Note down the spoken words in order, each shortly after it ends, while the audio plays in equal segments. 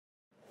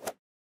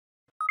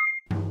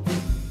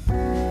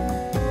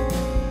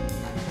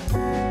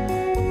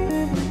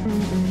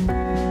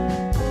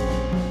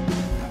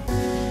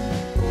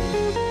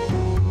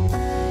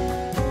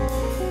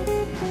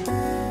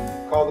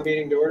call the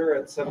meeting to order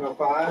at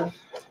 7:05.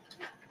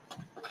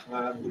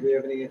 Do we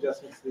have any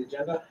adjustments to the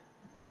agenda?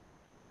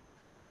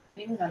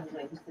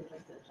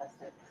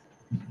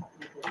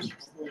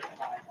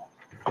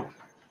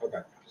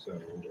 Okay, so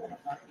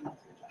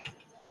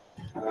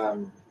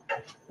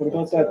what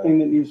about that thing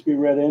that needs to be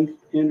read in,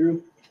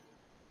 Andrew?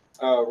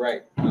 Oh,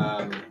 right.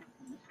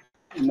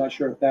 I'm not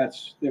sure if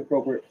that's the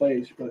appropriate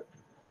place, but.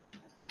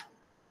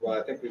 Well,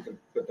 I think we can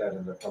put that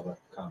in the public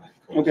comment.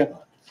 Okay.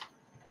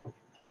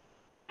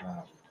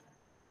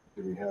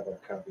 Do we have a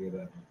copy of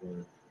that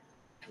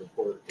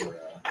report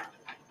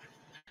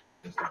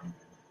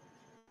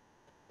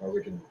or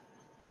we can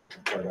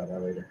talk about that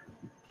later.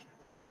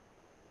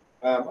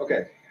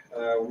 Okay,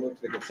 we'll move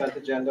to the consent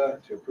agenda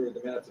to approve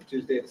the minutes of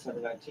Tuesday, December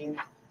 19th,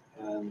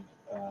 and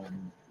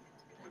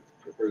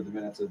to approve the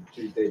minutes of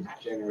Tuesday,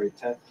 January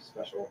 10th,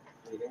 special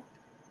meeting.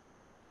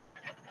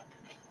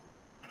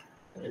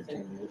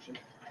 Motion.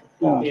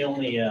 The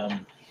only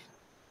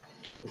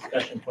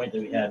discussion point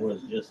that we had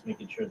was just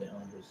making sure that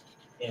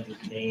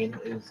Andrew's name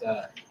is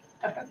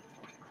Audra.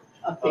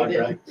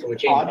 So we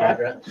changed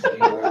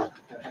Audra.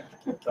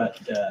 But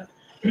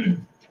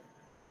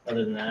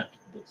other than that,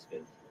 it looks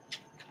good.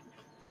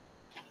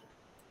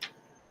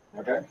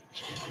 Okay.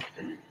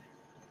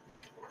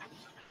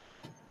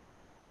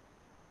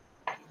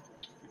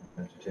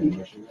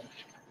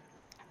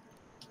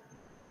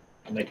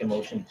 I'll make a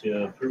motion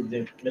to approve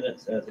the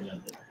minutes as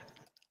amended.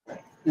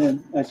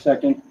 And I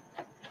second.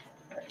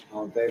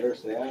 All in favor,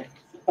 say aye.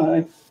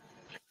 Aye.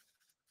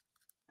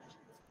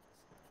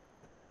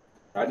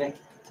 Rodney?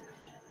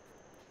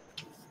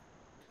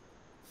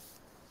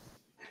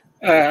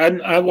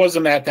 I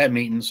wasn't at that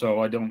meeting, so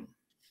I don't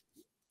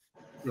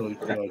really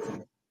feel I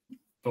can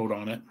vote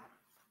on it.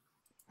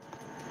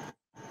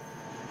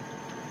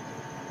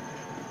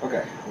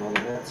 Okay, well, the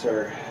minutes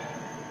are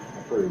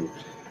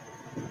approved.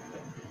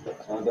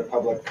 On the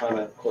public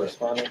comment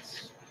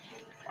correspondence,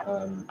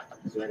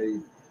 is there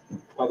any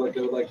public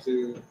that would like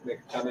to make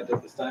a comment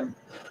at this time?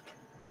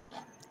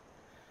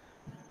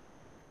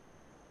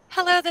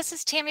 Hello, this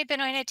is Tammy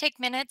Benoit. I take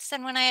minutes,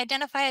 and when I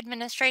identify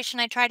administration,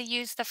 I try to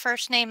use the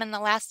first name and the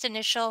last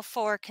initial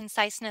for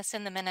conciseness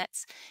in the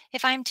minutes.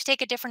 If I'm to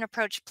take a different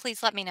approach,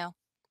 please let me know.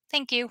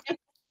 Thank you.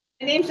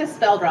 The name's just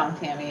spelled wrong,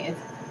 Tammy.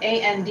 It's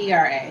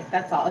Andra.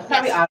 That's all. It's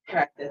probably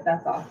autocorrected.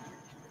 That's all.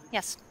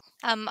 Yes.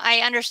 I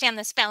understand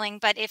the spelling,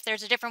 but if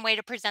there's a different way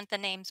to present the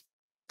names,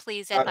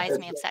 please advise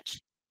me of such.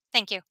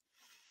 Thank you.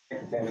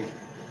 Thank you, Tammy.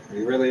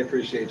 We really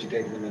appreciate you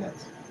taking the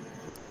minutes.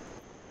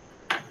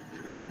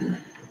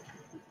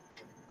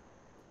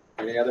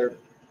 Any other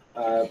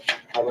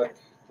public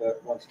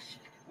that wants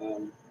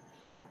to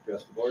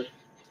address the board?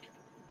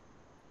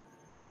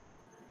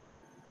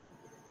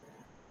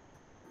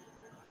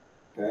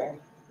 Okay.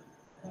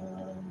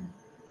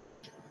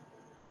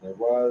 There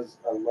was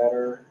a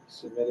letter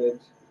submitted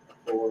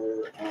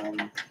for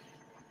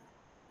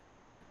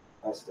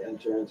us to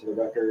enter into the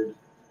record.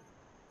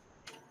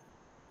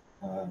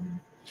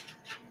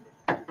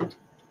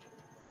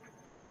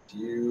 Do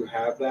you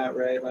have that,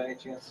 Ray, by any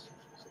chance?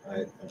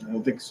 I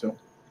don't think so.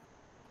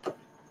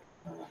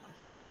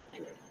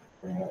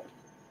 Bring it up.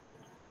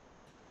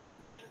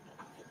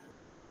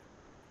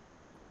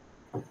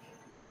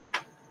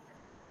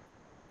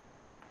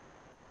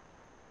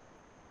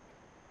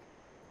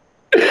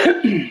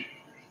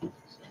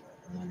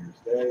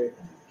 Day,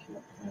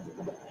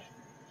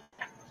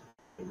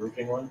 The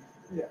roofing one?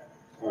 yeah.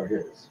 Oh, here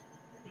it is.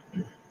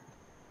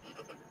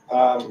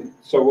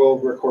 So we'll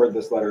record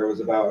this letter. It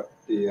was about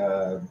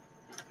the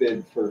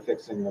bid for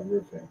fixing the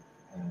roofing,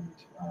 and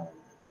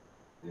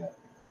yeah,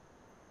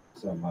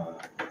 some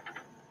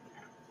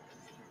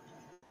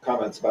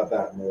comments about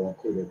that, and we'll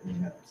include it in the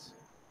minutes.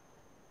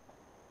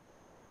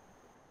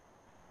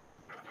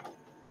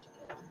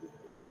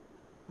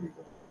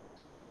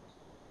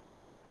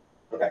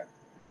 Okay.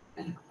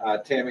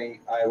 Tammy,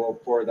 I will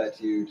forward that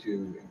to you to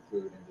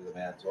include into the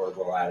minutes, or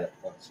we'll add it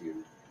once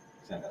you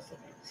send us the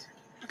minutes.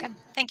 Okay,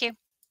 thank you.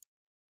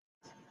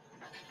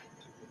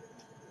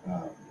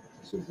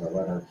 This is a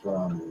letter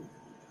from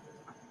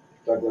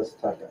Douglas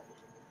Tucker.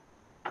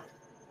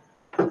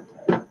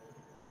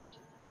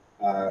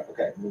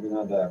 Okay, moving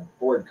on to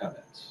board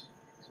comments.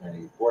 Is there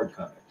any board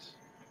comments?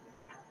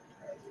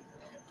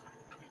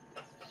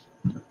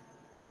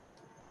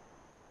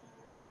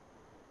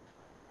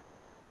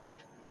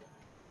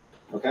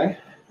 Okay,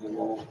 and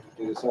we'll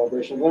do the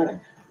celebration of learning.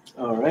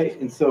 All right,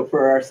 and so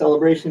for our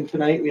celebration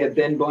tonight, we have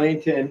Ben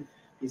Boynton.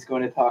 He's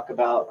going to talk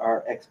about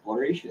our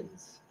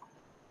explorations.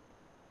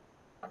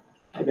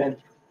 Hi, Ben.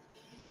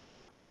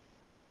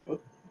 Oh,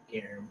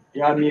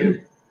 you're on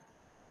mute.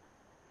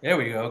 There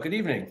we go. Good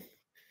evening.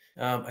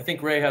 I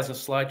think Ray has a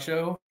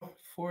slideshow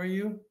for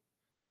you.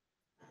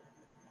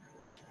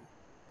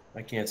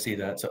 I can't see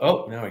that. So,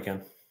 oh, now we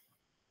can.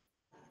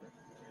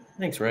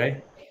 Thanks,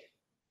 Ray.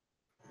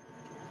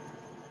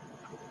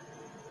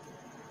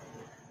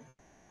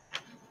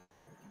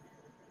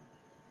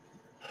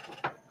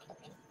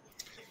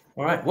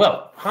 All right.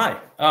 Well, hi.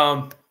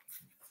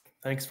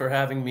 Thanks for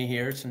having me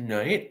here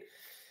tonight.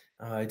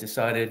 I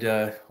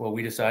decided,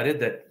 we decided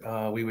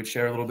that we would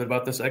share a little bit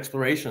about this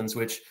explorations,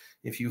 which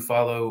if you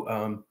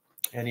follow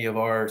any of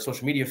our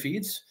social media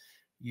feeds,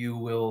 you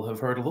will have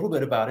heard a little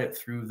bit about it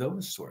through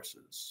those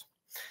sources.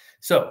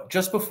 So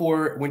just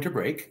before winter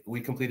break,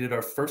 we completed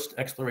our first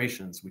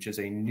explorations, which is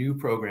a new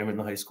program in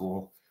the high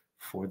school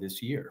for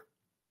this year.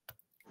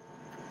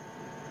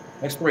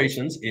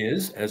 Explorations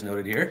is, as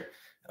noted here,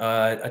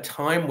 a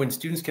time when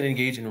students can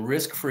engage in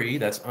risk-free,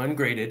 that's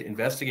ungraded,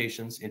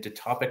 investigations into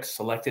topics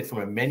selected from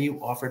a menu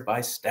offered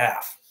by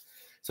staff.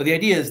 So the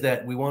idea is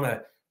that we want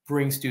to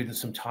bring students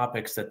some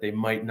topics that they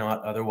might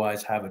not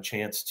otherwise have a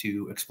chance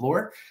to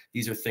explore.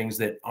 These are things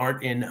that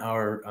aren't in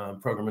our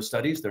program of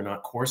studies. They're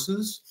not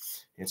courses.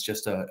 It's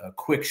just a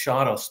quick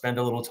shot. I'll spend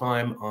a little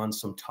time on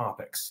some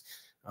topics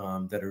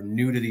that are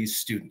new to these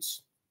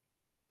students.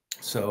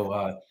 So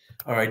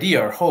our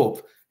idea, our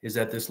hope, is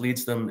that this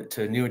leads them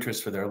to new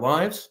interests for their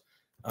lives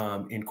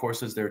in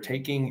courses they're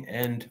taking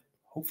and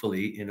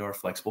hopefully in our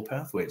Flexible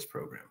Pathways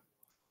program.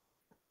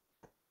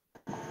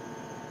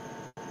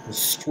 The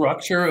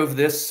structure of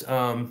this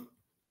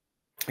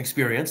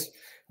experience,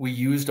 we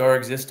used our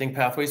existing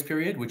Pathways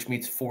period, which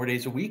meets 4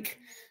 days a week.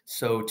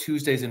 So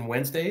Tuesdays and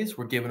Wednesdays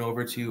were given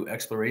over to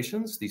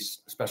explorations, these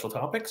special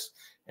topics,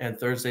 and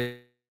Thursdays,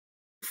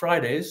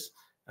 Fridays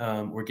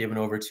were given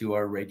over to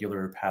our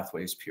regular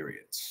Pathways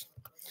periods.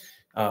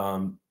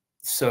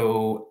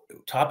 So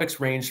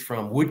topics ranged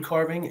from wood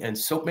carving and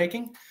soap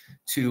making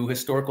to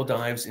historical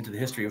dives into the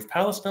history of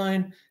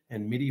Palestine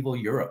and medieval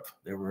Europe.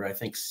 There were, I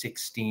think,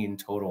 16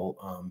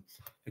 total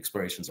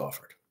explorations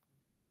offered.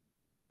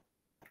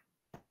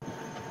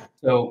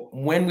 So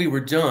when we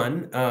were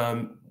done,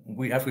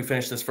 after we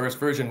finished this first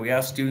version, we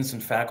asked students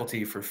and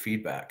faculty for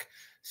feedback.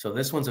 So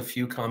this one's a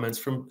few comments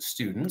from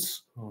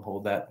students. I'll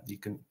hold that. You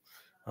can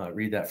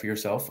read that for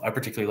yourself. I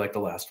particularly like the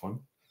last one.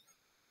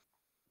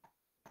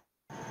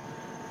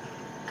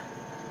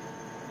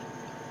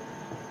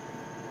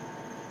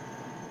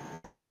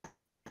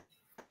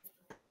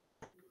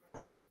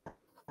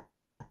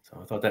 So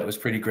I thought that was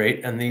pretty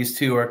great. And these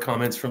two are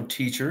comments from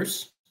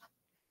teachers.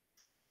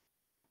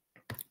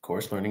 Of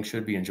course, learning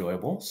should be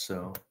enjoyable,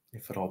 so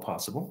if at all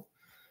possible.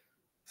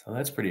 So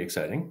that's pretty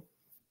exciting.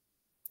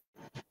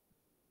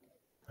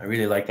 I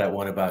really like that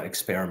one about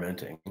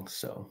experimenting.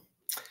 So,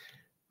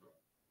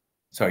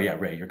 sorry, yeah,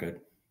 Ray, you're good.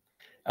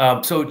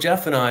 So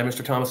Jeff and I,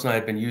 Mr. Thomas and I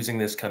have been using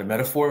this kind of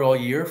metaphor all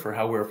year for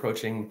how we're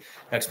approaching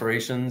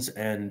explorations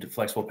and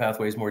flexible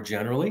pathways more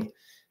generally.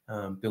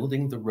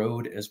 Building the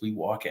road as we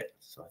walk it.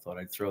 So I thought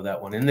I'd throw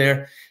that one in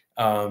there.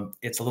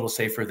 It's a little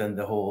safer than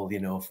the whole,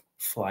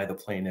 fly the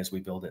plane as we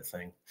build it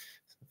thing.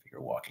 So I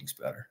figure walking's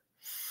better.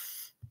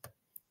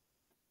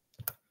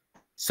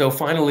 So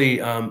finally,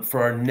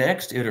 for our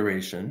next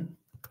iteration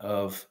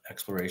of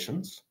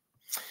explorations,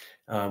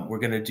 we're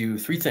going to do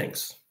three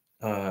things.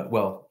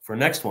 For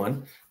next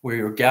one,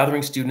 we're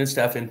gathering student and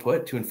staff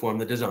input to inform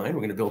the design.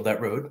 We're going to build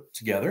that road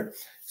together.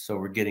 So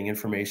we're getting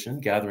information,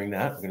 gathering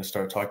that. We're going to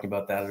start talking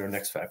about that at our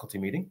next faculty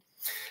meeting.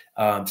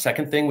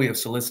 Second thing, we have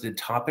solicited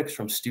topics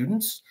from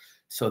students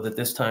so that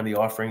this time the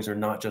offerings are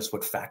not just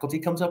what faculty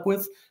comes up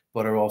with,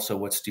 but are also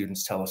what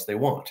students tell us they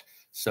want.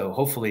 So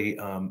hopefully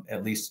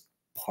at least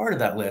part of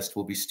that list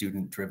will be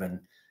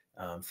student-driven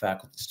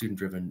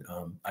student-driven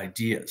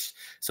ideas.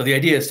 So the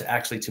idea is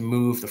to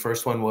move. The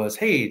first one was,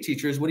 hey,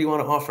 teachers, what do you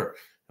want to offer?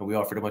 And we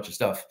offered a bunch of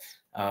stuff.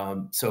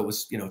 So it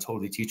was,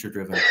 totally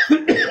teacher-driven.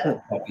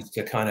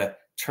 To kind of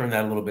turn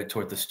that a little bit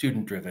toward the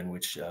student-driven,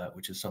 which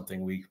is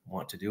something we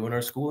want to do in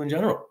our school in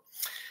general.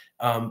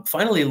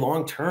 Finally,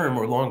 long-term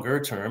or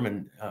longer-term,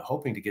 and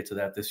hoping to get to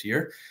that this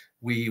year,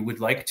 we would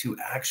like to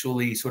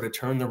actually sort of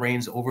turn the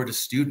reins over to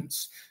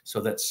students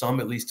so that some,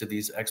 at least of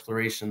these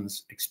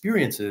explorations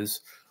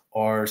experiences,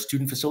 are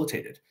student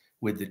facilitated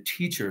with the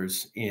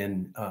teachers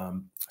in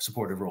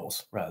supportive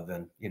roles rather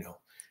than,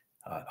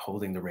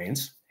 holding the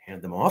reins,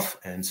 hand them off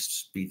and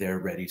be there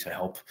ready to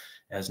help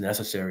as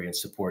necessary and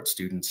support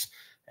students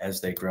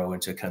as they grow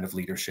into kind of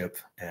leadership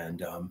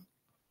and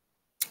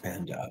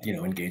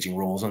engaging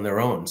roles on their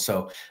own.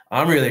 So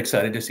I'm really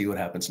excited to see what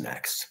happens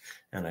next.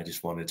 And I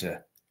just wanted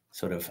to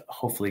sort of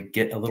hopefully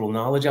get a little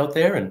knowledge out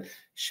there and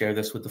share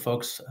this with the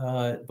folks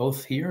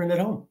both here and at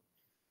home.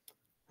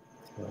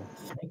 So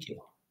thank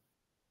you.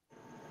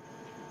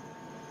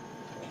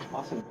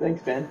 Awesome.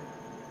 Thanks, Ben.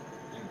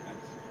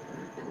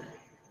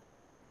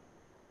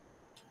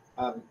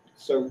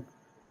 Sorry,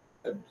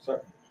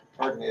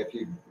 pardon me if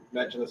you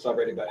mentioned this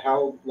already, but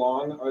how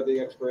long are the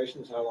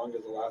explorations? How long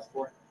does it last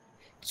for?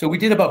 So we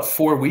did about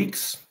 4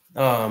 weeks.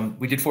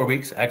 We did 4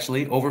 weeks,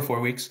 actually, over 4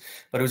 weeks,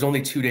 but it was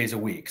only 2 days a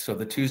week. So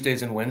the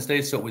Tuesdays and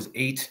Wednesdays, so it was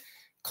 8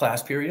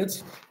 class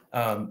periods.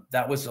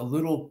 That was a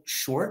little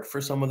short for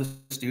some of the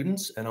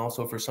students and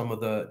also for some of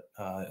the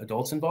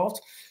adults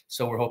involved.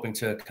 So we're hoping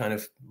to kind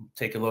of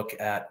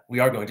we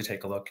are going to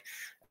take a look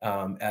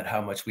at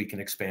how much we can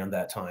expand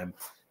that time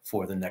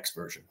for the next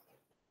version.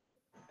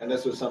 And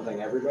this was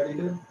something everybody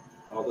did?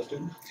 All the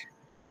students?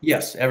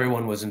 Yes,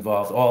 everyone was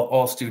involved,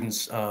 all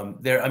students.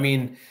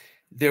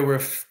 There were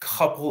a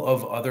couple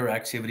of other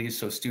activities.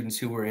 So students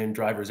who were in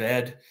driver's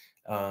ed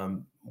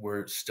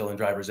were still in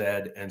driver's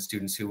ed, and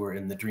students who were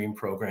in the DREAM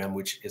program,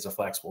 which is a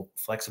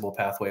flexible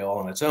pathway all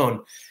on its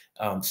own,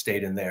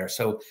 stayed in there.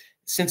 So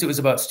since it was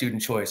about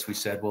student choice, we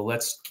said, well,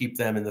 let's keep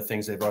them in the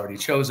things they've already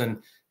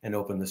chosen and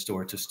open this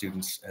door to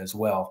students as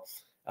well.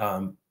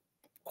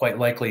 Quite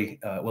likely,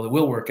 well, it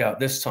will work out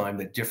this time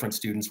that different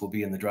students will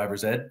be in the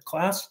driver's ed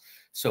class.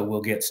 So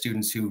we'll get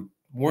students who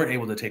weren't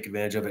able to take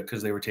advantage of it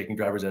because they were taking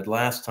driver's ed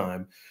last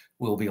time,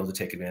 will be able to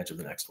take advantage of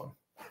the next one.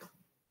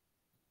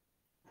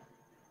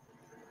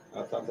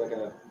 That sounds like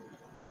a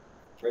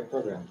great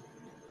program.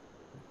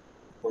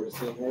 Look forward to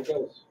seeing where it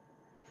goes.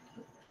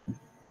 Does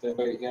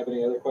anybody have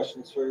any other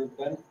questions for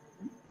Ben?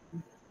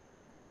 All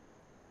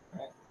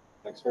right.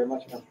 Thanks very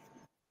much, Ben.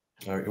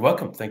 All right, you're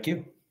welcome. Thank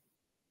you.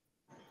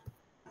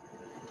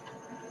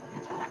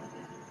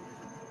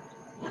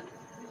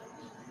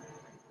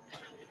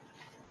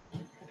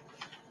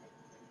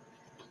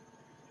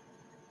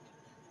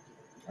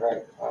 All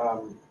right.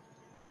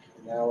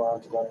 Now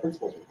on to the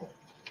principal's report.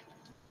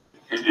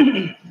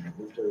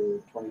 Winter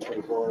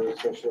 2024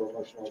 social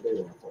emotional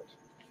data report.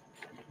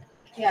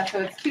 Yeah, so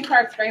it's two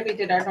parts, right? We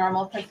did our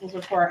normal principals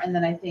report, and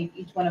then I think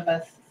each one of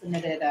us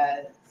submitted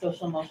a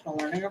social emotional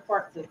learning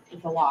report. So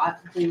it's a lot.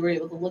 So we were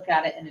able to look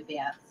at it in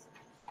advance.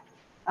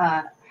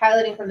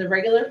 Highlighting from the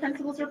regular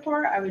principals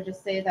report, I would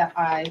just say that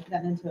I've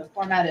gotten into a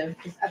format of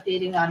just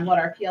updating on what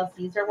our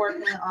PLCs are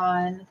working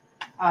on,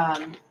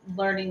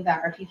 learning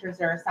that our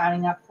teachers are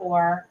signing up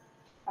for,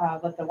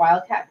 what the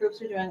Wildcat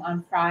groups are doing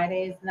on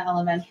Fridays in the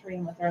elementary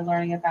and what they're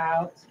learning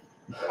about.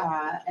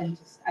 And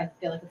just, I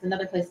feel like it's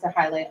another place to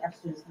highlight our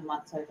students of the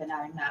month, so I've been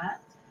adding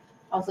that.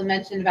 Also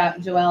mentioned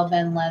about Joelle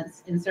Van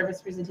Lent's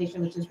in-service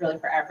presentation, which is really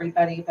for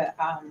everybody, but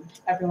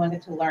everyone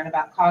get to learn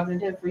about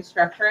cognitive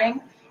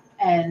restructuring,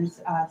 and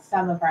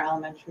some of our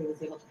elementary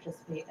was able to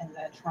participate in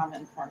the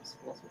trauma-informed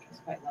schools, which was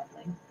quite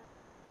lovely.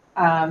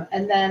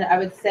 And then I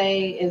would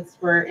say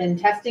we're in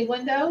testing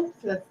window,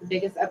 so that's the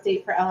biggest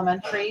update for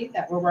elementary,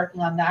 that we're working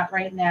on that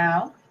right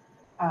now.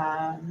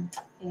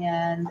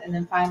 And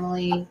then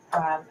finally,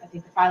 I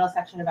think the final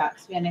section about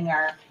expanding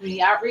our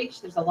community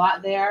outreach. There's a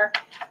lot there.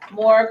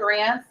 More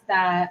grants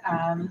that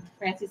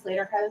Francie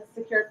Slater has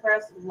secured for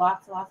us.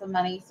 Lots and lots of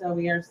money. So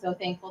we are so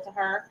thankful to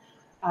her.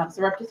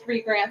 So we're up to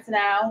 3 grants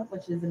now,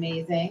 which is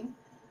amazing.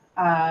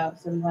 So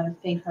we want to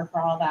thank her for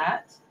all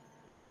that.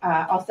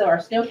 Also our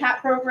snowcat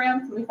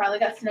program. We finally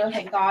got snow,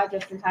 thank God,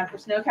 just in time for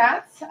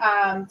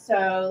snowcats.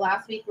 So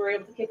last week we were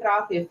able to kick it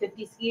off. We have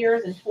 50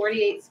 skiers and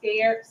 48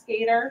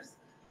 skaters.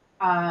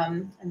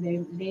 And they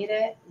made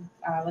it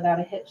without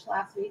a hitch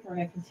last week. We're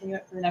going to continue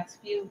it for the next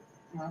few,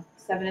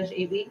 7-ish,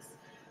 8 weeks.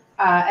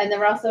 And then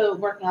we're also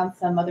working on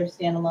some other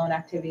standalone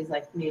activities,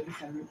 like maybe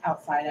some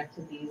outside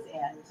activities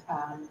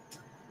and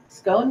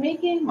scone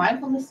making,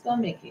 mindfulness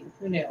scone making.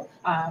 Who knew?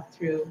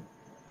 Through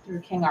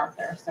King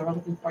Arthur. So we're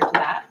looking forward to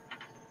that.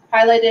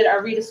 Highlighted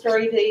our Read a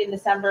Story Day in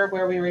December,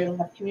 where we were able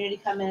to have community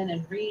come in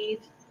and read.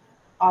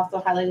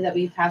 Also highlighted that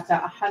we passed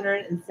out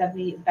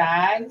 170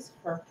 bags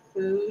for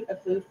food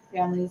for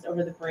families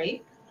over the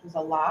break, which was a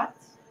lot.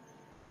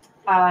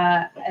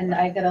 And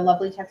I got a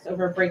lovely text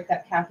over break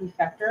that Kathy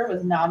Fechter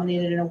was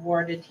nominated and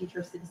awarded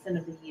Teacher Citizen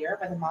of the Year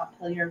by the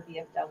Montpelier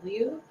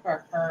VFW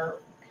for her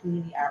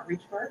community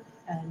outreach work.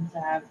 And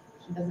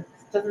she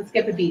doesn't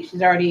skip a beat.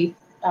 She's already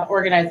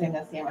organizing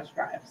the sandwich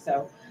drive,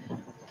 so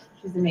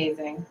she's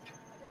amazing.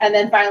 And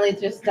then finally,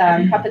 just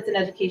Puppets in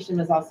Education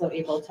was also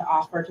able to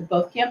offer to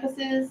both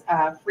campuses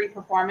free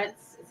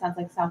performance. It sounds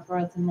like South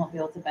Burlington won't be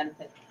able to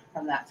benefit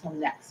from that till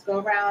next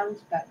go round,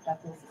 but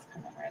Bethels is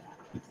coming right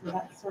up. So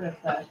that's sort of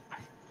the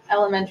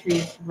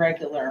elementary's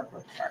regular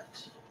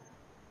report.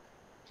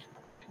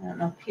 I don't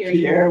know,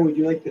 Pierre, would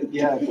you like to,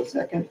 go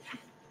second?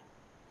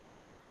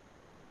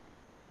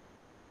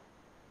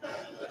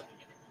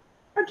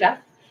 Or Jeff.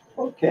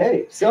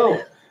 Okay,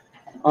 so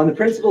on the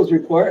principal's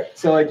report,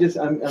 so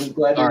I'm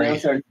glad to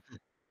announce our.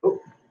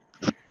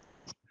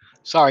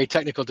 Sorry,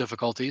 technical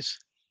difficulties.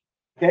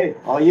 Okay,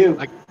 all you.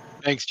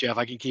 Thanks, Jeff.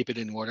 I can keep it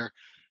in order.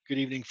 Good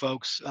evening,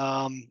 folks.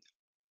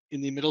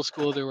 In the middle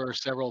school, there were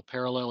several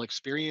parallel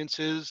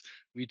experiences.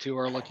 We too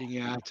are looking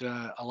at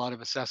a lot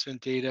of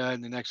assessment data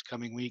in the next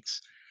coming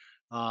weeks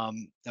that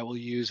we'll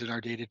use in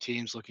our data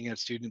teams, looking at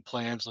student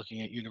plans,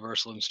 looking at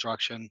universal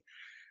instruction.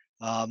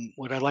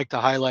 What I'd like to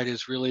highlight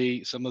is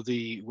really some of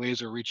the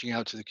ways we're reaching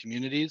out to the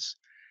communities.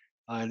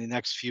 In the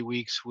next few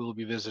weeks, we'll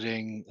be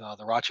visiting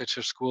the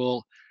Rochester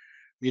School,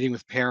 meeting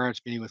with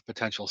parents, meeting with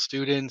potential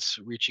students,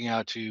 reaching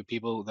out to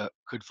people that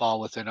could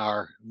fall within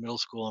our middle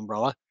school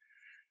umbrella.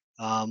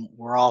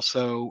 We're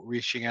also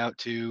reaching out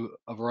to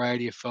a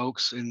variety of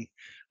folks, and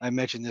I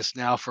mention this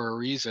now for a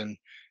reason.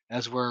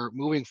 As we're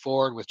moving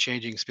forward with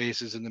changing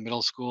spaces in the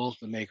middle school,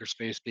 the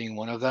makerspace being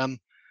one of them,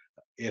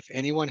 if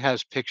anyone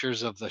has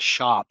pictures of the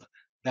shop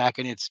back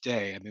in its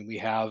day, I mean, we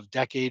have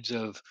decades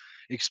of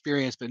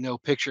experience, but no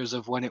pictures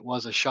of when it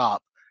was a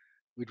shop.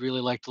 We'd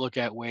really like to look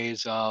at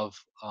ways of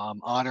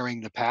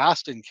honoring the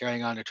past and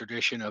carrying on a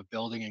tradition of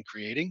building and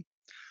creating.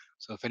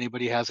 So if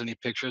anybody has any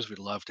pictures, we'd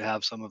love to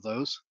have some of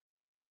those.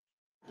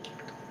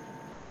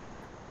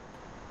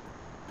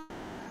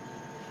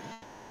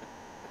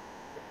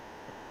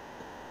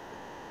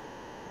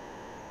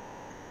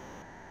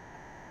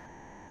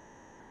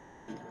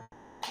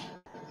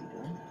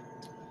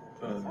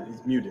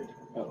 He's muted.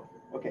 Oh,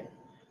 okay.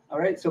 All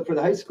right, so for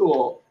the high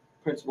school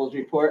principals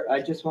report, I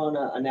just want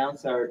to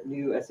announce our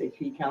new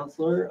SAP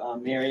counselor,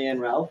 Mary Ann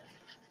Ralph.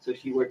 So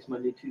she works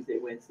Monday, Tuesday,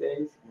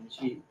 Wednesdays, and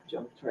she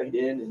jumped right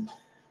in, and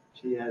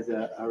she has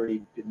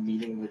already been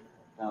meeting with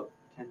about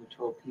 10 to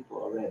 12 people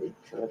already.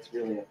 So that's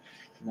really a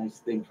nice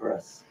thing for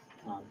us,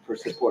 for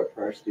support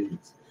for our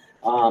students.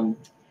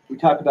 We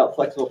talked about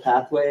flexible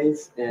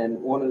pathways, and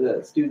one of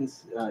the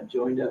students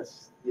joined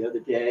us the other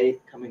day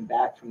coming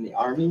back from the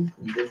Army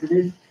and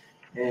visited.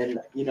 And,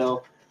 you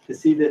know, to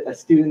see that a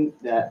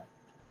student that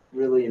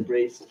really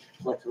embraced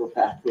flexible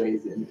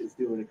pathways and is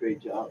doing a great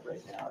job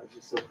right now, I'm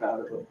just so proud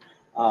of him.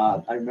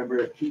 I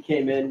remember he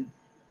came in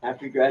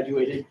after he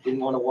graduated, didn't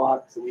want to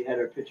walk, so we had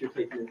our picture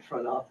taken in the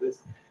front office.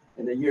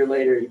 And a year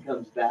later, he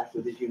comes back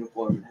with his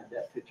uniform and had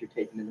that picture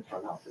taken in the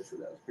front office, so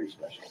that was pretty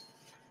special.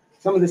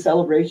 Some of the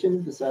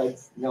celebrations,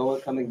 besides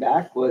Noah coming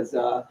back, was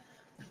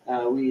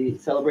we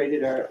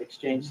celebrated our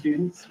exchange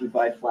students. We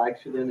buy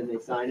flags for them and they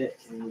sign it,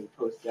 and we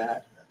post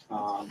that.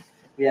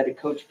 We had a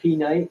Coach P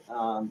night.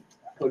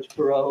 Coach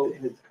Perot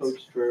has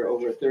coached for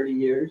over 30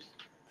 years.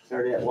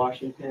 Started at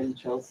Washington,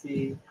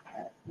 Chelsea,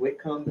 at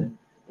Whitcomb, and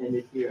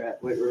ended here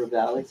at White River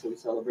Valley. So we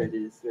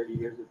celebrated his 30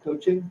 years of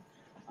coaching.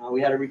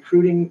 We had a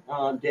recruiting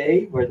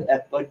day where the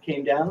F-Bud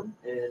came down,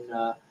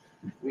 and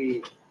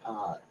we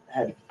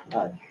had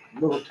a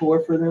little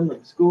tour for them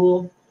of the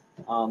school.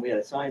 We had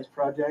a science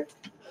project,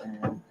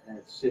 and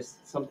it's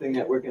just something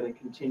that we're going to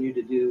continue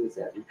to do is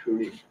that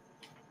recruiting.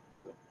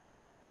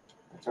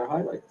 That's our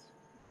highlights.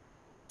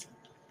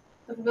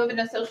 So moving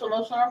to social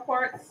emotional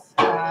reports,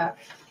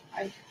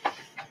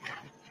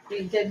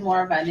 we did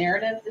more of a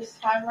narrative this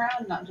time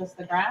around, not just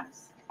the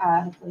graphs.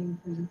 Hopefully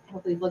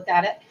you've looked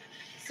at it.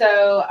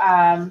 So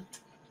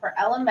for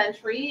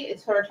elementary, it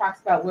sort of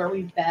talks about where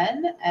we've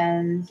been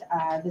and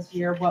this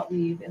year what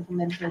we've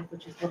implemented,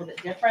 which is a little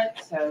bit different.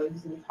 So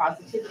using the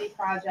Positivity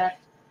Project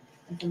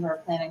and some of our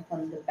planning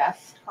from the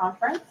BEST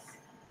conference.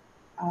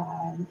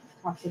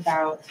 Talks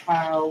about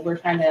how we're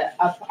trying to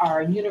up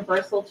our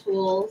universal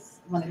tools.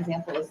 One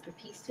example is the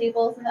peace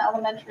tables in the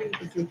elementary. You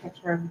can see a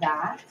picture of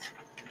that.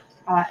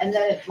 And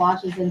then it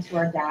launches into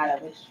our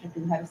data, which if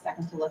we had a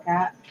second to look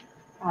at.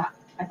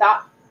 I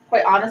thought,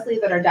 quite honestly,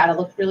 that our data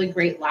looked really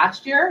great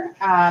last year,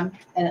 and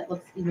it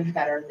looks even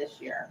better this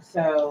year.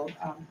 So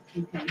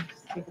you can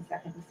just take a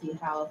second to see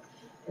how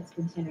it's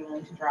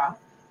continuing to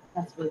drop.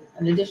 That's with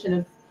an addition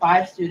of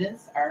 5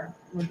 students,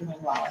 we're doing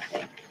well, I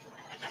think.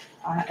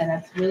 And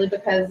that's really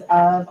because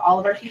of all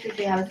of our teachers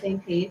being on the same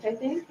page, I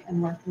think,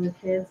 and working with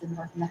kids and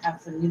working to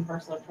have some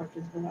universal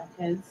approaches with our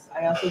kids.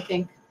 I also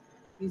think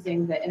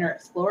using the Inner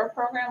Explorer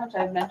program, which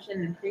I've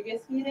mentioned in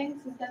previous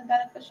meetings, has been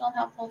beneficial and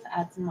helpful to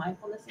add some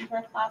mindfulness into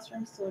our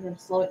classrooms, sort of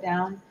slow it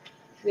down.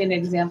 We had an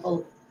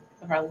example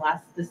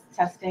of this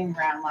testing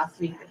round last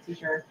week. The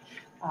teacher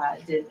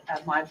did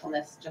a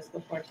mindfulness just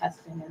before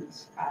testing,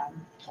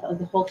 and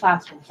the whole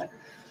classroom was like,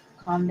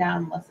 calm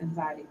down, less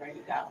anxiety, ready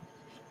to go.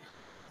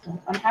 So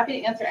I'm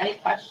happy to answer any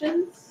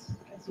questions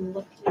as you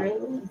look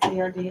through and see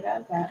our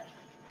data, but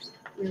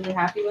really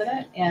happy with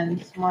it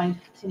and want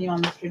to continue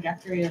on this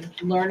trajectory of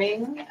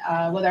learning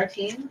with our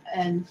team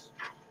and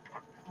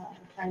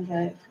trying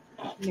to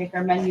make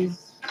our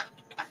menus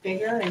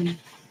bigger and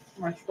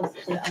more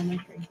explicit to the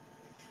elementary.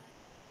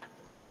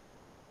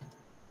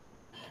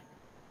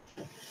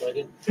 So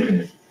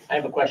I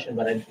have a question,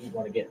 but I didn't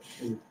want to get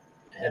too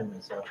ahead of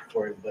myself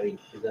before everybody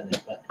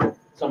presented. But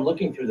so I'm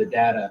looking through the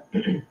data,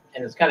 and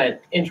it's kind of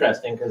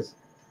interesting because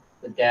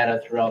the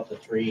data throughout the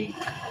 3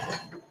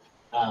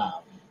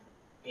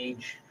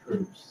 age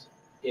groups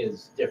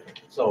is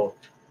different. So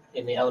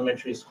in the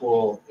elementary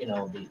school, the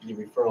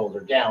referrals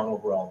are down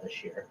overall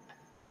this year.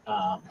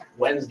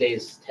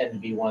 Wednesdays tend to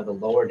be one of the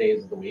lower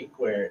days of the week,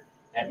 where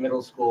at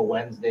middle school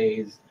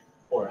Wednesdays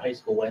or high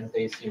school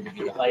Wednesdays seem to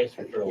be the highest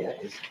referral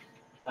days.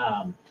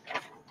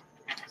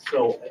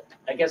 So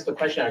I guess the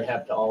question I'd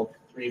have to all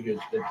 3 of you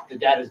is the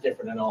data is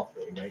different in all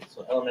 3, right?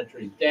 So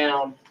elementary is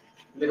down,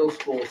 middle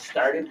school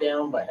started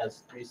down, but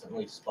has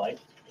recently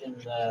spiked in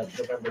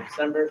November,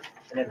 December,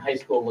 and then high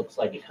school looks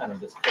like it kind of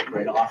just took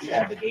right off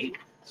out of the gate.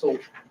 So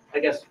I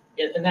guess,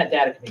 and that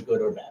data can be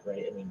good or bad,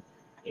 right? I mean,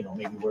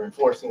 maybe we're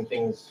enforcing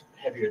things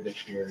heavier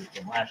this year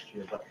than last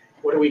year, but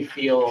what do we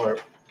feel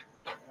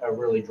are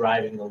really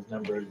driving those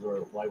numbers, or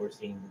why we're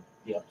seeing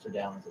the ups or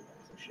downs of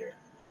things this year?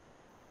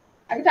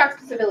 I can talk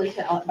specifically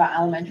about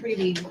elementary.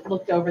 We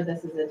looked over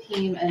this as a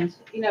team, and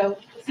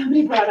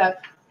somebody brought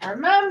up,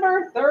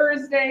 remember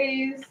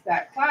Thursdays,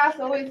 that class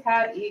always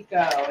had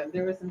eco, and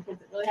there were some kids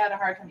that really had a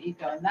hard time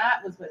eco, and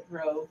that was what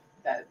drove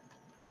that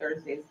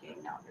Thursdays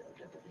being not really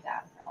good with the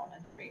data for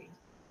elementary.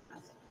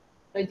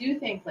 So I do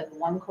think like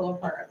one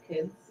cohort of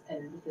kids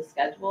and the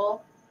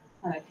schedule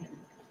kind of can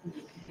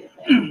be a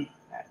thing.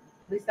 At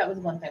least that was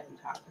one thing we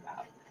talked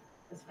about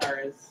as far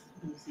as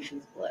when you see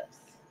these blips,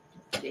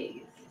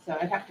 days. So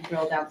I'd have to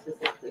drill down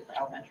specifically for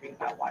elementary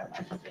about why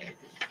Wednesdays.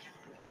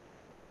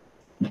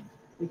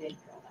 We did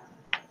drill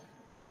down.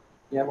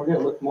 Yeah, we're going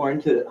to look more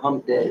into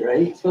hump day,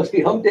 right? It's supposed to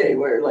be hump day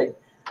where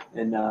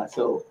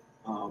so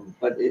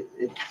But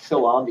it's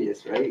so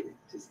obvious, right?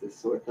 Just this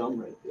sore thumb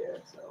right there,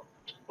 so.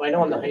 Well, I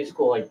know in the high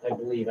school, I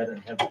believe, I don't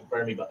have it in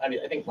front of me, but I mean,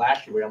 I think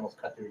last year we almost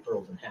cut the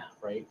referrals in half,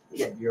 right?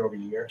 Yeah. Year over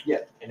year. Yeah.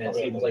 And it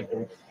seems like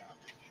and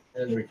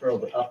then the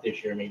referrals are up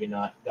this year, maybe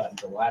not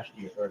until last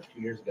year or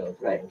 2 years ago.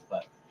 Right.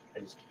 But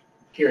I'm just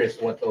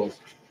curious what those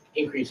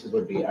increases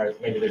would be. Are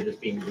maybe they're just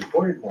being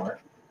reported more?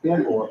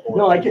 Yeah. Or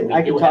No, I maybe can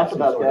we do talk have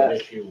some about sort of that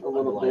issue, a little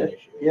underlying bit.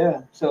 issue.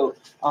 Yeah, so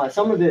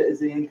some of it is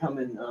the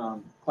incoming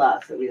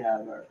class that we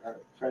have, our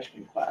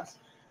freshman class.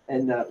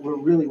 And we're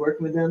really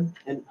working with them.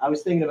 And I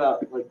was thinking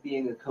about like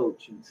being a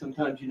coach. And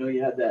sometimes,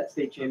 you have that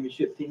state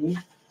championship team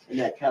and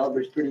that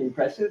caliber is pretty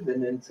impressive.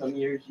 And then some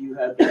years you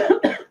have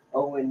that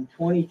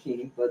 0-20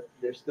 team, but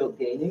they're still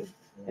gaining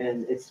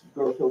and it's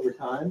growth over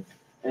time.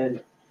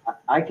 And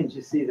I can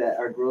just see that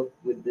our growth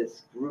with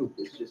this group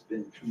has just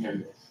been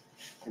tremendous.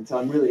 And so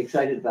I'm really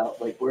excited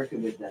about like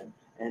working with them.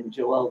 And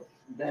Joelle,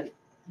 Dan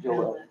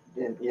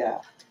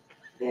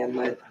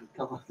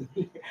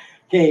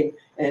came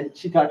and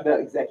she talked about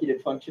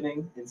executive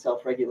functioning and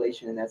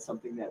self-regulation, and that's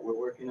something that we're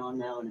working on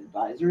now in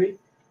advisory.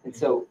 And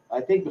so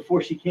I think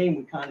before she came,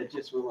 we kind of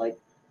just were like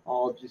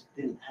all just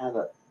didn't have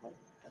a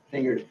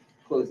finger to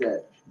close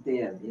that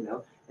dam,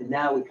 And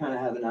now we kind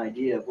of have an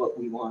idea of what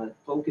we want to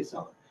focus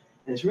on.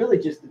 And it's really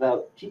just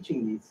about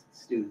teaching these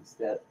students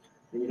that,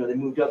 they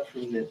moved up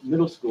from the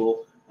middle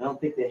school. I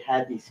don't think they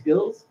had these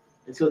skills.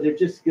 And so they're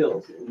just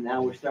skills. And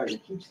now we're starting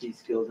to teach these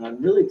skills. And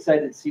I'm really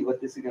excited to see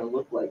what this is going to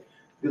look like.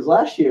 Because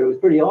last year it was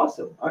pretty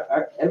awesome.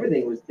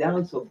 Everything was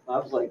down. So I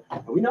was like,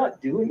 are we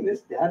not doing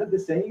this data the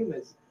same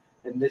as?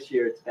 And this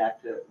year it's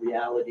back to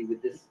reality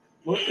with this,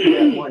 mostly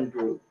that one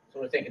group. So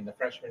we're thinking the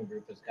freshman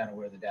group is kind of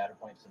where the data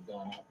points have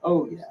gone up.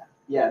 Oh, yeah.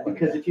 Yeah,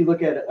 because if you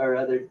look at our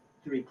other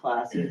 3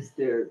 classes,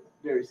 they're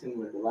very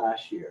similar to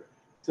last year.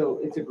 So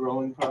it's a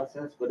growing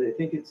process, but I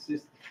think it's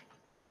just,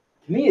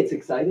 to me, it's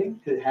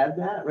exciting to have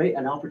that, right?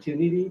 An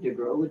opportunity to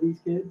grow with these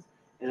kids.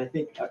 And I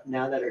think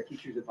now that our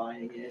teachers are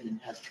buying in and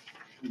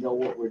know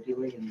what we're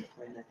doing and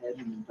plan ahead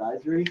in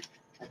advisory,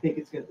 I think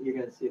you're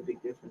going to see a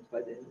big difference by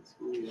the end of the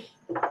school year.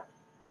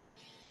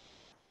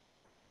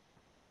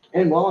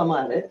 And while I'm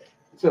at it,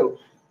 so,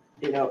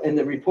 in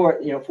the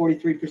report,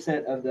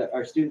 43% of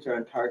our students are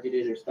on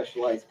targeted or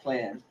specialized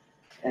plan.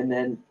 And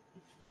then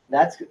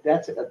that's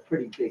a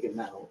pretty big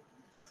amount.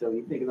 So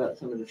you think about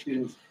some of the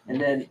students, and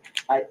then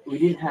we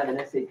didn't have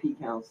an SAP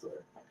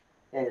counselor,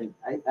 and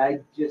I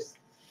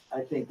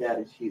think that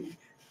is huge.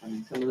 I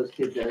mean, some of those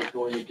kids that are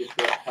going to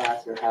disrupt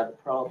class or have a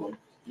problem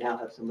now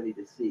have somebody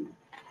to see,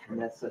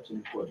 and that's such an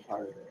important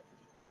part of it.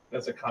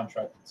 That's a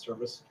contracted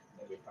service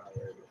that we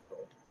hired for.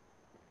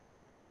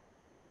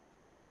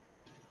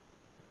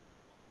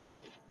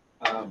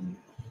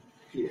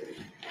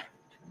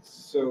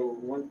 So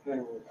one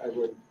thing I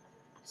would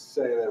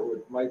say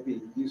that might be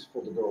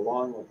useful to go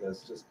along with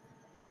this, just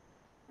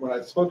when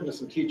I've spoken to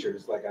some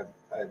teachers, like I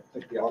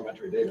think the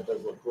elementary data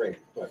does look great,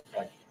 but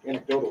like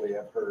anecdotally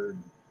I've heard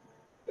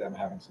them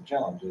having some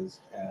challenges.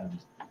 And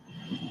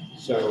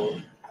so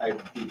I'd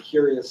be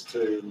curious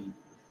to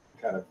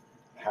kind of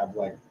have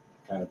like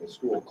kind of the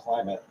school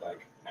climate,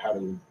 like how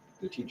do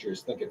the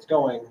teachers think it's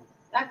going?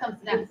 That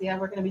comes next. Yeah,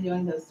 we're going to be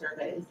doing those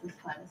surveys, those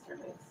climate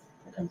surveys.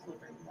 We'll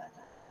bring that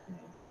back.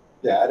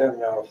 Yeah, I don't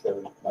know if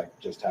they're like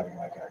just having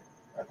like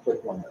a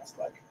quick one that's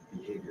like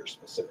behavior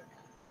specific.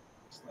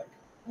 It's like,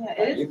 yeah,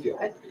 how do you feel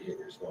like the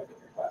behavior is going in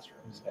your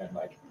classrooms? And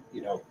like,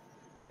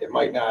 it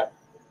might not,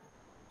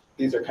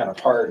 these are kind of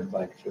hard,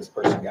 like this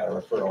person got a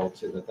referral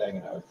to the thing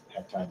and I would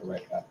have time to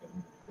write it up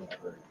and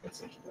whatever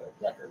gets into the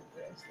record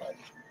things, like,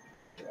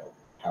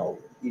 how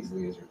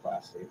easily is your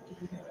class able to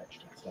be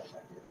managed and stuff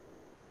like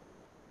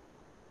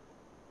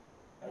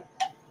that.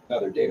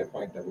 Another data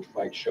point that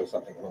might show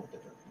something a little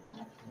different.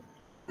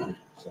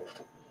 So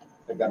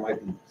I think that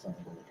might be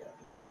something to look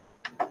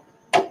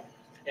at.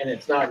 And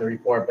it's not in the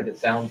report, but it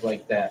sounds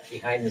like that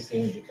behind the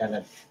scenes,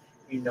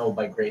 you know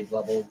by grade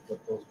level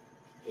what those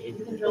You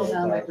behaviors can drill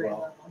down are by as grade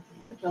well. level.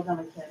 You can drill down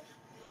by kid.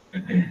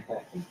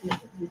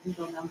 You can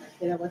drill down by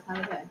kid at what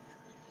time of day.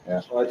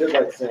 Yeah, well, I did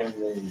like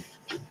saying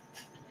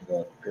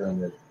the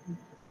pyramid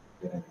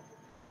getting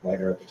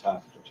lighter at the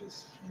top, which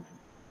is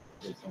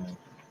a good sign.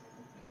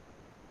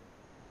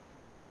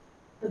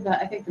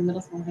 I think the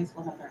middle school and high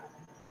school have their own.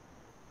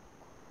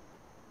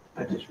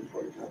 I just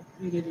reported that.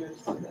 You did yours.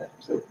 On that.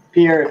 So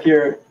Pierre, if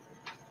you're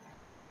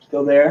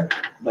still there,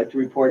 I'd like to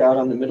report out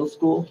on the middle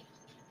school.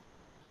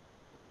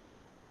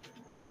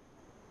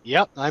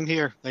 Yep, I'm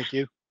here. Thank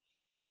you.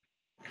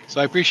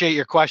 So I appreciate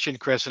your question,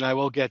 Chris, and I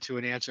will get to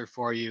an answer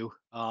for you.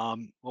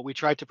 What we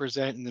tried to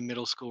present in the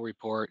middle school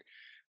report,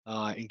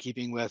 in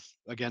keeping with,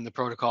 again, the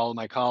protocol of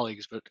my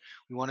colleagues, but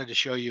we wanted to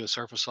show you a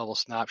surface level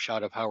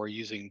snapshot of how we're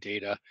using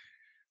data.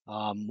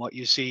 What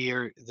you see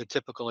here, the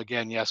typical,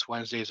 again, yes,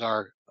 Wednesdays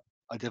are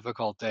a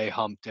difficult day,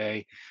 hump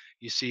day.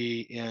 You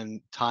see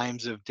in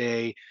times of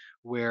day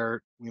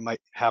where we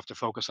might have to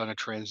focus on a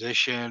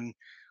transition.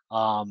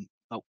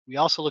 But we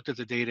also looked at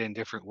the data in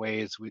different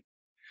ways. We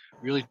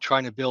really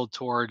trying to build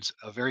towards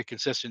a very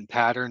consistent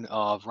pattern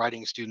of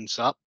writing students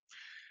up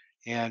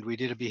And we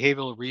did a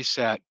behavioral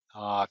reset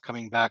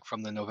coming back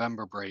from the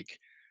November break,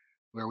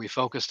 where we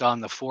focused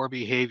on the 4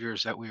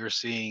 behaviors that we were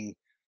seeing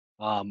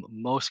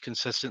most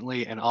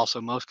consistently, and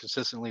also most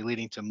consistently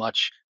leading to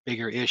much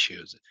bigger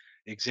issues.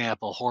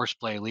 Example,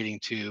 horseplay leading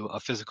to a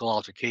physical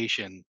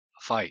altercation,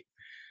 a fight.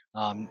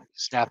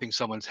 Snapping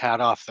someone's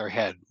hat off their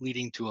head,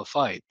 leading to a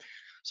fight.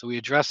 So we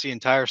addressed the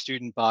entire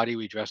student body.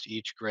 We addressed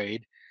each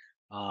grade.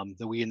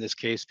 The we in this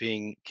case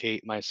being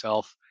Kate,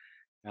 myself,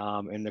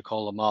 and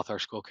Nicole Lamoth, our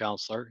school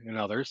counselor, and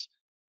others.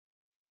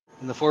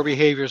 And the 4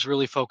 behaviors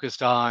really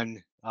focused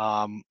on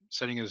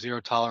setting a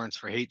 0 tolerance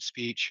for hate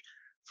speech,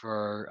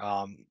 for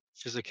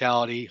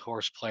physicality,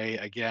 horseplay,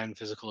 again,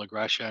 physical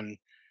aggression,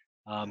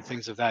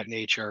 things of that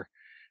nature.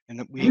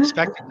 And we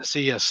expected to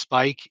see a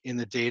spike in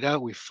the data.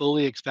 We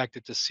fully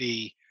expected to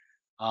see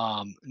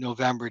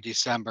November,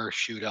 December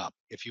shoot up.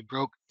 If you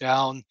broke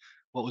down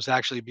what was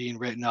actually being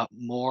written up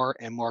more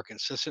and more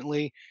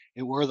consistently,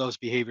 it were those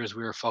behaviors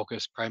we were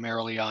focused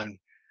primarily on,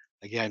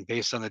 again,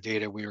 based on the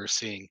data we were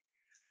seeing.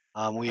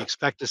 We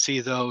expect to see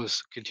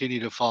those continue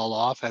to fall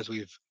off as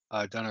we've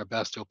done our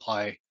best to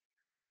apply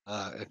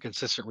a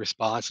consistent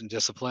response and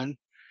discipline.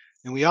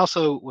 And we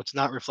also, what's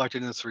not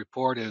reflected in this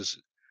report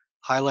is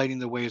highlighting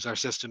the ways our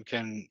system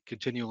can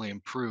continually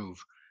improve.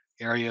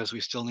 Areas we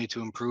still need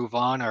to improve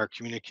on our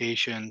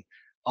communication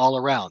all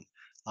around.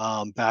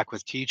 Back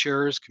with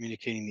teachers,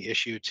 communicating the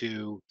issue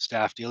to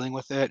staff dealing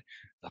with it,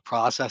 the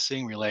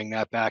processing, relaying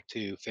that back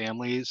to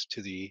families,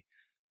 to the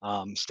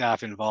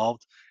staff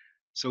involved.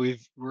 So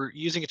we're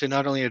using it to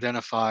not only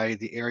identify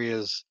the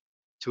areas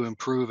to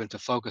improve and to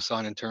focus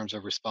on in terms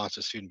of response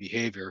to student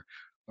behavior,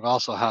 but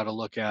also how to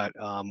look at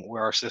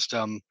where our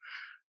system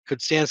could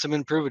stand some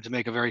improvement to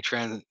make a very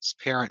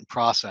transparent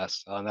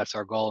process. That's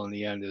our goal in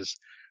the end, is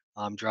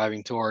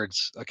driving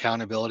towards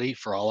accountability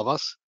for all of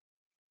us,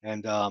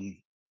 and a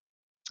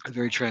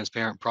very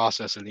transparent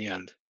process in the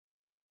end.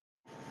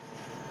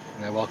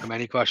 And I welcome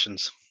any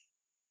questions.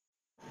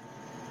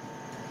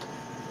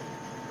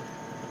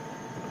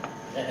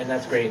 And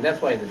that's great. And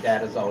that's why the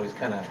data is always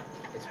kind of,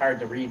 it's hard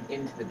to read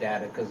into the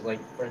data because,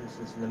 like, for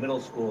instance, in the middle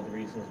school, the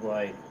reasons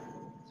why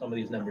some of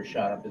these numbers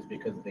shot up is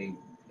because they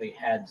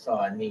had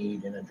saw a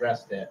need and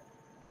addressed it,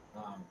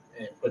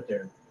 and put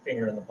their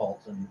finger in the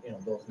pulse, and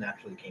those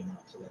naturally came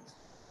up. So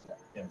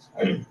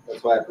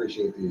That's why I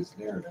appreciate these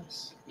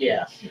narratives.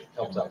 Yeah, It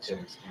helps out too.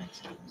 explain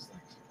some of these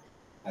things.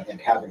 I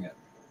think having it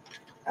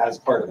as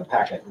part of the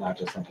packet, not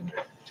just something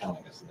you're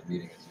telling us in the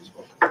meeting, is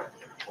useful for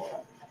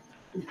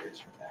 2 years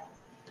from now.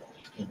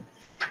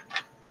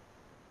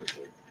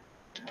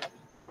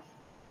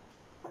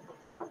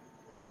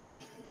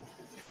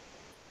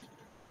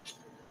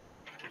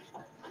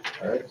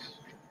 All right.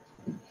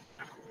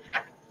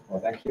 Well,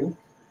 thank you.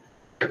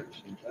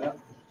 Appreciate that.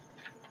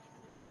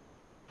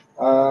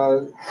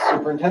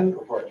 Superintendent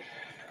report.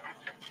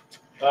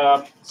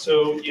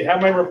 So you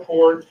have my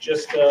report,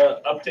 just an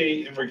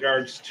update in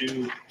regards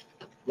to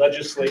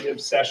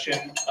legislative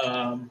session.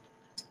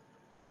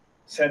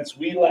 Since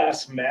we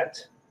last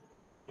met,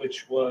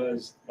 which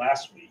was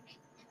last week,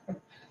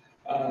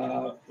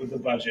 with the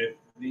budget,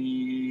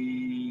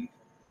 the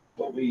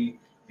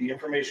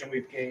information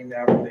we've gained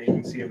out of the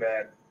agency of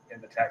ed in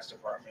the tax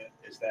department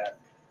is that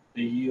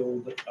the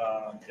yield,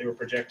 they were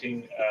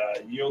projecting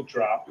a yield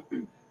drop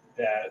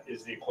that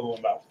is the equivalent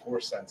of about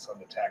 4 cents on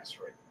the tax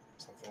rate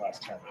since the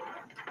last time.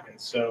 And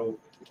so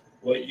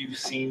what you've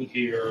seen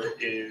here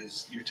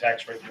is your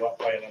tax rate go up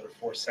by another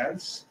 4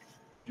 cents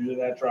due to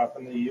that drop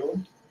in the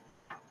yield.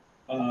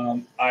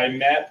 I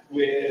met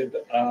with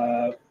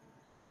a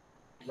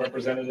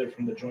representative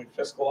from the Joint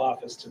Fiscal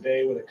Office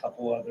today with a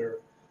couple other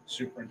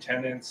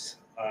superintendents,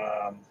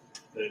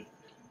 the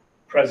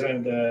president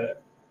of the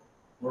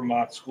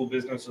Vermont School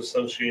Business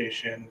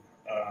Association,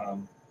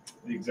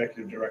 the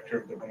executive director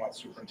of the Vermont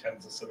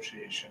Superintendents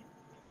Association.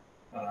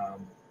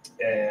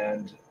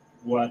 And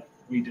what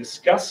we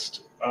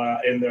discussed,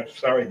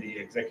 the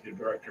executive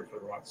director for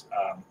the Vermont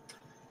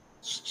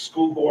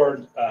school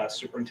board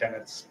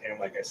superintendents, and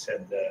like I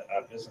said, the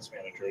business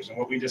managers. And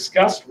what we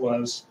discussed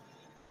was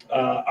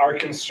our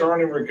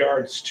concern in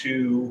regards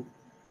to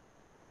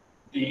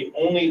the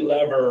only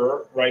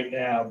lever right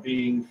now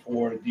being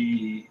for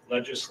the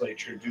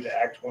legislature due to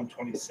Act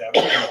 127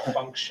 and a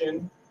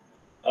function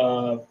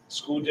of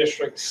school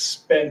district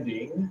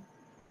spending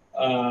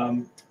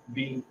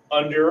being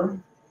under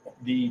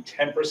the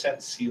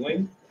 10%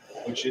 ceiling,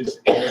 which is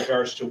in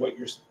regards to what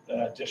your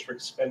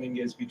district spending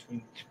is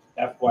between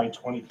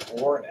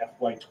FY24 and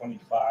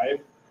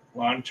FY25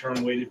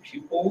 long-term weighted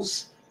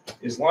pupils.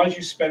 As long as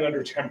you spend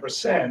under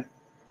 10%,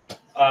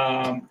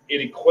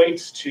 it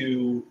equates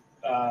to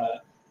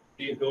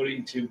the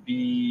ability to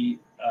be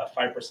a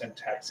 5%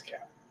 tax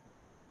cap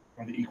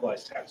on the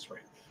equalized tax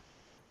rate.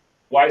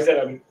 Why is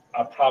that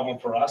a problem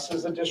for us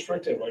as a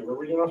district?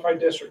 We're a unified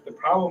district. The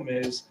problem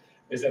is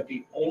that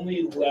the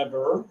only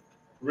lever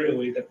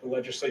really that the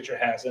legislature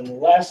has,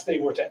 unless they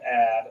were to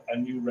add a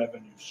new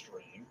revenue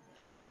stream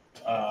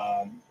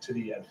to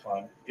the ed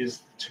fund,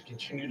 is to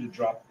continue to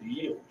drop the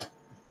yield.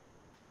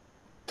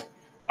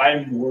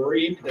 I'm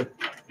worried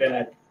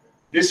that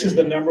This is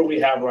the number we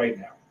have right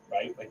now,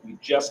 right? Like we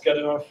just got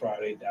it on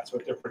Friday. That's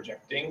what they're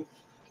projecting.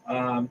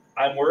 I'm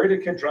worried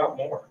it could drop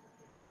more,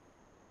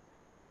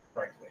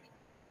 frankly.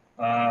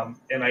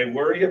 And I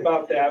worry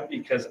about that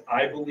because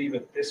I believe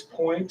at this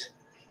point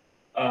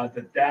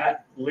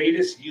that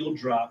latest yield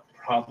drop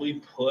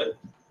probably put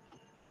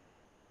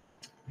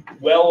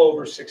well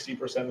over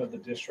 60% of the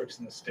districts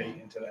in the state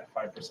into that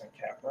 5%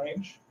 cap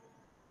range.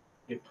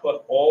 It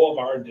put all of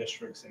our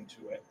districts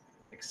into it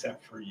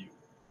except for you.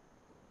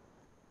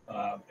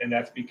 And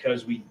that's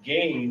because we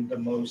gained the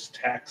most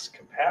tax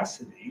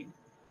capacity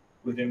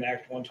within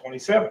Act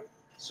 127.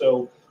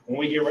 So when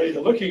we get ready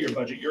to look at your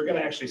budget, you're going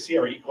to actually see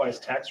our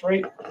equalized tax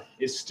rate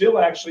is still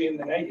actually in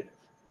the negative.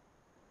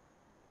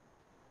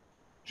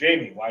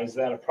 Jamie, why is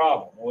that a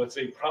problem? Well, it's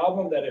a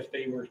problem that if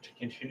they were to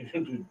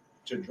continue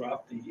to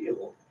drop the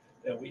yield,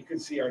 that we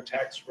could see our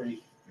tax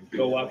rate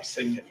go up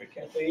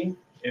significantly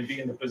and be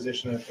in the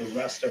position that the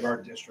rest of our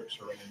districts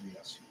are in the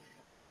SU.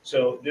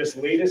 So this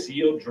latest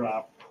yield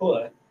drop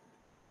put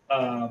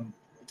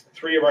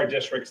 3 of our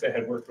districts that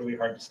had worked really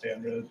hard to stay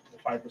under the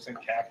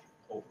 5% cap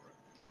over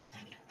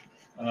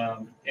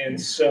it. And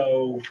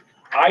so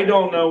I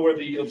don't know where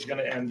the yield's going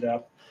to end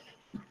up.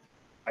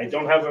 I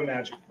don't have a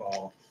magic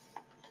ball.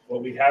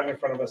 What we have in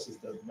front of us is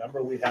the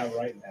number we have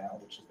right now,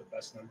 which is the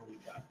best number we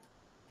got.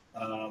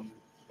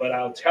 But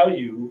I'll tell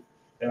you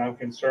that I'm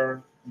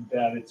concerned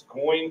that it's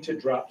going to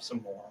drop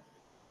some more.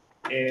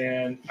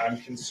 And I'm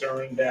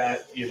concerned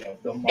that,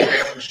 the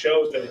modeling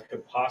shows that it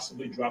could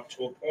possibly drop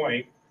to a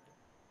point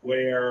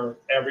where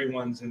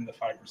everyone's in the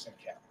 5%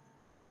 cap.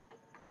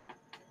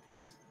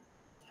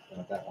 And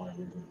at that point,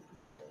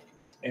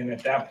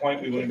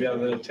 we wouldn't be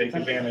able to take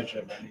advantage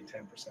of any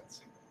 10%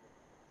 single.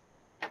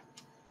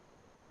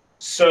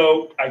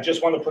 So I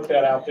just want to put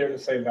that out there to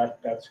say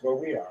that that's where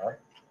we are.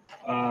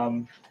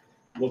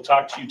 We'll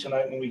talk to you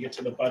tonight when we get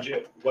to the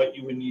budget, what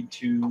you would need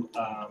to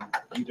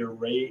either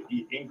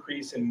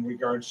increase in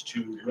regards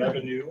to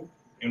revenue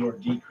and or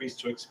decrease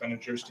to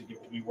expenditures to get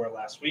what we were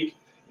last week.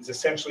 It's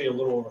essentially a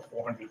little over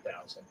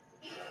 400,000.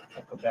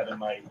 I put that in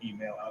my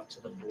email out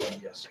to the board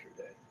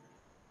yesterday.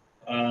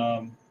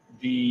 At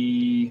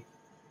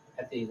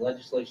the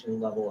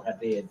legislation level, have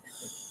they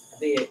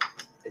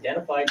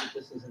identified that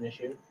this is an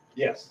issue?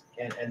 Yes.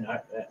 And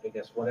I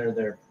guess what are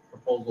their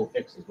proposal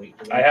fixes?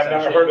 I have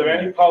not heard of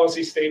any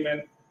policy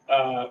statement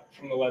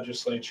from the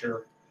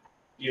legislature.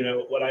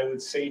 What I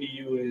would say to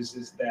you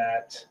is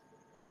that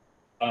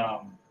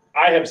I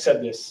have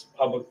said this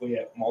publicly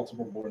at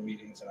multiple board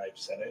meetings, and I've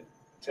said it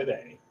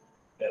today,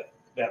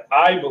 that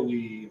I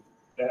believe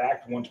that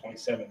Act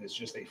 127 is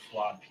just a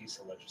flawed piece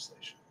of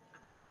legislation.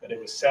 That it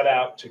was set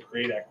out to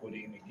create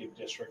equity and to give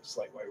districts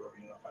like White River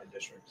Unified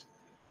District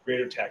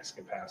greater tax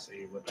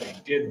capacity. What they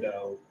did,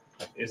 though,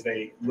 is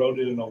they wrote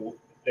it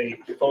they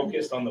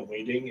focused on the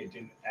weighting. It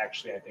didn't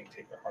actually, I think,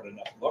 take a hard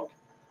enough look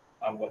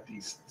on what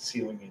these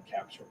ceiling and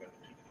caps were going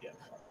to do to get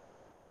from.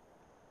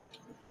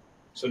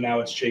 So now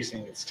it's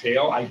chasing its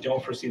tail. I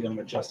don't foresee them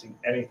adjusting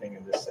anything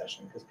in this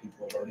session because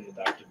people have already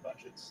adopted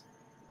budgets.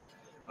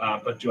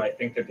 But do I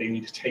think that they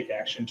need to take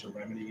action to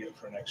remedy it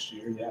for next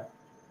year? Yeah.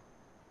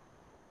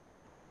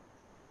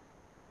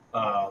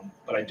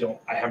 But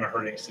I haven't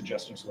heard any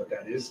suggestions of what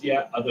that is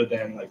yet, other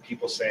than like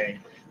people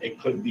saying it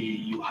could be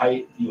you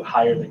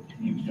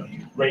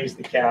raise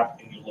the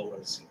cap and you lower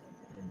the ceiling.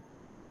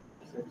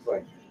 Seems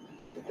like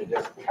if they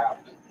just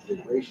capped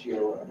the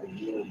ratio of the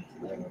yield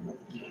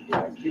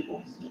to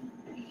pupils,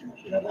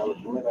 that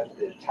would limit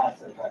the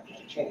tax impact of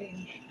the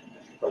change,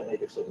 but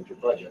make it so that your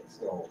budget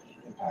still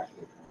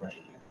impacted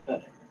correctly.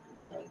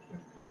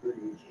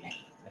 Pretty easy.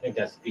 I think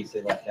that's the piece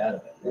they left out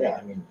of it. Right? Yeah,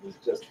 I mean, it's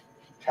just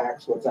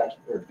tax what's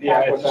actually, or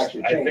Yeah, what's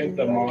actually I changing. think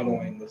the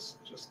modeling was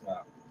just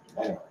not.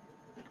 Anyway.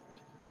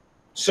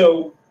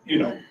 So,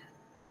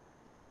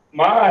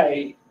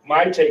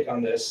 my take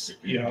on this,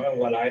 and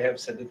what I have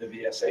said to the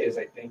VSA is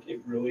I think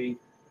it really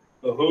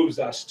behooves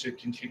us to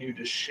continue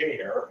to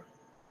share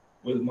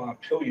with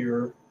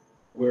Montpelier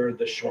where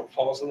the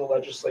shortfalls in the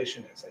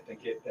legislation is. I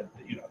think it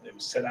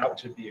was set out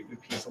to be a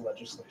good piece of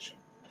legislation.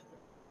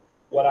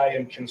 What I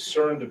am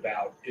concerned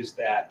about is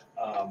that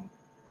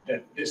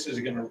that this is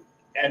going to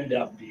end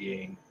up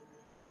being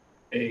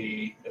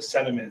the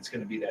sentiment is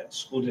going to be that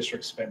school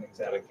district spending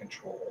is out of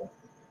control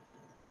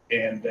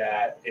and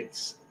that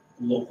it's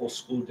local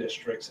school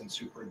districts and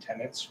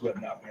superintendents who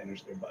have not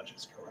managed their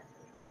budgets correctly.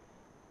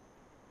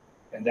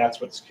 And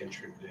that's what's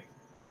contributing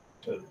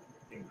to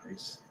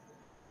increase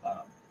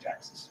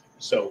taxes.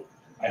 So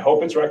I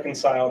hope it's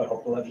reconciled. I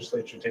hope the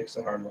legislature takes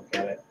a hard look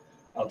at it.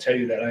 I'll tell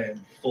you that I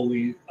am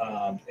fully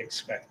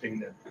expecting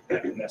that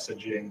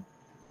messaging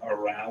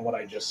around what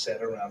I just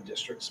said around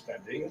district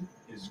spending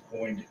is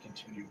going to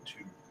continue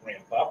to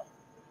ramp up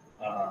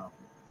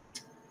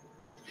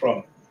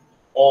from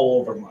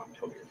all over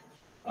Montpelier.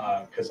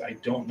 Because I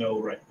don't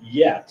know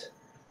yet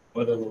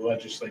whether the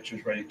legislature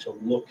is ready to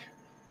look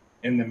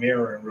in the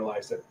mirror and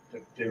realize that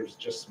there's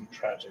just some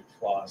tragic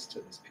flaws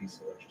to this piece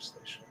of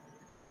legislation.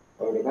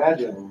 I would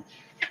imagine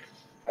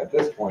at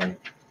this point,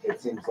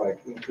 it seems like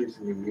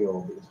increasing the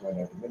yield is going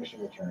to have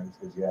diminishing returns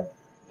because you have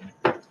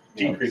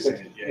Decreasing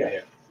it,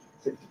 yeah.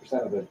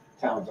 60% of the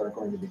towns aren't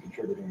going to be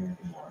contributing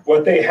anything more.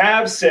 What they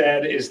have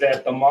said is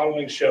that the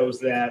modeling shows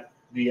that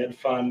the ed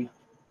fund,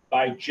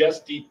 by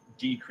just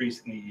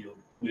decreasing the yield,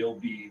 will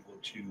be able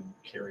to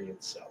carry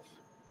itself.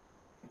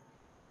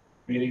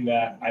 Meaning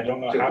that I don't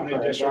know how many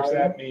districts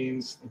that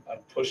means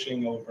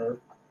pushing over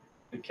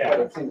the But cap.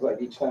 it seems like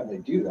each time they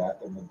do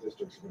that, then the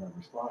districts are going to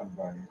respond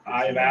by.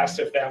 I've asked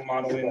if that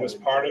modeling was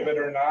part of it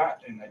or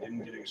not, and I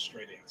didn't get a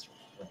straight answer.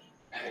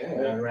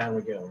 Round and round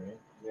we go, right?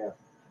 Yeah.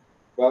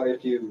 Well,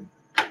 if you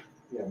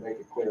make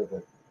it clear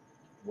that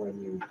when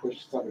you push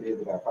somebody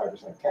into that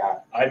 5%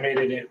 cap, I made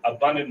it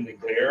abundantly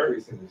clear,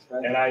 increasing the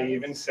spending. and I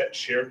even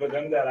shared with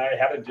them that I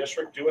had a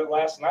district do it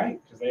last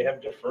night because they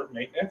have deferred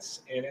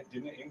maintenance and it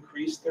didn't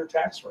increase their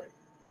tax rate.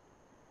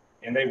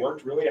 And they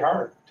worked really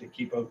hard to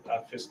keep a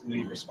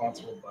fiscally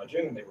responsible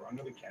budget, and they were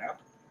under the cap,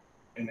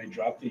 and they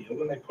dropped the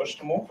yield and they pushed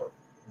them over.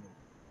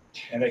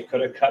 And they could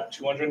have cut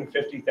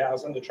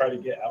 250,000 to try to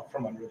get out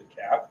from under the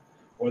cap,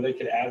 or they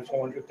could add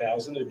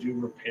 400,000 to do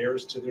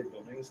repairs to their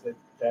buildings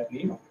that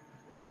need them.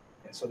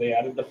 And so they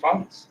added the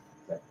funds.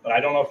 But I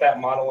don't know if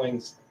that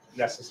modeling's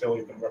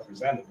necessarily been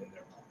represented in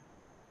their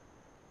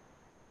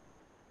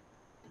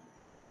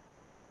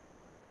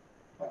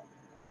model.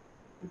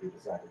 If you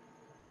decided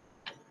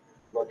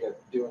look at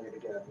doing it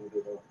again,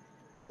 maybe they'll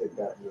take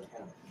that into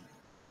account.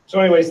 So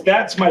anyways,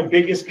 that's my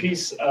biggest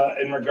piece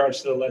in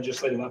regards to the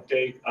legislative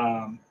update.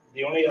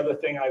 The only other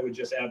thing I would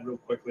just add real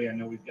quickly, I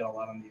know we've got a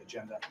lot on the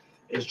agenda,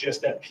 is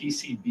just that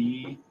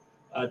PCB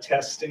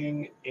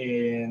testing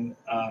in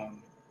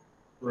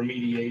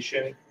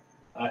remediation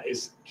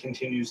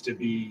continues to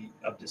be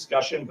of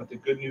discussion. But the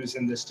good news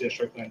in this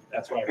district, and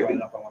that's why I brought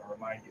it up, I want to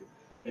remind you,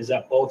 is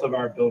that both of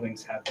our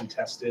buildings have been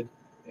tested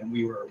and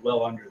we were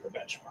well under the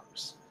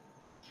benchmarks.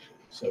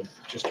 So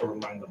just to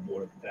remind the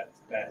board that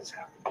that has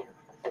happened here.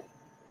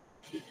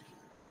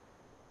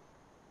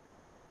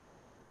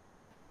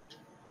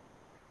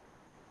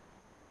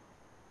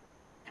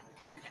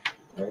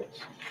 Right.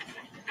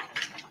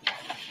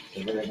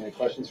 Is there any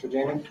questions for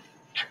Jamie?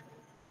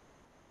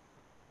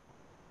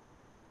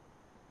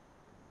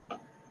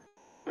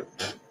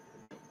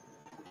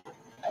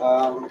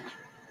 All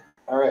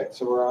right,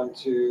 so we're on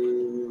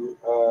to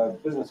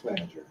business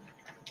manager.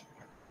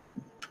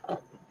 Oh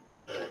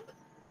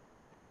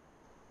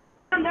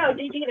no,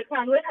 did you get a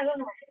conduit? I don't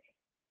know.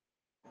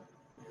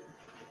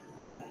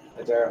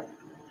 Hi, Tara.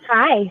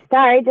 Hi,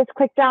 sorry, just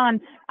clicked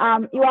on.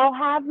 You all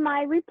have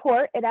my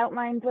report. It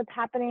outlines what's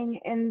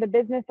happening in the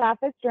business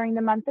office during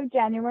the month of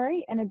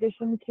January, in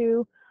addition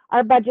to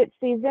our budget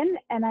season,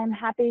 and I'm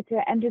happy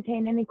to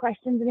entertain any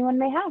questions anyone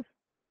may have.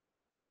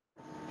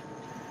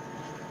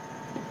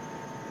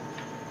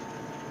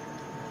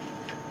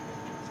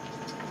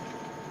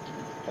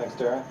 Thanks,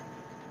 Tara.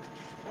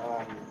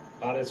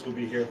 Audits will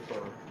be here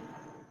for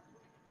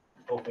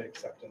hopefully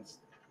acceptance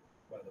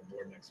by the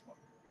board next month.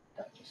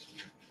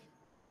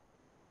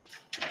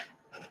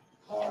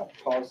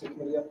 Policy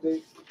committee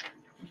update.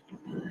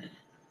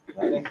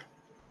 Rodney?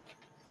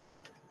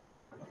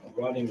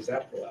 Rodney was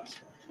at the last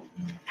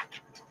one.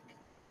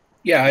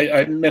 Yeah,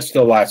 I missed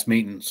the last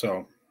meeting,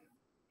 so.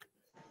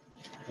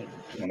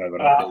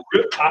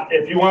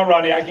 If you want,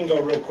 Rodney, I can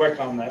go real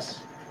quick on this.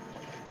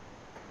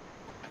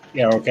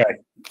 Yeah, okay.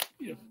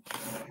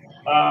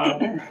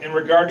 In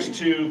regards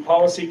to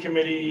policy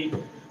committee,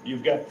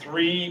 you've got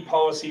 3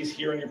 policies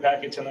here in your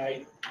packet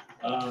tonight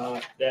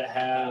that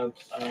have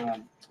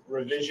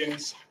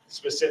revisions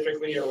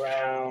specifically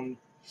around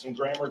some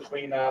grammar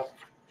cleanup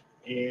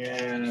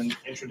and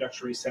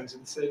introductory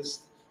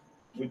sentences.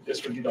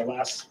 This would be the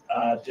last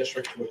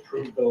district to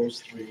approve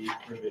those 3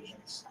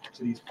 revisions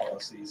to these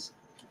policies.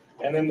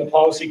 And then the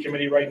policy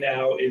committee right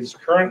now is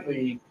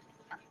currently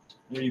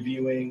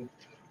reviewing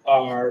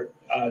our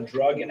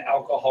drug and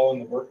alcohol in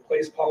the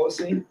workplace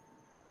policy.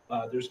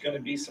 There's going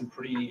to be some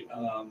pretty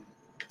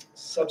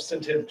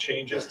substantive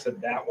changes to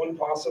that one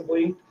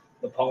possibly.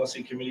 The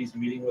policy committee is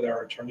meeting with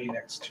our attorney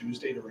next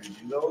Tuesday to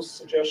review those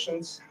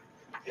suggestions.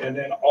 And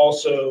then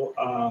also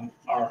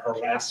our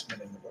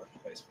harassment in the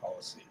workplace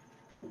policy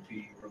will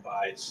be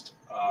revised.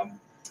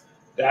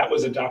 That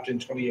was adopted in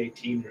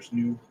 2018. There's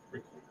new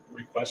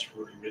requests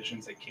for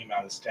revisions that came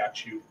out of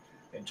statute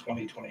in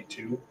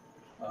 2022.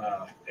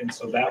 And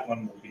so that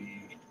one will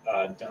be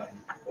done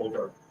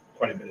over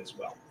quite a bit as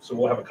well. So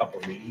we'll have a couple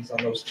of meetings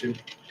on those 2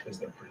 because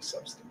they're pretty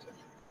substantive.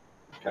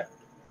 Okay.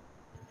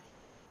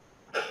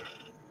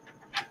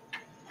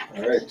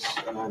 All right.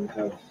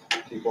 Have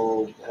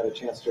people had a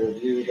chance to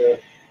review the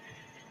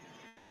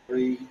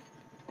 3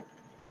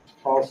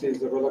 policies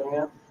that we're looking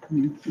at?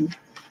 Mm-hmm.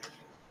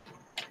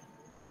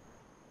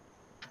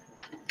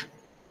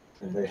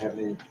 Anybody have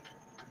any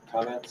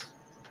comments?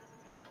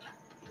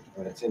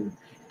 It seemed,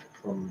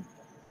 from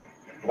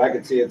what I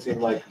could see, it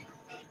seemed like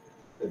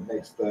it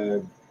makes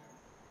the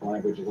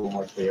language a little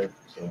more clear.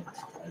 So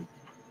I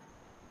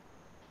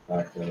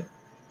thought the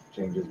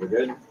changes were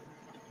good.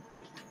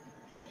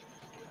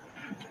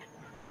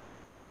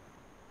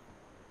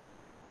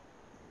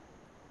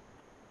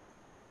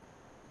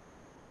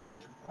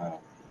 So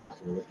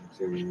we're looking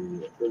to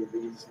approve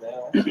these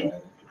now, so I entertain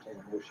a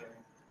motion.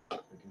 We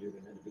can do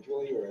them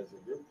individually or as a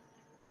group.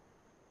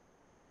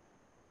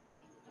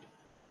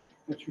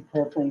 What's your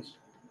preference?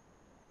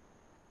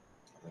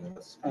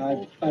 Unless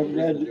I've people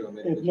read, do them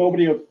if individually.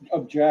 nobody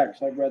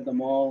objects, I've read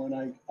them all and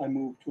I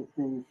move to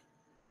approve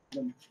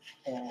them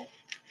all.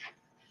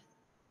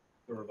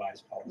 The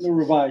revised policy. The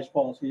revised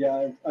policy,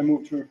 yeah, I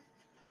move to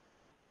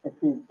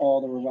approve all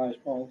the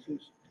revised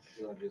policies.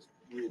 You want to just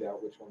read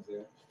out which ones they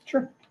are?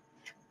 Sure.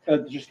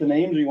 Just the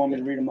names, or you want me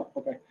to read them up?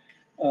 Okay.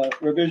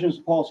 Revisions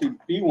to policy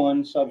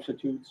B1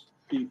 substitutes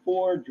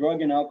B4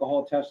 drug and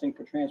alcohol testing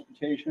for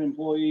transportation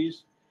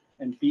employees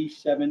and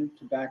B7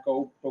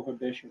 tobacco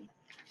prohibition.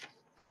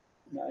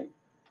 And I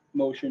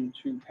motion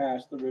to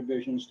pass the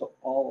revisions to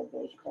all of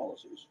those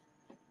policies.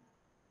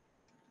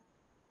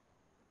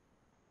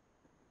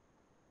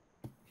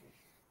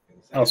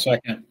 I'll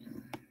second.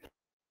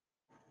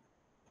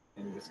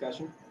 Any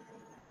discussion?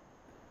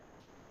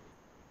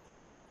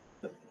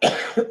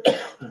 Okay,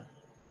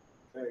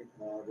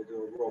 we'll do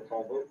a roll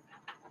call vote.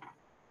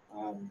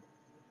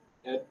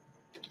 Ed?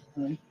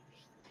 Aye.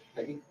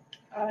 Peggy?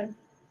 Aye.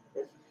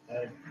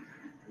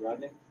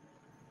 Rodney?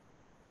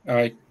 All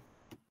right.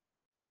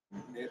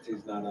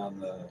 Nancy's not on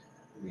the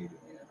meeting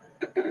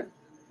yet.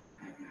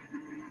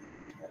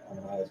 I'm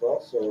an aye as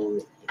well, so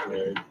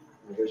the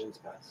revisions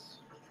pass.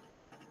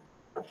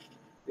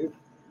 Good.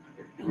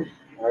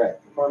 All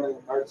right, Performing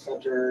Arts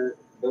Center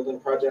building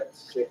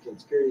projects, safety and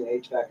security, and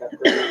HVAC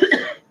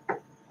upgrades.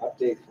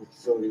 Update from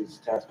facilities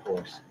task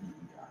force.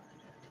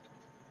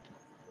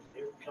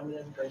 They were coming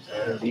in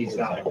person. He's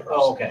not in person.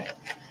 Oh, okay.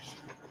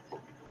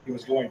 He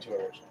was going to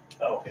originally.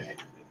 Oh, okay.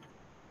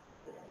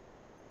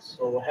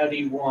 So how do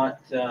you want,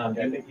 I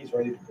think he's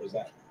ready to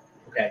present.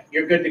 okay,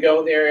 you're good to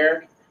go there,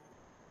 Eric?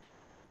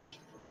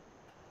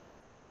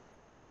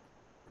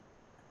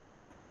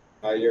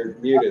 You're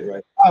muted,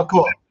 right? Oh,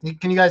 cool.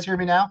 Can you guys hear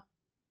me now?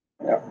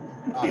 Yeah.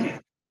 Awesome.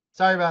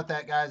 Sorry about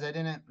that, guys. I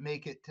didn't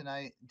make it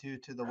tonight due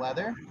to the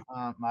weather.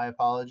 My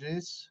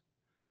apologies.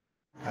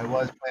 I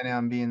was planning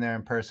on being there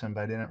in person,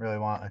 but I didn't really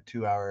want a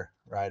 2-hour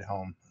ride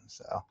home.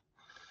 So.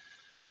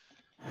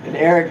 And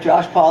Eric,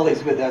 Josh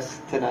Pauly's with us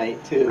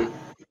tonight too.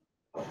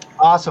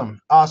 Awesome.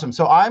 Awesome.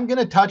 So I'm going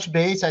to touch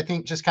base, I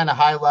think, just kind of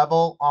high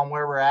level on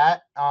where we're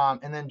at.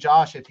 And then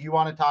Josh, if you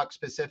want to talk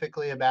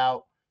specifically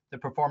about the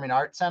Performing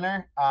Arts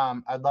Center,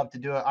 I'd love to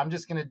do it. I'm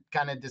just going to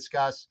kind of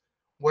discuss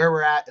where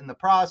we're at in the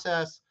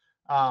process,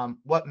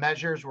 what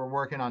measures we're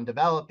working on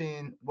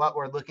developing, what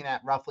we're looking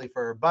at roughly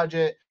for our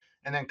budget,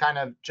 and then kind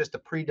of just a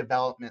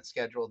pre-development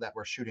schedule that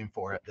we're shooting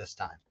for at this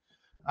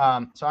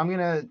time. So I'm going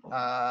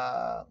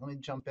to, let me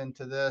jump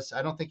into this.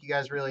 I don't think you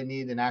guys really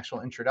need an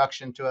actual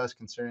introduction to us,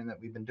 considering that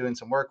we've been doing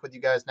some work with you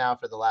guys now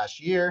for the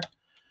last year.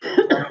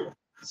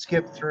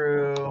 Skip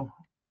through,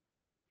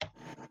 if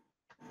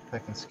I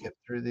can skip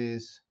through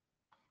these.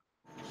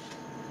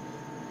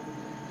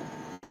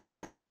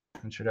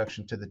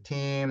 Introduction to the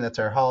team. That's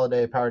our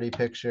holiday party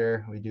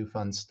picture. We do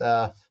fun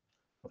stuff.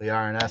 We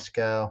are in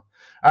ESCO. All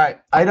right,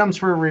 items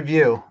for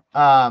review.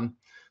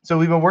 So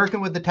we've been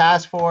working with the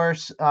task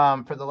force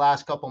for the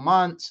last couple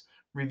months,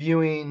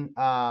 reviewing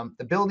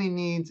the building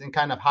needs and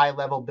kind of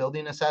high-level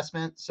building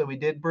assessment. So we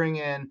did bring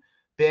in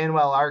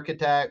Banwell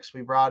Architects.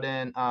 We brought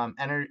in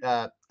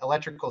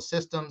electrical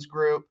systems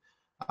group,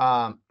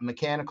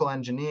 mechanical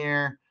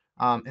engineer,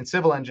 and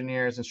civil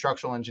engineers and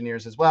structural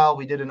engineers as well.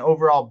 We did an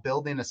overall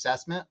building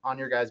assessment on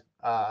your guys'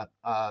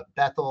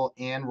 Bethel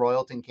and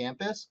Royalton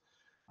campus.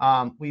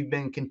 We've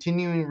been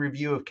continuing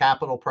review of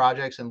capital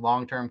projects and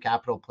long-term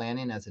capital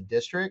planning as a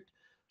district.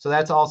 So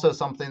that's also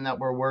something that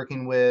we're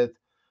working with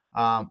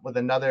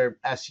another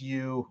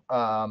SU,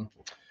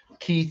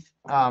 Keith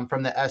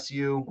from the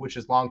SU, which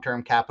is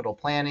long-term capital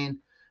planning.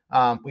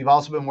 We've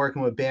also been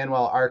working with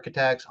Banwell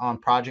Architects on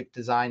project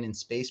design and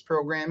space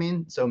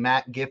programming. So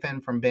Matt Giffen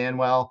from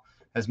Banwell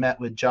has met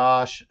with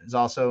Josh, has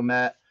also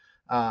met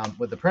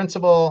with the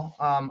principal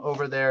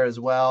over there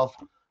as well.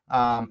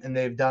 And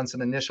they've done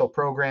some initial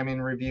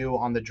programming review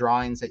on the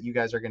drawings that you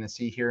guys are going to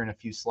see here in a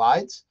few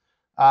slides.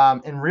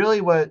 And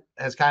really what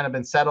has kind of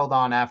been settled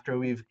on after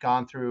we've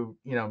gone through,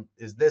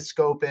 is this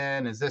scope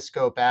in, is this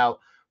scope out?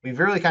 We've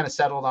really kind of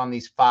settled on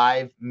these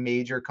 5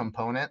 major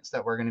components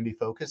that we're going to be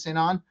focusing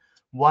on.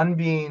 One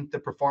being the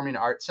Performing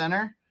Arts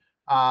Center,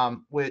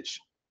 which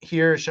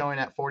here is showing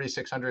at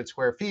 4,600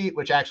 square feet,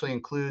 which actually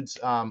includes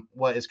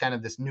what is kind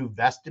of this new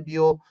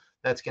vestibule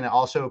that's going to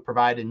also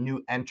provide a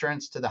new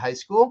entrance to the high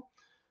school.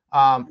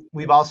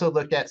 We've also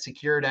looked at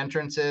secured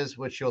entrances,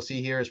 which you'll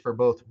see here is for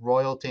both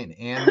Royalton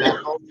and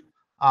Bethel,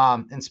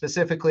 and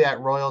specifically at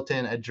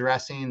Royalton,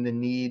 addressing the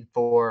need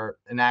for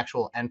an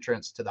actual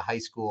entrance to the high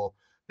school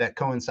that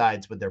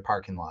coincides with their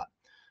parking lot.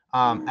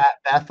 At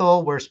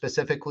Bethel, we're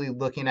specifically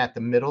looking at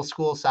the middle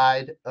school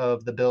side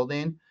of the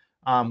building.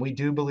 We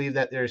do believe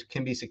that there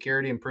can be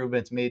security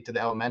improvements made to the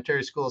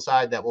elementary school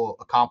side that will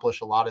accomplish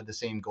a lot of the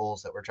same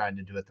goals that we're trying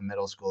to do at the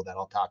middle school that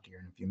I'll talk here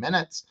in a few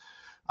minutes.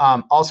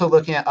 Also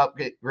looking at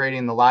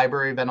upgrading the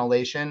library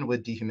ventilation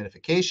with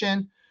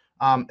dehumidification.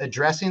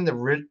 addressing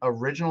the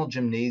original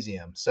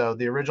gymnasium. So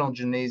the original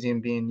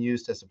gymnasium being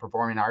used as a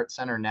performing arts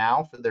center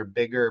now for their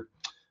bigger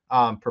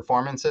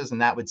performances,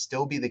 and that would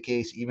still be the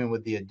case even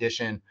with the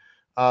addition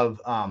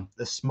of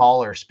the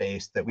smaller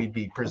space that we'd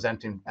be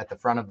presenting at the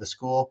front of the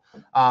school,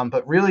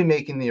 but really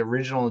making the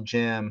original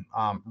gym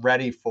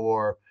ready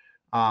for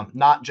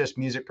not just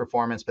music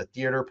performance, but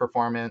theater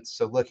performance.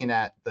 So looking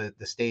at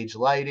the stage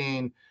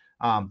lighting,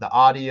 the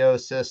audio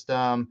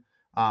system,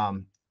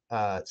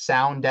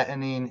 sound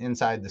deadening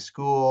inside the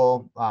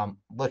school,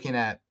 looking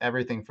at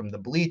everything from the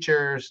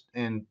bleachers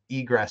and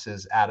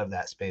egresses out of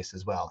that space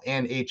as well,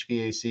 and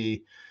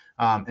HVAC,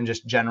 and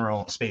just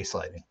general space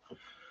lighting.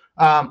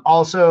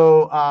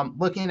 Also,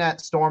 looking at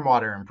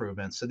stormwater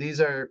improvements. So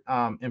these are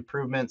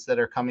improvements that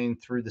are coming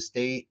through the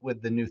state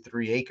with the new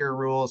 3-acre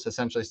rules,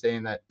 essentially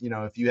saying that,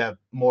 if you have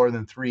more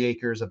than 3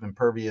 acres of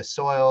impervious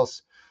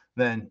soils,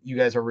 then you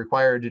guys are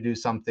required to do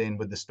something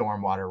with the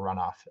stormwater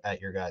runoff at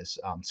your guys'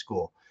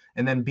 school.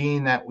 And then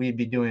being that we'd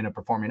be doing a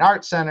performing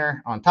arts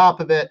center on top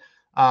of it,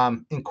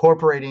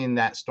 incorporating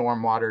that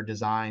stormwater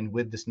design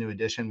with this new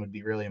addition would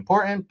be really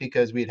important,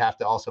 because we'd have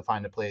to also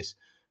find a place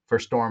for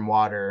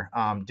stormwater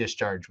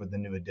discharge with the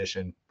new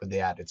addition with the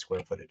added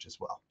square footage as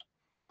well.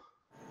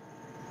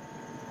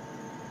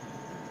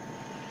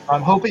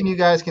 I'm hoping you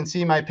guys can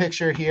see my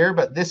picture here,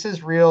 but this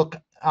is real,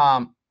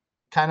 kind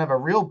of a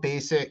real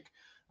basic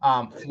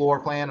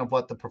floor plan of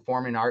what the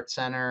Performing Arts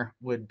Center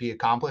would be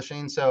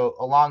accomplishing. So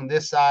along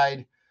this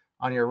side,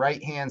 on your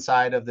right-hand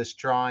side of this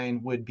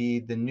drawing, would be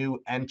the new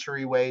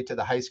entryway to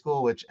the high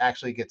school, which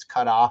actually gets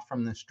cut off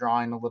from this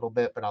drawing a little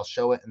bit, but I'll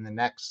show it in the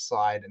next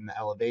slide in the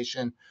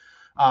elevation.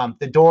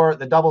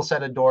 The double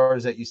set of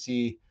doors that you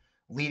see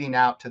leading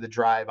out to the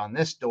drive on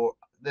this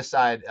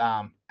side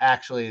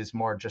actually is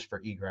more just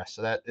for egress.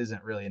 So that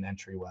isn't really an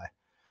entryway.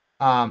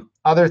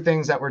 Other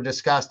things that were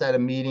discussed at a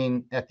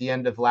meeting at the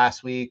end of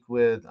last week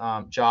with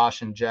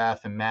Josh and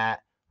Jeff and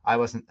Matt. I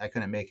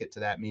couldn't make it to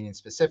that meeting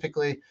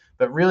specifically,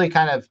 but really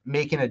kind of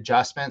making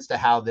adjustments to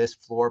how this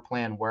floor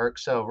plan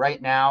works. So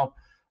right now,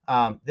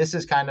 this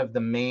is kind of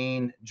the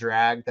main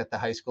drag that the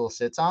high school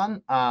sits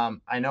on.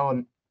 I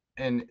know,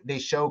 and they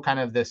show kind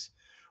of this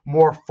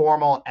more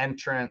formal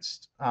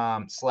entrance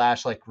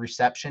slash like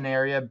reception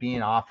area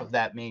being off of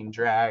that main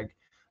drag.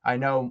 I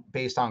know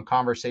based on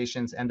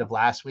conversations end of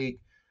last week,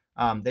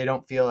 they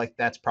don't feel like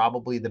that's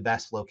probably the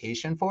best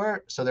location for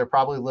it. So they're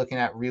probably looking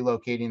at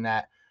relocating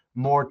that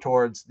more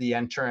towards the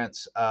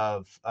entrance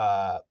of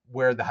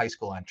where the high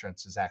school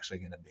entrance is actually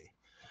going to be.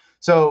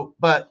 So,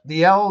 but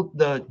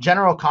the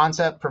general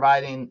concept,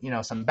 providing,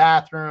 some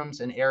bathrooms,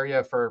 an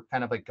area for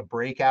kind of like a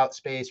breakout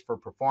space for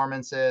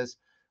performances,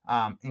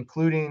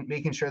 including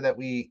making sure that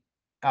we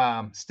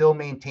still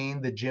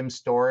maintain the gym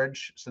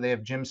storage. So they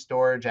have gym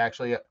storage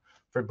actually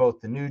for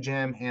both the new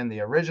gym and the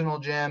original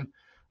gym,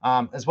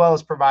 as well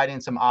as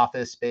providing some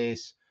office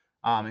space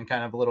and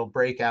kind of a little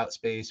breakout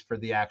space for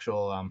the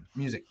actual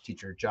music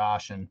teacher,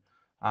 Josh, and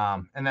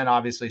then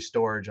obviously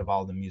storage of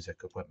all the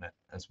music equipment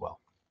as well.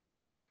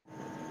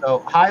 So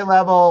high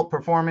level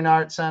Performing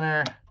Arts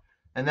Center,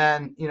 and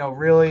then,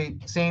 really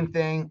same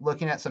thing,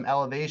 looking at some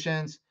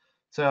elevations.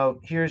 So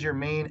here's your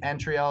main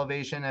entry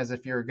elevation as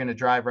if you're going to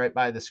drive right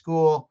by the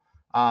school.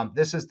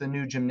 This is the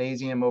new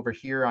gymnasium over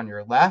here on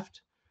your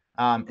left.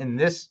 In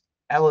this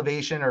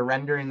elevation or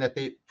rendering that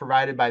they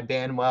provided by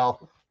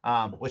Banwell,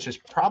 which is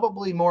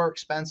probably more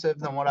expensive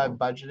than what I've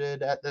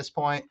budgeted at this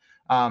point.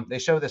 They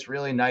show this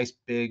really nice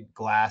big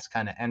glass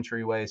kind of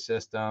entryway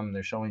system.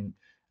 They're showing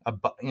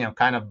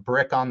kind of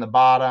brick on the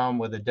bottom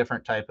with a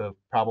different type of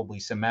probably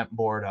cement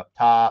board up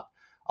top.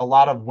 A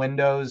lot of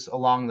windows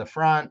along the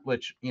front,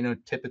 which,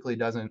 typically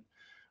doesn't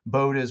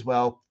bode as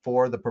well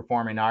for the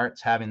performing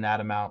arts, having that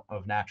amount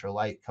of natural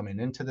light coming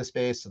into the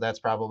space. So that's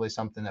probably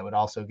something that would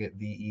also get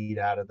VE'd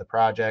out of the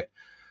project.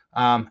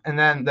 And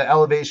then the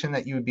elevation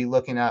that you would be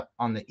looking at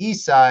on the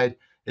east side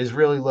is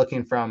really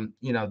looking from,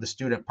 the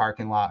student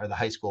parking lot or the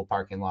high school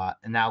parking lot,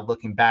 and now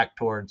looking back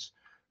towards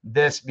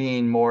this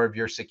being more of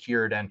your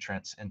secured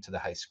entrance into the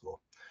high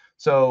school.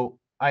 So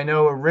I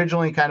know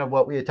originally kind of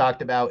what we had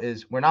talked about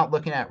is we're not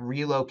looking at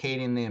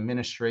relocating the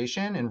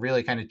administration and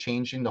really kind of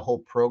changing the whole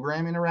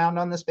programming around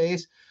on the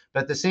space.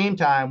 But at the same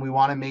time, we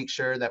want to make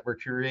sure that we're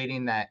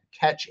creating that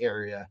catch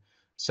area.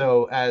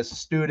 So as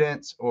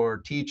students or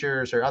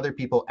teachers or other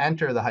people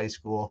enter the high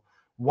school,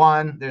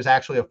 one, there's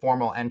actually a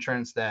formal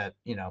entrance that,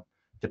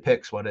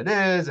 depicts what it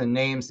is and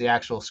names the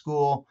actual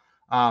school.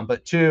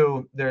 But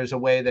two, there's a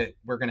way that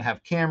we're going to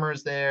have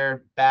cameras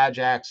there, badge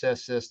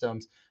access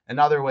systems, and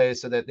other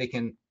ways so that they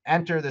can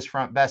enter this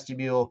front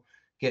vestibule,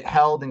 get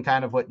held in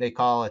kind of what they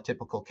call a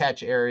typical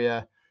catch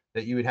area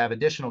that you would have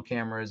additional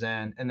cameras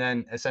in, and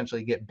then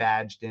essentially get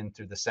badged in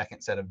through the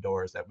second set of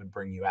doors that would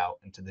bring you out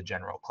into the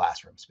general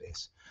classroom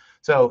space.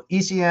 So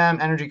ECM,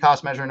 energy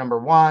cost measure number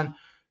 1,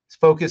 is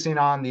focusing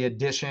on the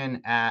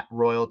addition at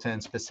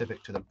Royalton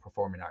specific to the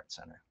Performing Arts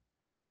Center.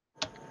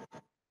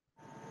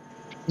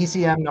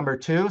 ECM number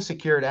 2,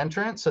 secured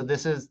entrance. So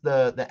this is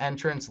the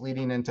entrance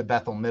leading into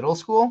Bethel Middle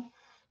School.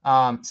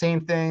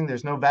 Same thing,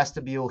 there's no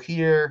vestibule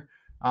here.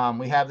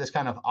 We have this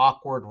kind of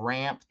awkward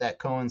ramp that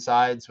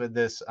coincides with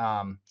this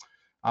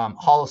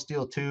hollow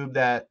steel tube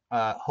that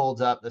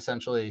holds up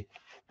essentially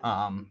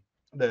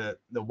the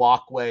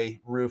walkway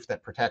roof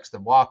that protects the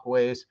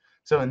walkways.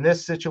 So in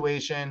this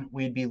situation,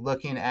 we'd be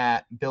looking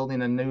at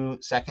building a new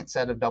second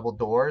set of double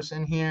doors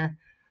in here,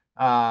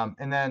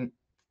 and then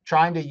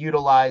trying to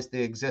utilize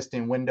the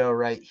existing window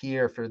right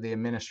here for the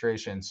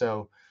administration.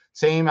 So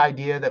same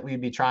idea that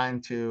we'd be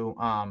trying to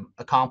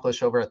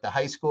accomplish over at the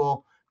high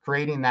school,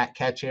 creating that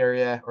catch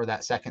area or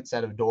that second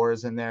set of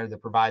doors in there to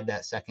provide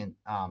that second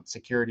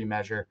security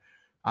measure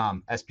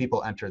as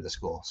people enter the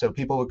school. So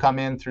people would come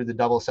in through the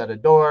double set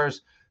of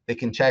doors. They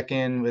can check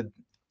in with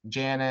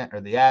Janet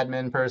or the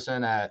admin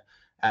person at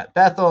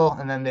Bethel,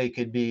 and then they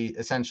could be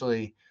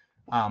essentially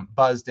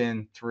buzzed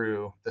in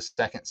through the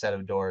second set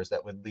of doors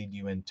that would lead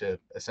you into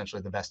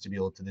essentially the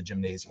vestibule to the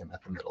gymnasium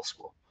at the middle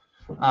school.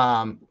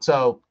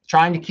 So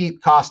trying to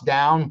keep costs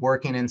down,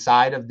 working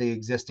inside of the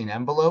existing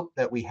envelope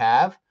that we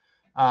have.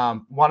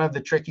 One of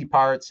the tricky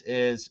parts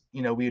is,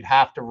 we'd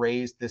have to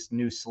raise this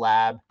new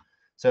slab.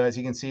 So as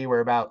you can see, we're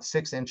about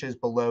 6 inches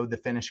below the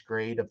finished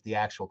grade of the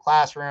actual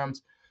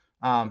classrooms.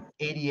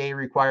 ADA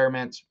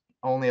requirements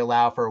only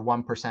allow for a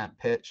 1%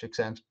 pitch,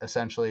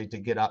 essentially, to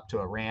get up to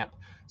a ramp.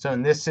 So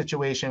in this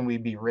situation,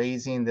 we'd be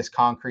raising this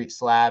concrete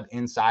slab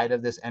inside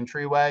of this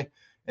entryway,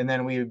 and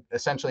then we'd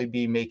essentially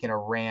be making a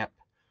ramp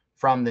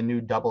from the new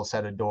double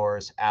set of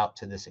doors out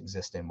to this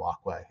existing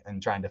walkway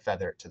and trying to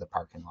feather it to the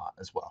parking lot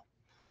as well.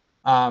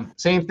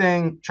 Same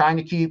thing, trying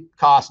to keep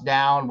costs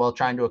down while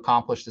trying to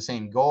accomplish the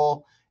same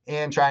goal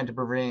and trying to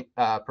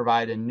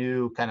provide a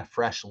new kind of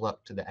fresh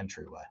look to the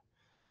entryway.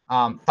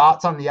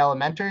 Thoughts on the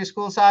elementary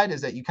school side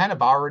is that you kind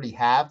of already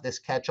have this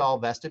catch-all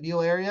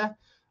vestibule area.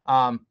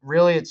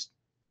 Really, it's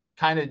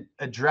kind of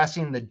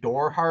addressing the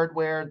door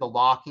hardware, the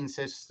locking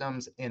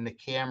systems, and the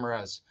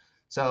cameras.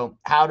 So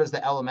how does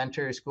the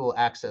elementary school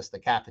access the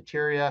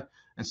cafeteria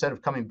instead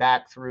of coming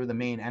back through the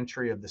main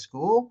entry of the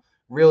school?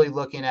 Really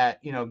looking at,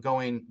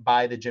 going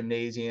by the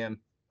gymnasium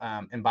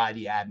and by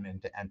the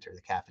admin to enter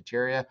the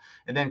cafeteria,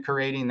 and then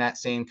creating that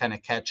same kind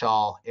of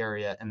catch-all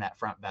area in that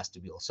front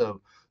vestibule.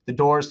 So the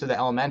doors to the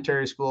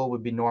elementary school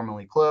would be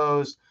normally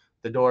closed.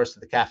 The doors to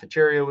the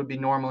cafeteria would be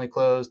normally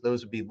closed.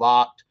 Those would be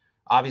locked.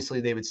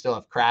 Obviously, they would still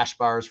have crash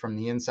bars from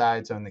the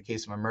inside. So in the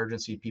case of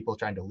emergency, people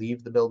trying to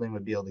leave the building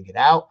would be able to get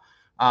out.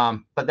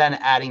 But then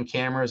adding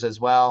cameras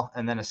as well,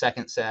 and then a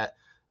second set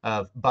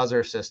of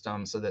buzzer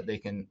systems so that they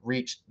can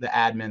reach the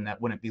admin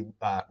that wouldn't be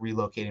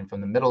relocating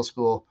from the middle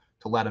school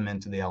to let them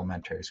into the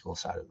elementary school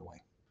side of the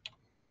wing.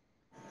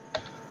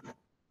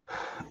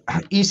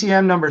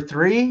 ECM number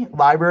 3,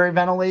 library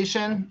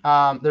ventilation.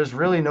 There's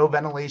really no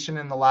ventilation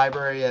in the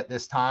library at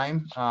this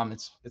time.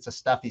 It's a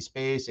stuffy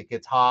space. It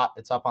gets hot.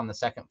 It's up on the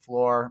second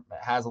floor.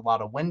 It has a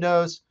lot of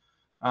windows,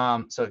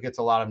 so it gets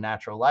a lot of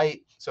natural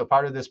light. So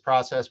part of this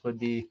process would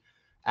be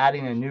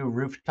adding a new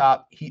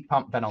rooftop heat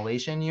pump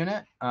ventilation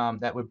unit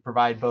that would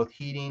provide both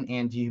heating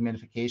and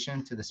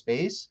dehumidification to the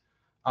space,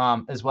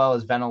 as well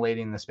as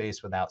ventilating the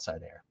space with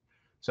outside air.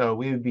 So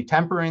we would be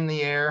tempering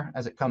the air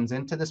as it comes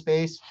into the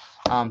space.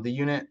 The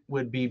unit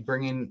would be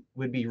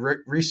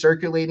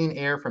recirculating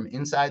air from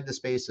inside the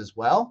space as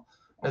well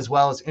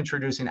as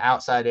introducing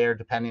outside air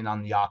depending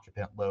on the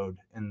occupant load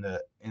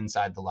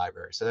inside the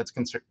library. So that's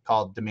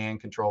called demand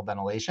control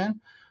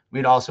ventilation.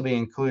 We'd also be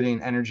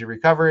including energy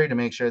recovery to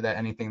make sure that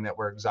anything that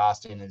we're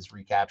exhausting is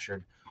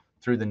recaptured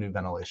through the new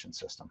ventilation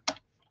system.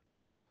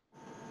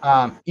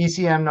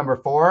 ECM number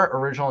 4,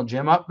 original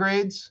gym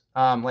upgrades.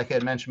 Like I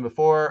had mentioned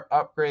before,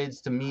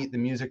 upgrades to meet the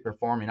music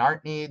performing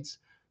art needs.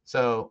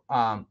 So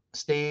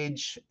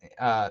stage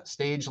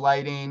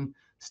lighting,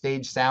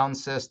 stage sound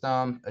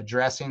system,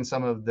 addressing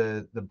some of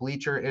the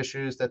bleacher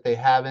issues that they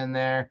have in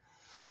there,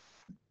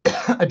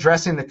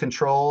 addressing the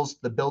controls,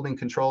 the building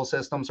control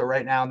system. So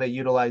right now they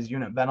utilize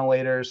unit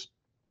ventilators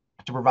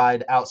to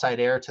provide outside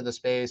air to the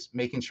space,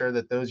 making sure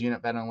that those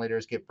unit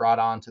ventilators get brought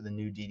on to the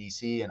new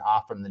DDC and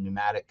off from the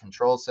pneumatic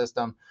control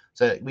system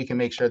so that we can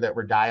make sure that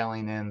we're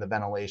dialing in the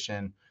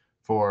ventilation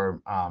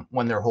for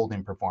when they're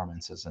holding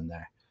performances in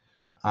there.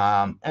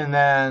 So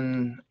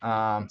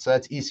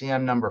that's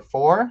ECM number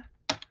 4.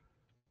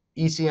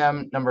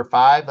 ECM number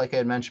 5, like I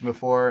had mentioned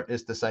before,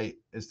 is the site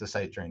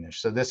drainage.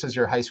 So this is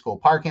your high school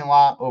parking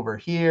lot over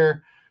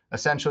here.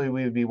 Essentially,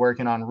 we would be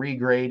working on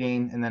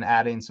regrading and then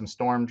adding some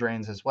storm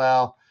drains as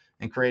well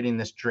and creating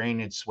this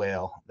drainage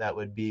swale that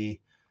would be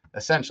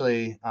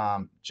essentially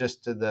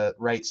just to the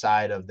right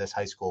side of this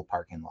high school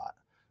parking lot.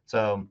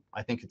 So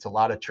I think it's a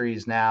lot of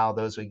trees now.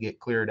 Those would get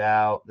cleared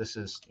out. This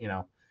is,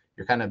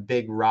 your kind of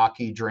big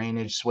rocky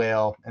drainage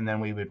swale, and then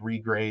we would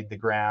regrade the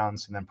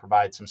grounds and then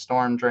provide some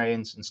storm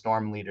drains and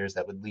storm leaders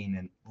that would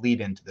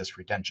lead into this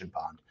retention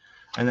pond.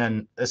 And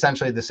then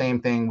essentially the same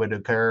thing would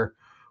occur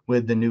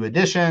with the new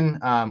addition.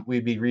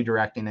 We'd be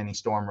redirecting any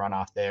storm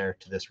runoff there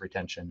to this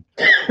retention.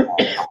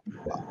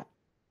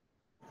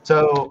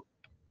 So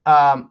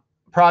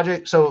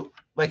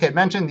like I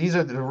mentioned, these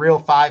are the real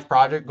 5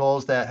 project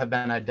goals that have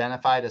been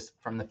identified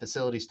from the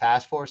facilities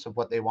task force of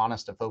what they want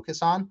us to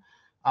focus on.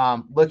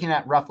 Looking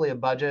at roughly a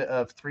budget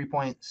of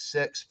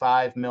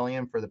 3.65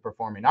 million for the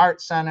Performing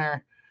Arts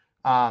Center.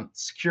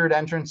 Secured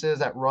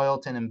entrances at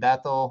Royalton and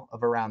Bethel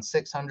of around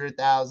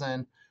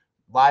 600,000.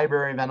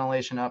 Library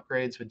ventilation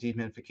upgrades with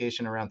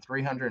dehumidification around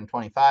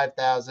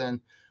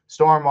 325,000.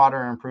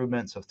 Stormwater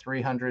improvements of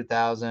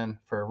 300,000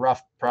 for a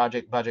rough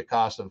project budget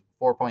cost of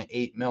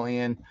 4.8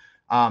 million.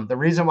 The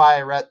reason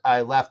why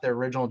I left the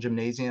original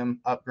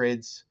gymnasium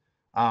upgrades,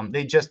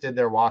 they just did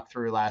their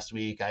walkthrough last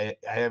week. I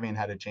haven't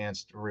had a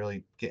chance to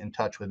really get in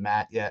touch with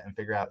Matt yet and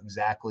figure out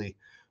exactly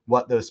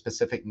what those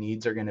specific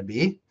needs are going to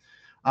be.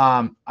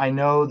 I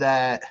know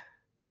that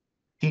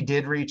he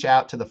did reach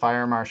out to the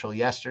fire marshal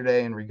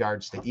yesterday in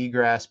regards to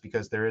egress,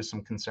 because there is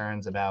some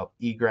concerns about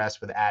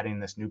egress with adding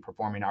this new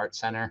Performing Arts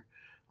Center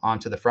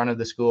onto the front of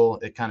the school.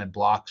 It kind of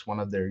blocks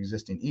one of their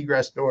existing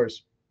egress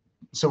doors.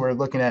 So we're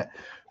looking at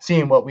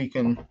seeing what we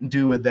can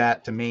do with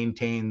that to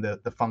maintain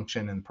the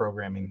function and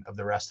programming of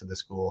the rest of the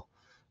school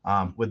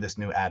with this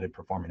new added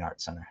Performing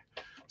Arts Center.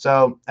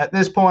 So at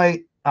this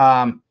point,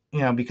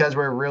 because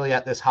we're really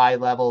at this high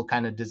level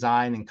kind of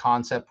design and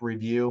concept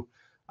review,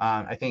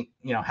 I think,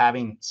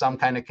 having some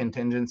kind of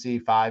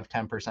contingency,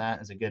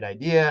 5-10% is a good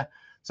idea.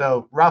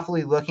 So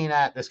roughly looking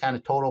at this kind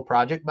of total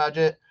project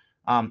budget,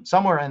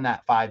 somewhere in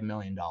that $5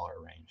 million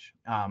range,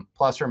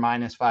 plus or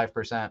minus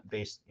 5%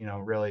 based,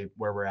 really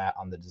where we're at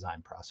on the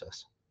design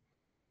process.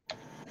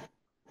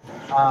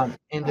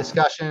 In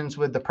discussions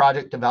with the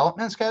project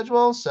development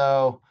schedule,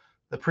 so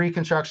the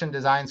pre-construction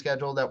design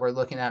schedule that we're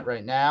looking at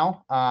right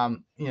now,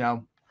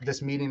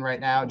 this meeting right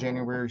now,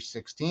 January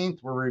 16th,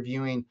 we're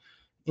reviewing,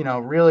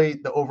 really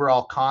the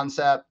overall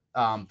concept,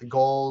 the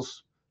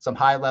goals, some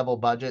high-level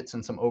budgets,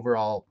 and some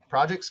overall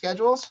project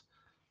schedules.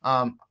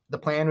 The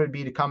plan would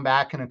be to come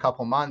back in a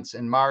couple months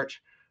in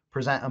March,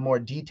 present a more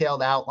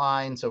detailed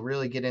outline. So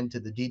really get into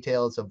the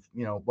details of,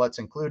 what's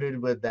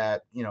included with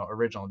that,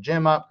 original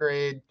gym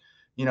upgrade,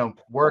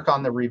 work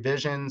on the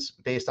revisions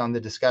based on the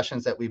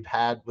discussions that we've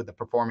had with the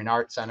Performing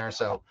Arts Center.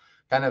 So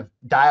kind of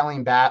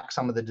dialing back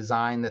some of the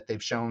design that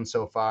they've shown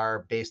so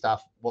far based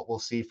off what we'll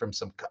see from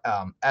some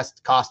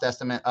cost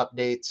estimate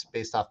updates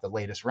based off the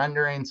latest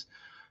renderings,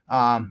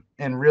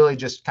 and really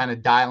just kind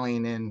of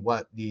dialing in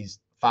what these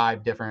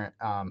 5 different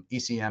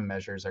ECM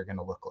measures are going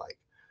to look like.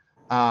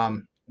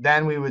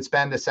 Then we would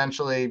spend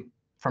essentially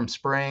from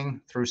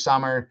spring through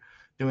summer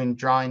doing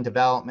drawing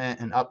development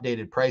and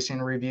updated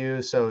pricing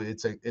reviews. So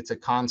it's a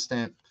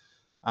constant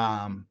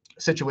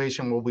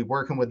situation. We'll be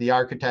working with the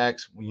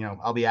architects.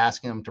 I'll be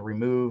asking them to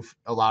remove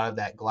a lot of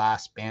that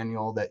glass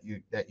spaniel that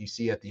you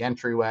see at the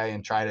entryway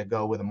and try to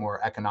go with a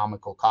more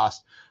economical,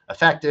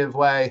 cost-effective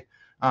way.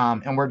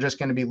 And we're just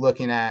going to be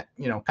looking at,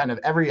 kind of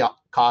every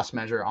cost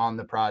measure on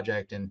the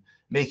project and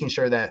making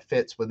sure that it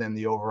fits within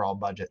the overall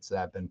budgets that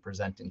I've been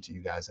presenting to you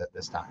guys at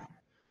this time.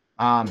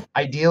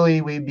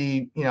 Ideally, we'd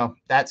be,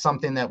 that's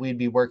something that we'd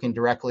be working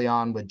directly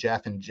on with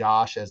Jeff and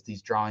Josh as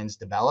these drawings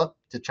develop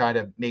to try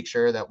to make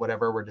sure that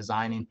whatever we're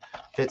designing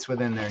fits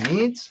within their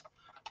needs.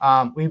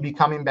 We'd be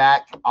coming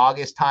back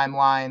August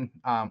timeline,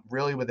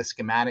 really with a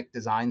schematic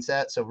design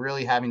set. So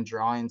really having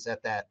drawings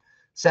at that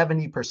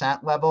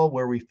 70% level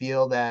where we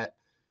feel that,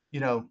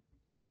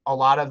 a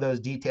lot of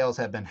those details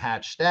have been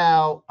hatched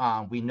out.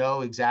 We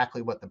know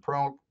exactly what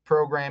the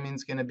programming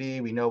is going to be.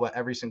 We know what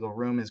every single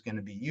room is going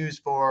to be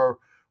used for.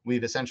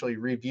 We've essentially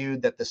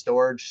reviewed that the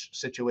storage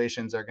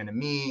situations are going to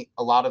meet.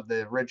 A lot of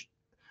the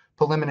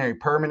preliminary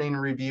permitting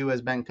review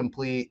has been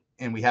complete,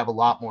 and we have a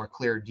lot more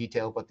clear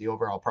detail of what the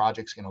overall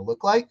project's going to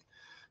look like.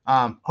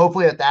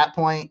 Hopefully at that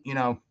point,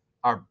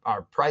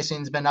 our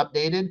pricing's been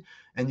updated,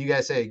 and you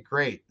guys say,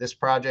 great, this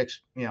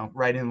project's,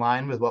 right in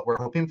line with what we're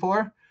hoping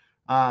for.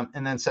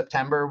 And then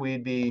September,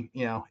 we'd be,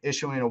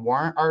 issuing a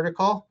warrant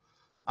article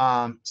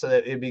so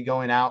that it'd be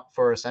going out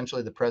for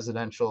essentially the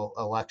presidential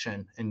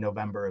election in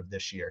November of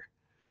this year.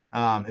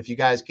 If you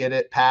guys get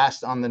it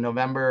passed on the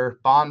November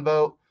bond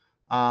vote,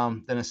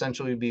 then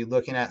essentially we'd be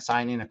looking at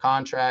signing a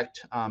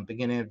contract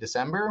beginning of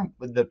December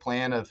with the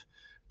plan of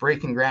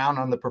breaking ground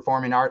on the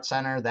Performing Arts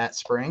Center that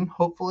spring,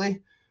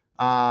 hopefully.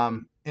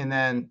 And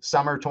then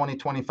summer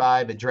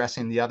 2025,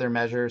 addressing the other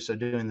measures. So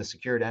doing the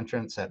secured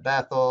entrance at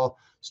Bethel,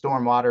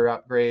 stormwater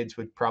upgrades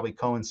would probably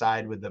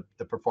coincide with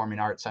the Performing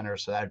Arts Center.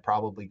 So that'd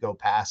probably go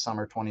past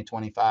summer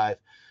 2025,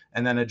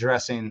 and then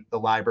addressing the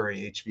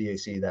library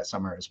HVAC that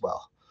summer as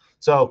well.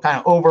 So kind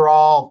of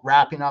overall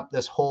wrapping up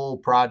this whole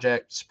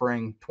project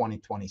spring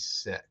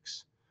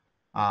 2026.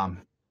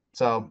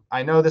 So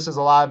I know this is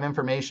a lot of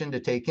information to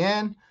take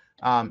in.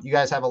 You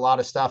guys have a lot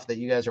of stuff that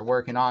you guys are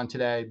working on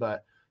today,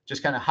 but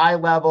just kind of high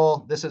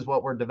level, this is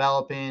what we're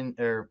developing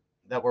or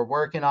that we're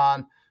working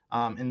on.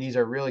 And these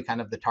are really kind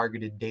of the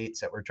targeted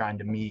dates that we're trying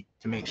to meet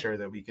to make sure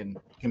that we can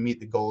meet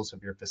the goals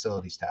of your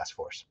facilities task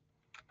force.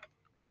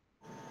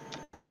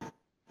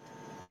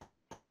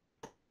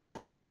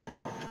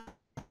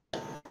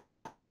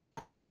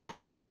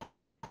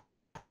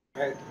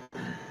 Great.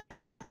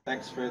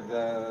 Thanks for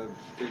the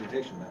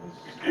presentation. That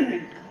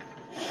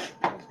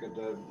was good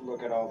to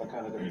look at all the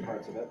kind of different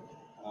parts of it.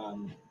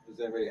 Does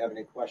anybody have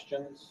any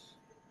questions?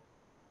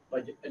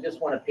 I just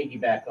want to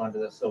piggyback onto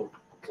this. So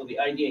the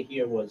idea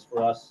here was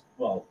for us,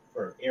 well,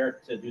 for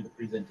Eric to do the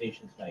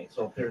presentation tonight.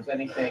 So if there's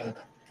any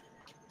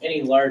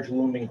large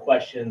looming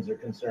questions or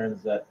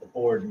concerns that the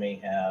board may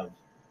have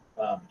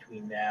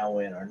between now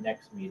and our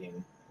next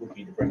meeting, would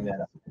be to bring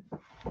that up.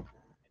 And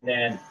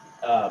then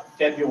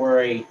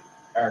February,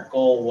 our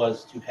goal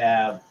was to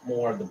have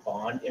more of the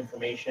bond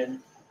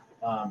information.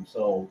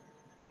 So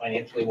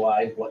financially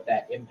wise, what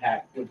that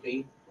impact would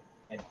be.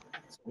 And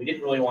so we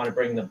didn't really want to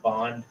bring the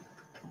bond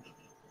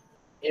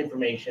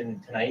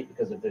information tonight,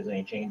 because if there's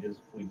any changes,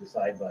 we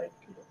decide like,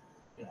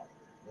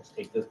 let's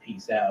take this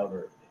piece out,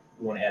 or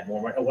we want to add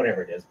more, or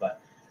whatever it is. But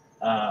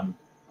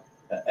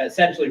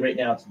essentially right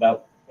now it's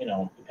about,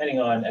 depending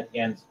on, at the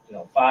end,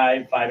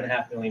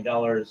 $5.5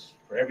 million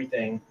for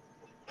everything.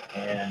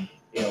 And,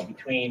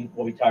 between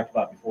what we talked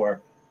about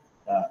before,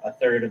 a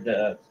third of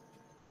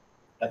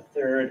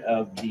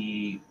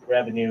the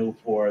revenue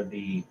for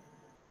the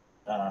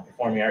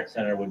Performing Arts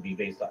Center would be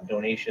based on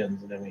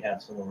donations, and then we have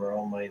some of our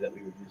own money that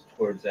we would use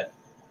towards that.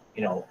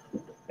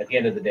 At the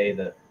end of the day,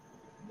 the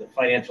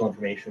financial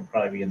information would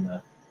probably be in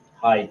the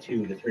high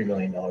 $2 to $3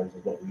 million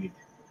of what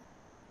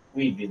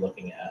we'd be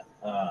looking at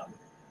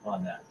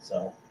on that.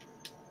 So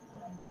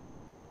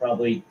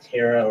probably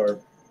Tara or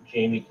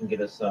Jamie can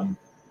give us some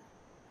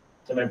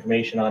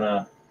information on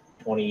a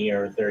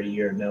 20-year or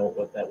 30-year note,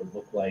 what that would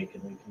look like,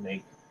 and we can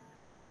make.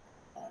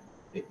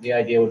 The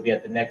idea would be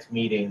at the next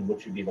meeting,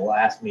 which would be the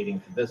last meeting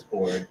for this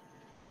board,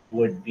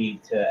 would be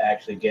to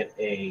actually get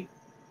a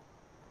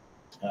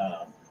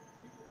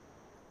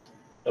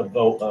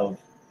vote of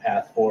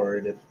path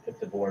forward if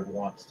the board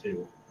wants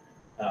to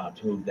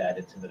move that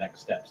into the next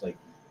steps, like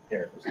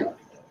Eric was talking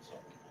about.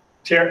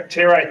 So.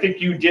 Tara, I think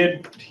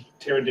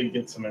Tara did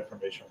get some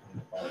information from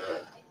the bond.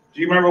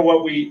 Do you remember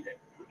what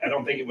I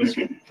don't think it was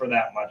for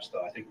that much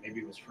though. I think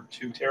maybe it was for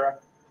 2, Tara.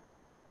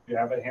 Do you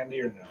have it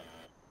handy or no?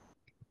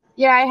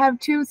 Yeah, I have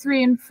 2,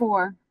 3, and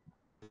 4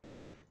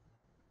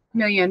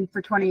 million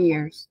for 20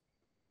 years.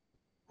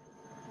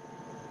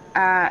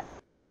 Do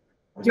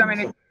you want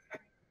me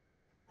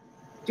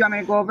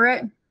to go over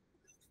it?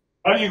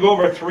 Why don't you go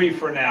over 3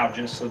 for now,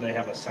 just so they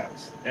have a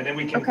sense, and then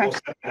we'll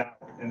set it out,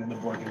 and then the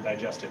board can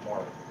digest it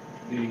more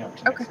leading up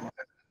to next month.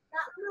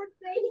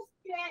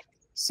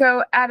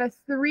 So at a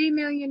 $3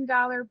 million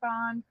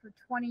bond for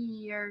 20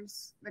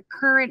 years, the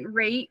current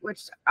rate,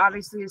 which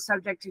obviously is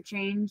subject to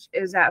change,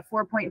 is at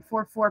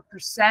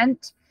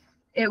 4.44%.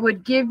 It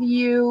would give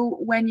you,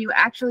 when you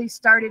actually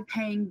started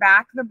paying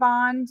back the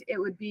bond, it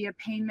would be a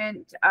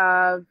payment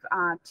of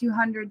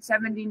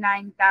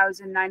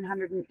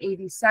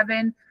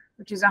 $279,987,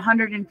 which is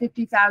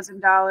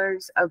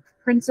 $150,000 of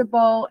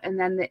principal, and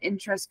then the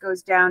interest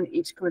goes down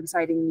each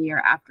coinciding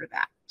year after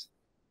that.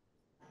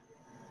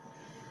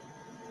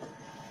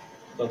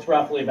 So it's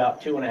roughly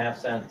about 2.5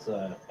 cents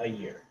a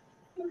year.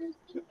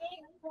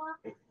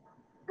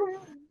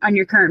 On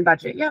your current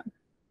budget, yep.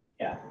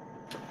 Yeah.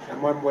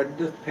 And when would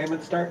the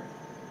payment start?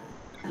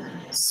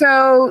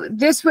 So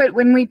this would,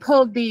 when we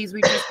pulled these,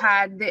 we just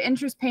had the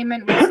interest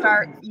payment would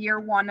start year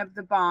 1 of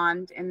the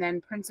bond, and then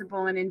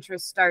principal and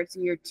interest starts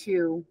year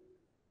 2.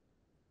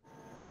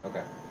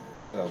 Okay.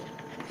 So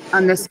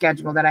on this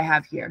schedule that I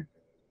have here.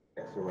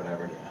 Or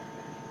whatever.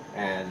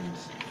 And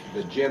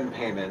the gym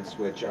payments,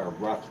 which are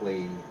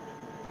roughly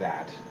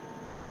that,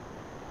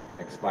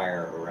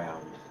 expire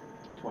around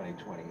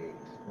 2028.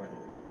 Right.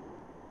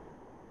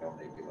 They'll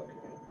need to be looking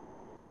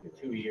at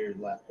 2 years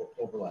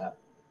overlap.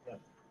 Yeah.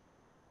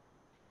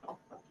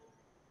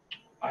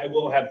 I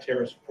will have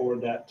Tara forward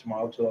that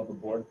tomorrow to the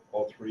board,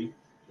 all 3,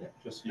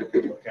 just so you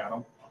can look at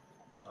them.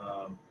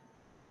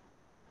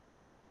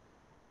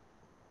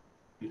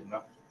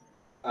 Enough.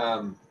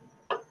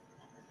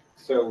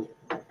 So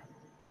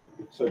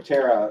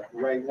Tara,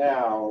 right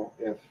now,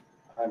 if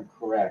I'm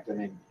correct, I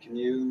mean,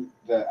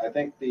 I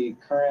think the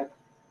current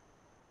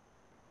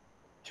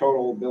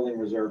total building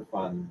reserve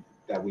fund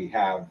that we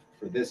have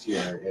for this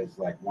year is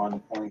like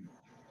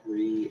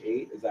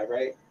 1.38, is that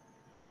right?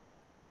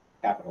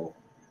 Capital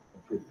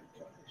improvement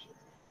fund.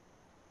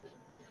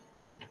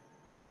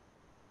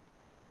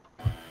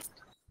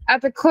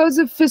 At the close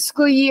of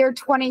fiscal year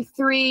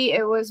 23,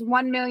 it was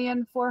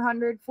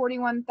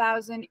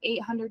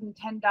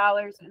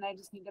 $1,441,810, and I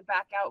just need to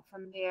back out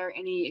from there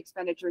any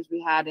expenditures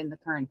we had in the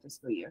current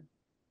fiscal year.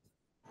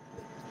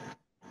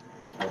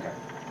 Okay,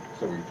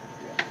 so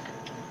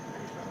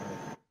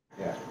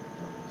yeah.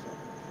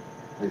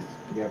 At least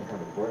you haven't come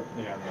to the board.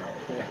 Yeah.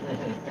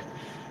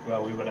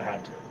 Well, we would have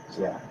had to.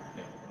 So. Yeah.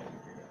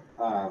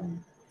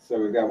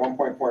 So we've got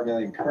 1.4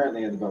 million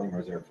currently in the building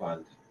reserve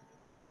fund.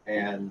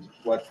 And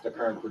what's the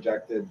current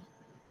projected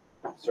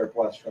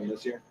surplus from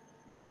this year?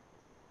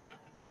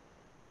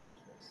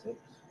 6.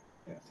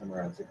 Yeah,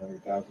 somewhere around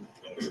 600,000.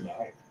 It's 9.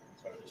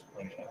 That's what I was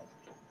pointing out.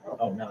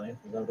 Oh, 9. Is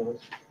that what it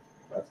was?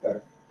 That's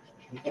better.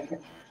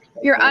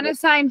 Your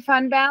unassigned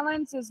fund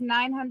balance is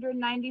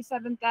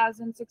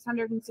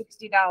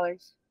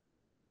 $997,660.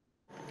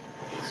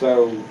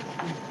 So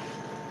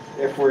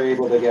if we're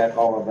able to get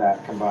all of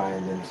that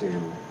combined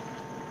into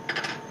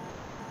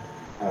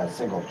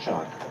single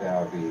chunk,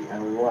 that would be,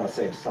 and we want to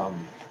save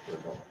some for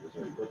building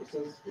reserve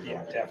purposes. We Yeah,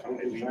 don't have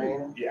definitely. We,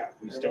 drain, yeah,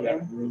 we still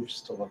got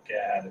roofs to look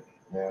at, and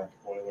yeah,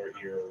 boiler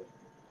here.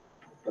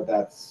 but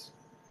that's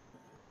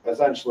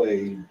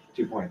essentially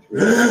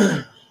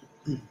 2.3.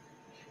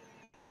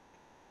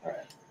 All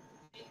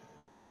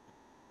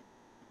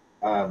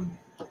right.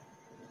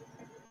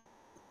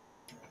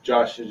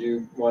 Josh, did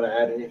you want to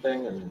add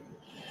anything? And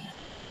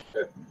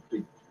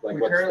we what's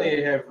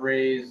currently have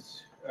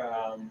raised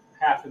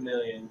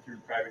 $500,000 through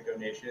private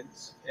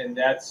donations, and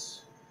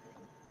that's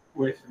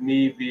with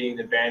me being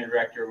the band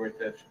director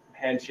with a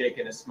handshake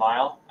and a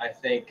smile. I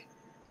think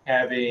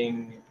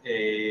having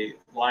a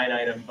line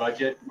item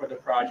budget for the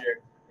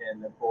project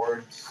and the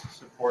board's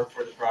support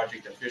for the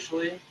project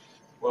officially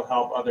will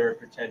help other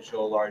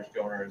potential large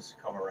donors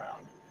come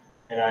around.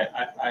 And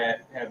I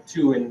have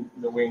two in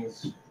the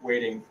wings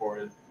waiting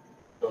for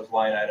those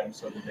line items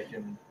so that they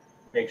can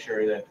make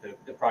sure that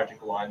the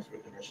project aligns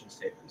with the mission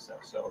statement and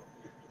stuff. So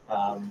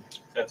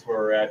that's where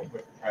we're at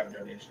with the private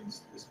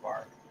donations this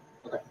far.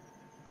 Okay.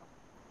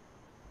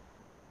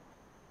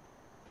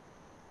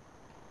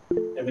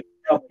 And we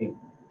probably,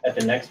 at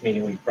the next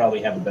meeting, we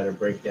probably have a better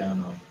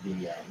breakdown of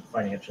the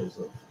financials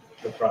of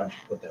the project,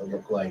 what that will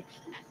look like,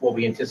 what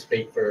we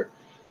anticipate for,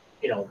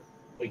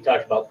 we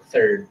talked about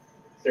the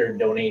third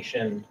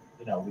donation,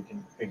 we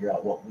can figure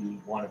out what we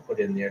want to put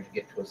in there to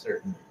get to a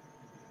certain,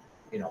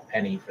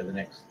 penny for the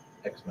next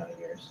X amount of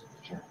years.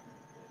 Sure.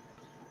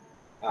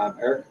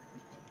 Eric?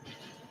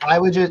 I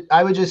would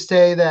just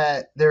say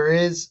that there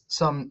is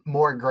some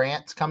more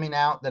grants coming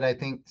out that I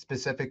think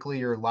specifically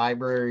your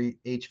library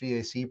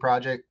HVAC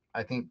project,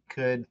 I think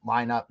could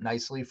line up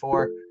nicely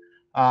for.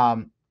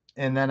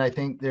 And then I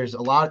think there's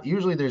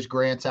usually there's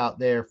grants out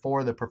there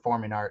for the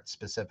performing arts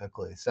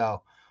specifically.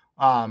 So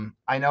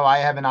I know I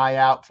have an eye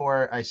out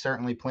for it. I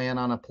certainly plan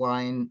on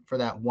applying for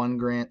that one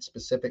grant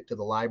specific to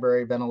the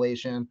library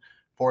ventilation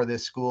for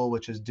this school,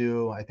 which is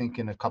due, I think,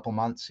 in a couple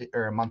months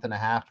or a month and a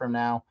half from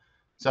now.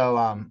 So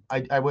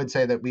I would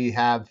say that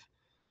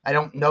I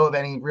don't know of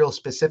any real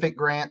specific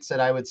grants that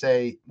I would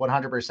say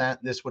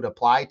 100% this would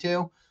apply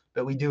to,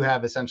 but we do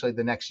have essentially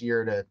the next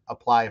year to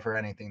apply for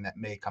anything that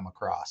may come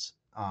across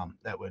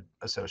that would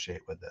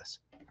associate with this.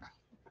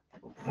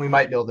 We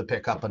might be able to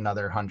pick up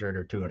another 100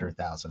 or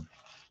 200,000.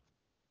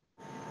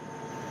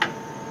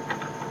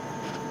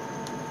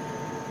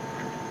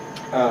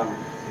 I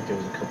think there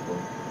was a couple,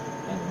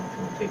 I don't know if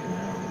you want to take them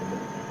out, but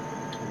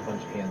a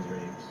bunch of hands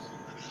raised.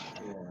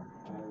 Yeah.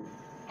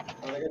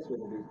 I guess we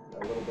can do a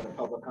little bit of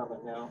public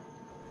comment now.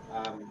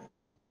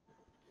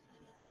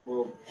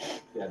 We'll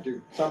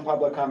do some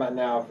public comment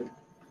now. If it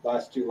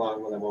lasts too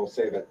long, well, then we'll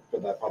save it for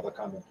that public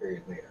comment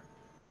period later.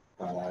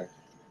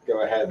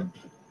 Go ahead,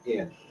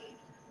 Ian.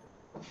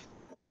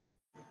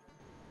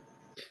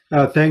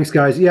 Thanks,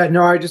 guys. Yeah,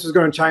 no, I just was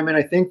going to chime in.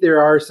 I think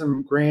there are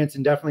some grants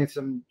and definitely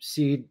some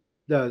seed,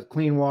 the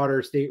Clean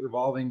Water State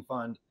Revolving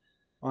Fund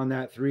on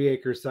that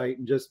 3-acre site,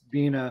 and just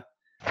being a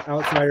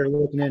outsider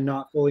looking in,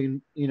 not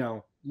fully,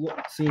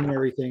 seeing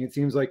everything. It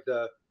seems like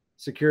the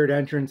secured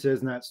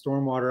entrances and that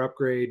stormwater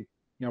upgrade,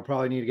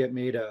 probably need to get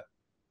made a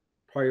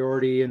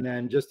priority. And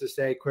then just to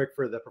say quick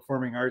for the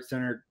Performing Arts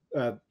Center,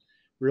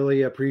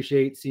 really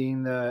appreciate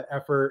seeing the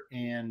effort.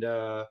 And,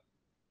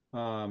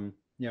 I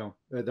know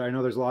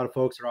there's a lot of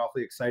folks that are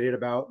awfully excited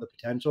about the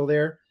potential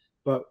there,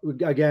 but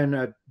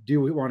again,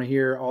 do we want to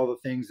hear all the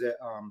things that,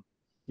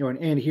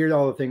 and hear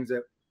all the things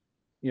that,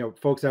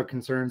 folks have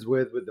concerns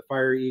with the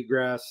fire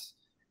egress,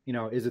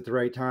 is it the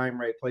right time,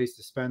 right place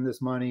to spend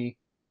this money?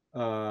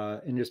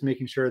 And just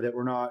making sure that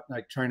we're not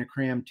like trying to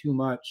cram too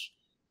much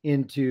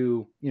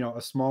into,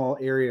 a small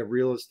area of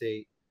real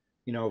estate,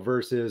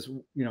 versus,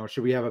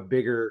 should we have a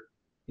bigger,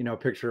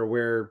 picture of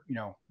where,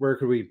 where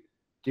could we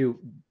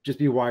just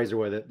be wiser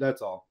with it.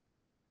 That's all.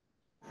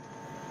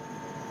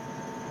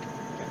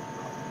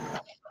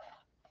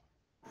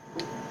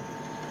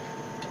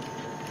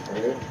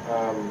 Very good.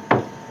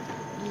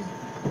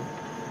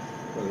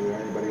 Was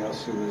there anybody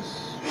else who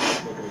was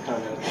looking to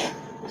comment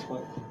at this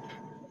point?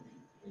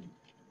 Any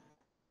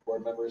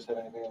board members have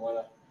anything they want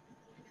to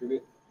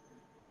contribute?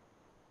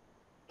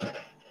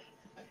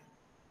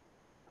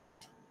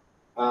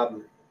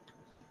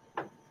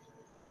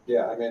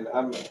 Yeah, I mean,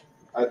 I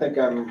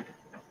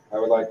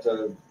would like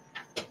to,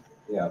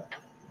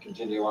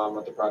 continue on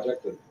with the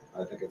project.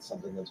 I think it's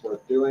something that's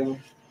worth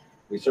doing.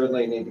 We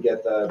certainly need to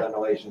get the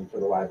ventilation for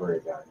the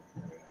library done. I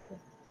mean, I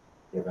think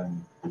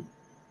given,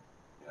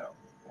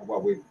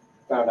 what we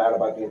found out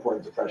about the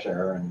importance of fresh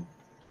air and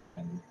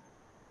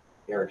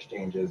air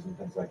exchanges and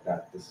things like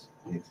that, this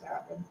needs to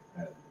happen.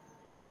 And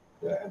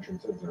the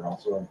entrances are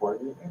also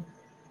important, and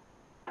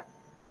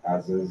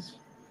as is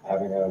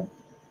having a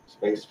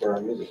space for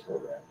our music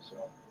program.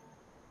 So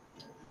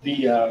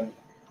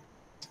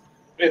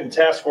And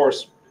task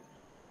force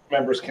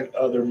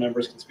other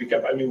members can speak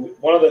up. I mean,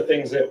 one of the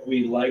things that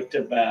we liked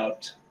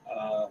about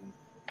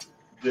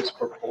this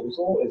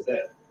proposal is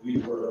that we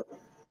were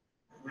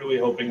really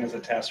hoping as a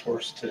task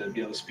force to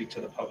be able to speak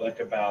to the public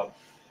about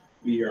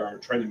we are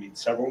trying to meet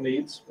several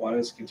needs. One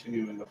is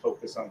continuing to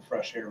focus on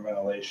fresh air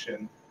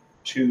ventilation,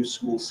 2,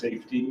 school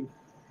safety,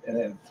 and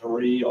then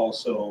 3,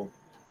 also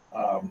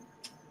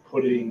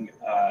putting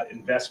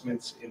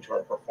investments into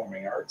our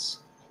performing arts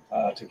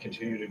to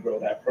continue to grow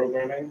that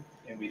programming.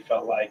 And we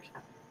felt like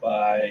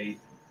by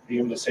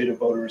being able to say to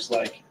voters,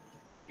 like,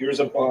 here's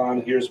a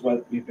bond, here's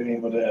what we've been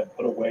able to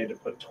put away to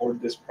put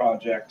toward this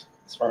project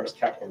as far as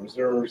capital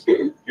reserves,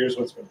 here's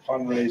what's been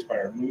fundraised by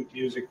our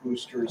music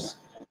boosters,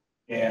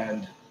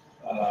 and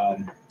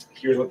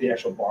here's what the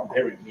actual bond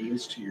payment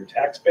means to your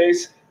tax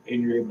base,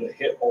 and you're able to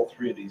hit all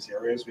 3 of these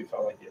areas. We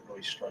felt like it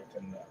really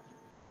strengthened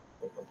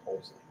the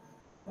proposal.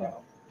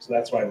 So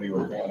that's why we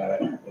were going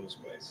at it those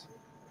ways.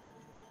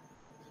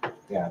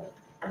 Yeah,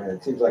 I mean,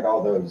 it seems like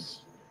all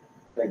those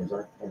things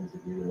aren't things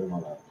that you really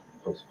want to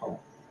postpone.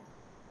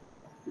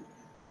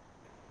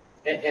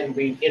 And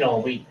we,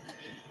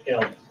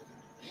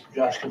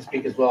 Josh can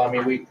speak as well. I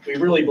mean, we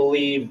really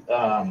believe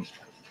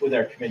with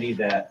our committee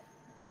that,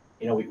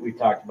 we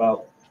talked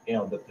about,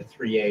 the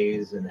 3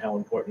 A's and how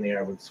important they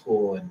are with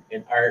school,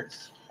 and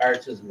arts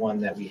is one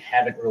that we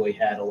haven't really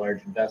had a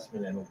large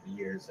investment in over the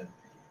years. And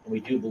we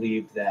do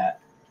believe that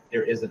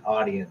there is an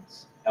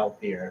audience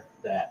out there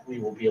that we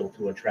will be able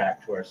to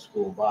attract to our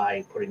school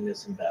by putting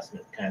this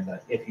investment, kind of,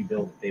 if you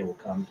build it, they will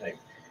come type.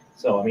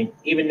 So, I mean,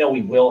 even though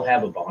we will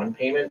have a bond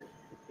payment,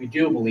 we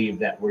do believe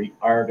that we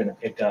are going to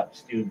pick up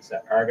students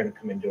that are going to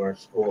come into our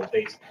school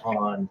based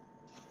on,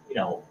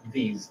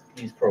 these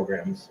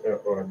programs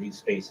or these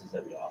spaces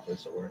that we offer.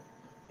 So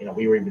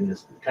we were even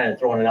just kind of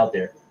throwing it out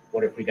there.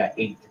 What if we got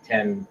 8 to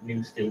 10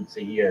 new students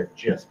a year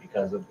just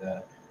because of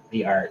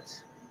the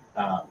arts?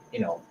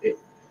 It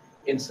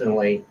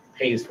instantly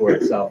pays for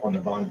itself on the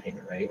bond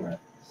payment, right?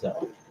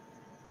 So,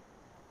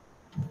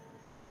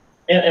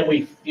 and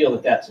we feel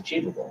that that's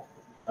achievable.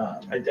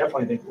 I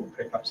definitely think we'll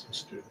pick up some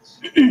students.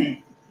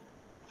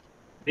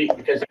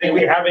 Because I think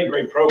we have a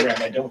great program.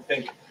 I don't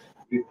think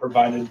we've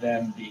provided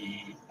them the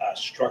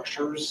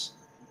structures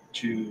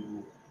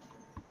to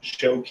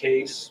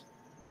showcase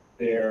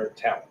their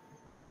talent,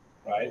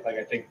 right? Like,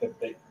 I think that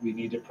we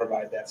need to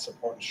provide that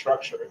support and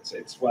structure.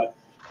 It's what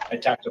I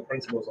talk to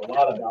principals a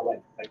lot about,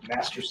 like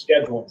master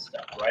schedule and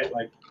stuff, right?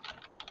 Like,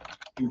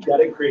 you've got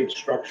to create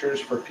structures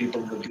for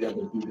people to be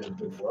able to do their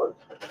good work.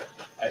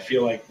 I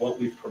feel like what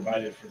we've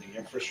provided for the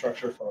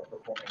infrastructure for our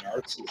performing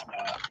arts is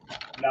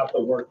not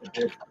the work that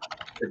they're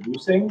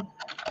producing,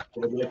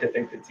 but I'd like to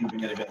think it's even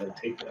going to be able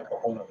to take it up a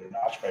whole other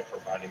notch by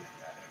providing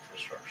that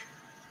infrastructure.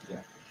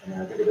 Yeah, I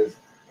mean, I think it is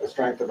a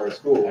strength of our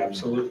school.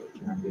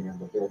 Absolutely. And being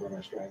able to build on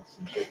our strengths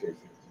and showcase it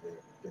is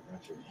a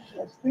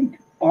differentiator. I think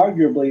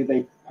arguably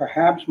they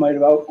perhaps might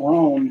have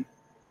outgrown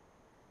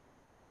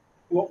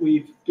what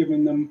we've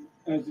given them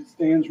as it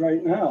stands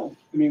right now.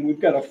 I mean, we've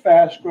got a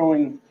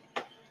fast-growing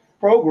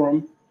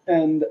program,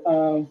 and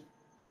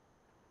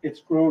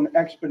it's grown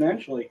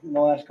exponentially in the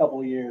last couple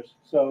of years.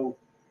 So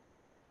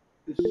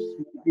this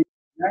might be the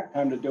exact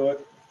time to do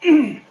it.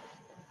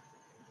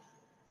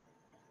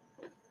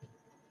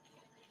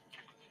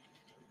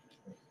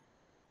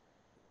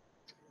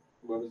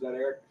 What was that,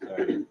 Eric?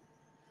 Sorry.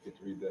 Get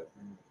to read that.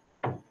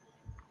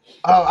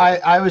 Oh,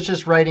 I was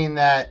just writing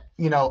that,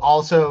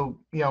 also,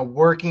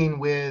 working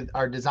with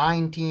our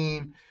design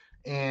team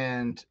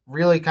and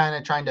really kind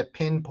of trying to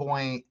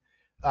pinpoint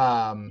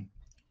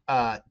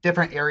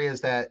different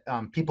areas that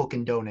people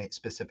can donate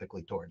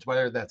specifically towards,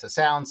 whether that's a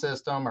sound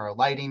system or a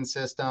lighting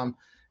system.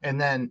 And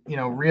then,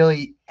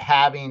 really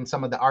having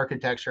some of the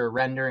architecture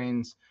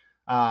renderings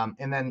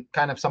and then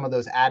kind of some of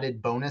those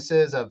added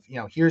bonuses of,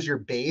 here's your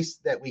base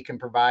that we can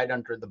provide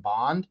under the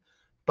bond.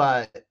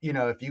 But,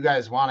 if you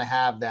guys want to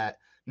have that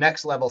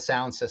next level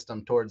sound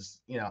system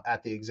towards,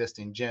 at the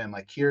existing gym,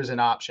 like, here's an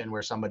option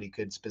where somebody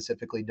could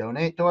specifically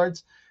donate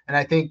towards. And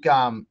I think,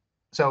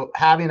 so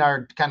having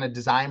our kind of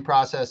design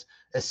process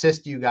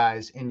assist you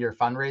guys in your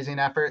fundraising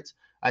efforts,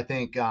 I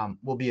think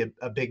will be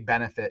a big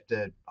benefit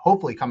to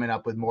hopefully coming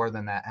up with more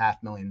than that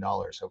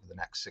 $500,000 over the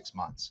next 6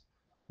 months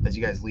as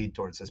you guys lead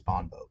towards this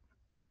bond vote.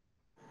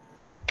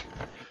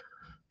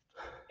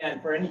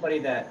 And for anybody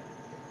that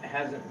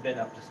hasn't been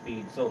up to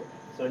speed, so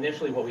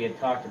initially what we had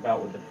talked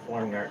about with the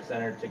Performing Arts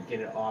Center to get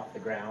it off the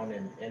ground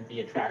and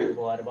be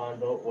attractable at a bond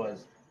vote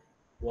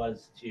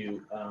was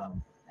to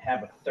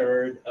have a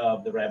third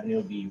of the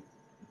revenue be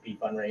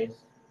fundraised.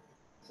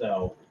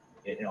 So,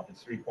 if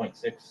it's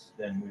 3.6,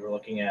 then we were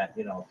looking at,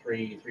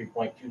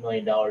 $3.2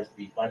 million to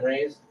be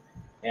fundraised.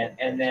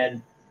 And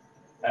then,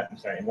 I'm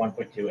sorry,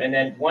 1.2. And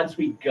then once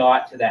we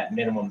got to that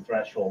minimum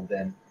threshold,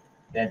 then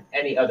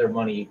any other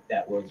money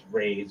that was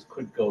raised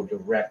could go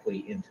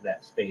directly into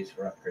that space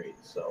for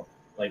upgrades. So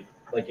like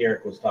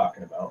Eric was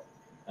talking about,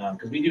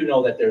 because we do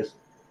know that there's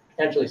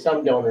potentially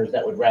some donors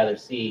that would rather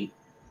see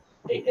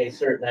a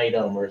certain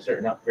item or a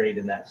certain upgrade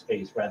in that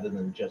space rather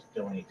than just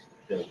donate to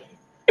the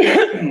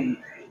building. So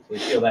we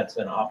feel that's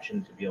an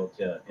option to be able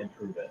to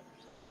improve it.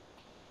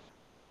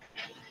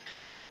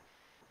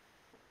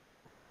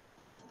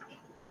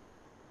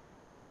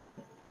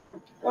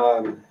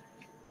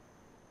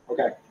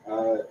 Okay.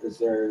 Is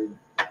there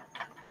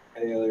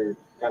Any other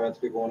comments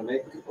people want to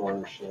make,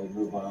 or shall we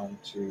move on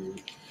to?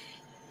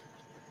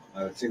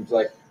 It seems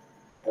like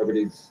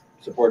everybody's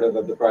supportive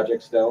of the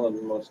project still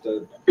and wants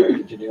to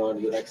continue on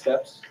to the next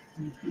steps.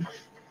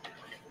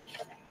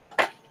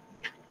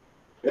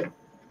 Good.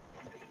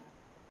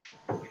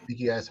 Thank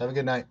you guys. Have a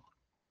good night.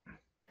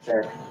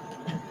 Sure.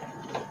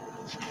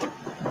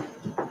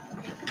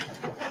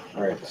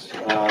 All right.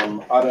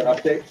 Audit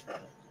update.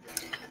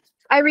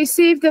 I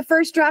received the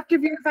first draft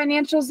of your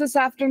financials this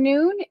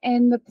afternoon,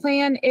 and the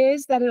plan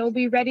is that it will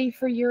be ready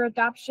for your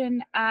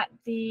adoption at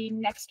the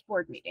next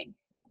board meeting.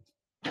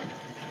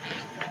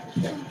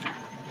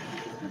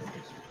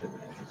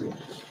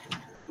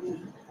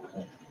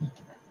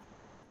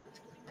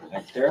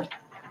 Thanks, Tara.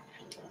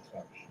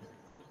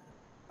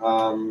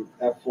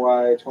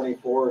 FY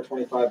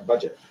 24-25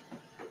 budget.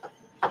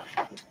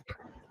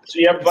 So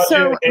you have budget.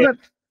 So,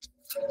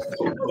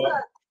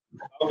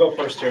 I'll go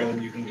first here, and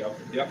then you can go.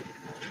 Yep.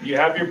 You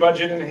have your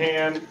budget in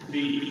hand.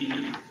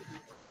 The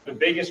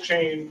biggest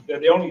change,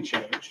 the only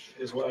change,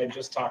 is what I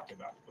just talked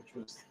about, which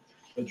was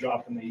the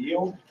drop in the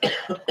yield.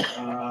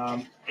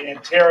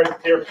 And Tara,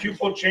 their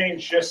pupil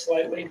changed just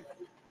slightly.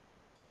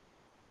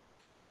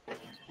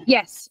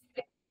 yes,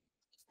 it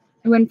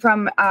went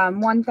from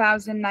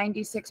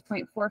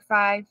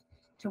 1,096.45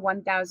 to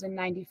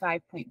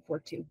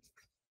 1,095.42.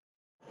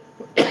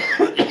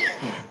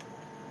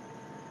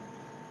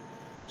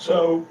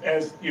 So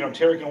as you know,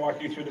 Terry can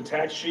walk you through the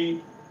tax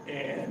sheet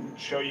and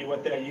show you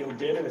what that yield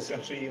did. And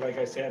essentially, like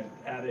I said,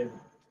 added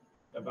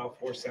about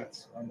 4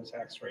 cents on the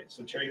tax rate.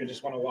 So Terry, you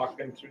just want to walk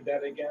them through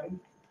that again?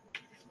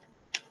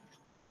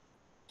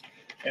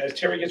 And as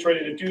Terry gets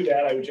ready to do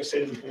that, I would just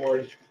say to the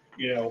board,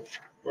 you know,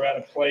 we're at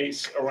a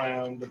place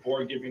around the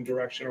board giving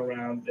direction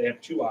around, they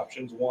have two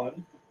options.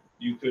 One,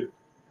 you could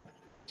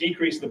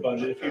decrease the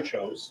budget if you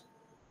chose.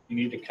 You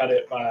need to cut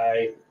it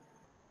by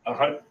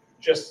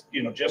just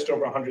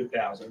over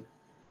 100,000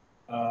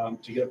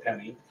 to get a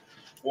penny,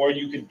 or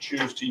you could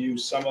choose to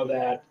use some of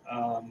that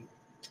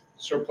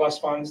surplus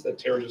funds that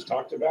Tara just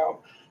talked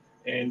about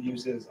and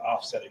use it as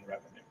offsetting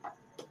revenue.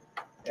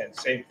 And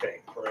same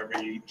thing, for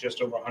every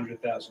just over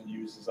 100,000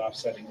 used as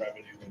offsetting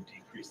revenue and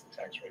decrease the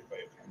tax rate by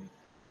a penny.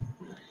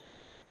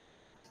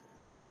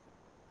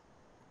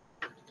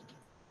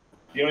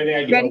 The only thing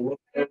I get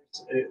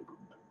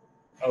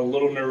a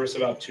little nervous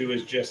about too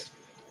is just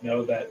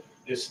know that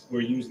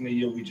we're using the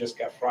yield we just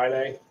got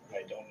Friday, and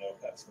I don't know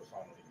if that's the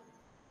final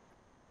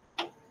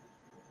yield.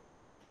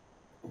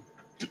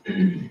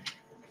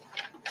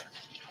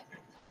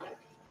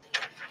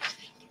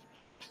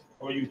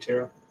 How are you,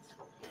 Tara?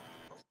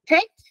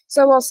 Okay,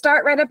 so we'll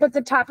start right up at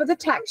the top of the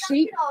tax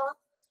sheet.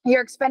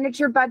 Your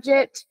expenditure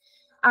budget,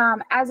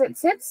 as it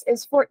sits,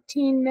 is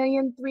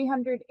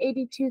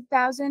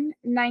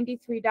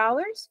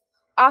 $14,382,093.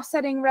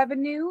 Offsetting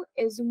revenue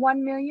is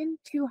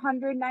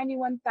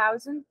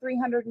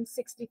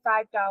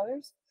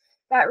 $1,291,365.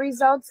 That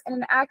results in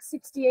an Act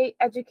 68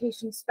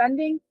 education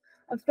spending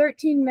of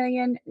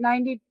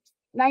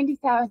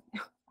 $13,090,000.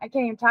 I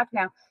can't even talk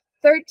now.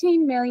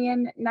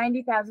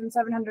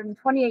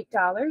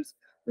 $13,090,728.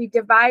 We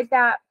divide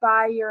that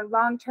by your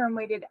long-term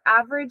weighted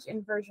average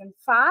in version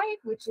 5,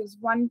 which is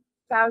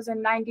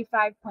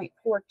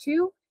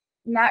 1,095.42,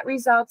 and that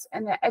results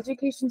in the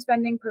education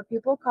spending per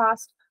pupil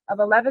cost of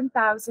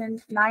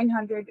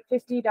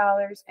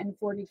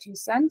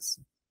 $11,950.42.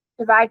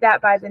 Divide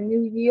that by the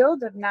new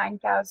yield of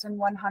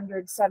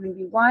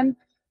 9,171.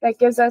 That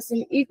gives us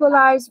an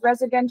equalized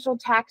residential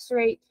tax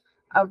rate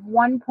of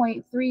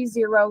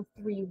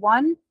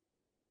 1.3031,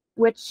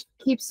 which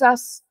keeps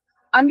us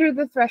under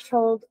the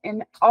threshold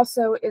and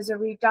also is a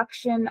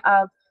reduction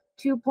of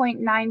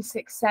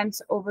 2.96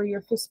 cents over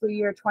your fiscal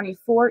year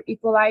 24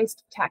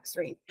 equalized tax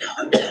rate.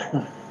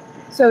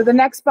 So the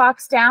next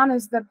box down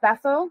is the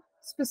Bethel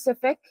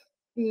specific.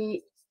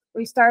 We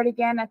start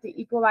again at the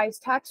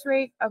equalized tax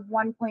rate of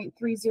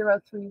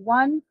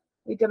 1.3031.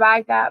 We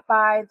divide that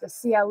by the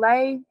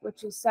CLA,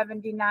 which is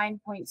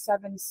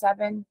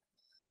 79.77.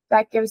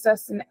 That gives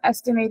us an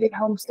estimated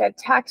homestead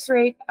tax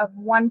rate of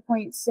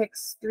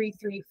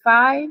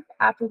 1.6335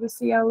 after the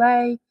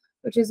CLA,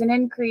 which is an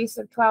increase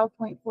of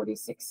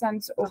 12.46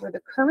 cents over the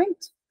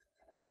current.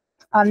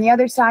 On the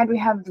other side, we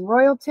have the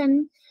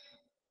Royalton.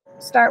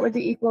 Start with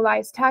the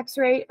equalized tax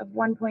rate of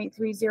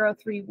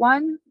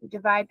 1.3031. We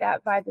divide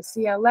that by the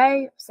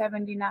CLA of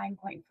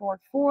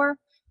 79.44.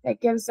 That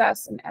gives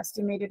us an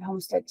estimated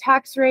homestead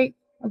tax rate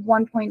of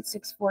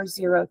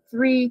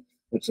 1.6403,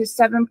 which is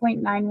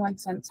 7.91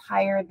 cents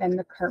higher than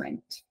the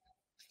current.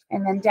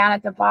 And then down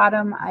at the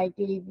bottom, I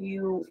gave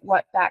you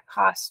what that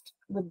cost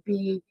would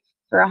be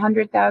for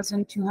 $100,000,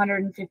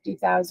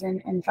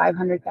 $250,000, and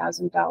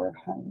 $500,000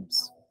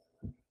 homes.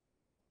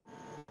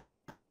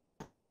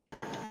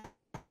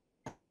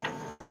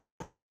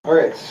 All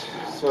right,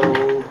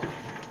 so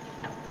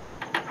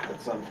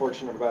it's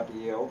unfortunate about the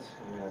yield.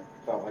 I mean, I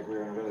felt like we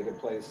were in a really good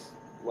place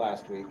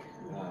last week.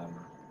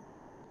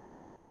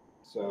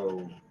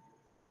 So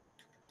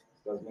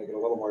it does make it a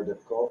little more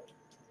difficult.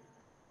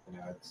 You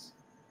know, it's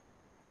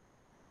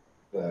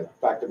the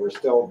fact that we're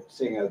still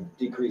seeing a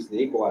decrease in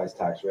the equalized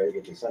tax rate,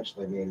 which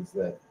essentially means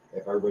that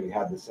if everybody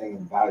had the same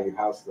value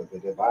house that they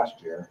did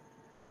last year,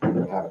 we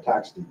would have a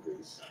tax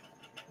decrease.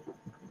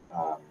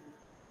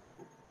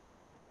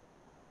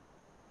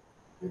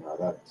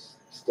 That's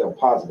still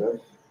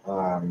positive.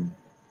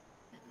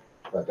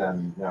 But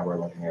then now we're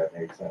looking at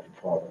an 8 cent and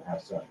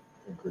 12.5 cent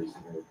increase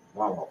in the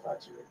nominal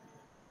tax rate.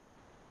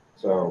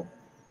 So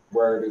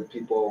what do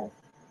people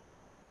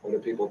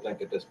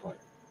think at this point?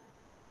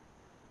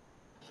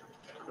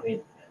 I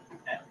mean,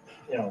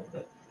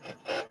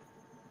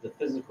 the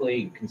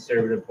physically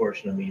conservative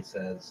portion of me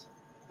says,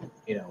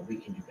 we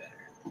can do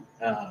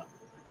better.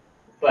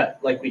 But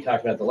like we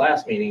talked about the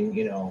last meeting,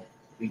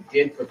 we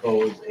did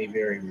propose a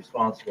very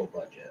responsible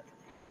budget.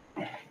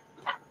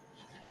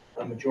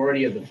 A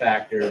majority of the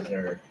factors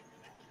are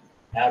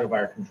out of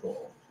our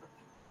control.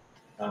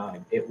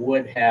 It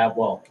would have,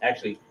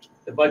 actually,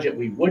 the budget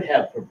we would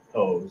have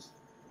proposed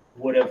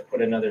would have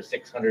put another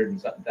 $600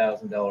 and something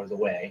thousand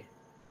away,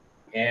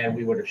 and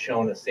we would have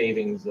shown a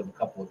savings of a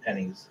couple of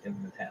pennies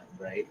in the town,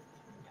 right?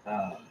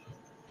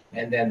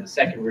 And then the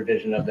second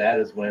revision of that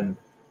is when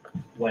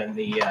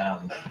the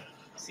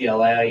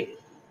CLA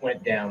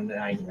went down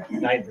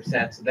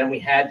 9%. So then we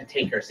had to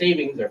take our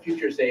savings, our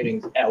future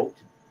savings out.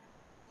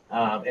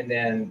 And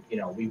then,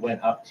 we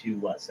went up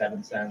to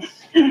 7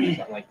 cents,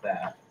 something like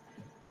that.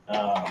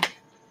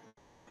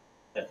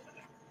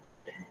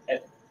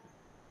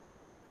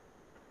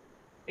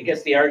 I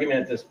guess the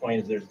argument at this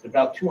point is there's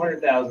about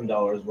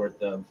 $200,000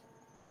 worth of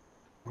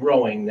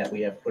growing that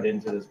we have put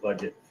into this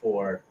budget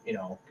for,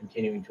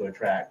 continuing to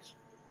attract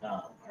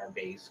our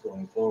base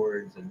going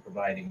forwards and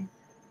providing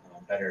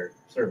better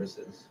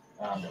services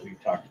that we've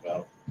talked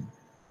about.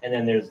 And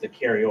then there's the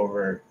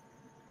carryover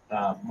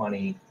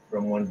money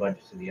from one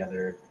budget to the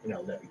other,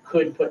 that we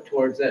could put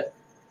towards it.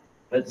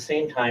 But at the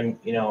same time,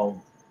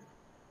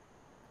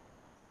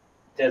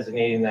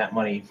 designating that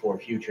money for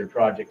future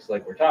projects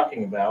like we're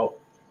talking about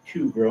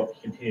to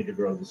continue to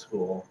grow the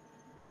school,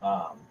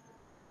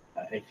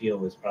 I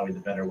feel is probably the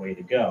better way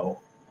to go.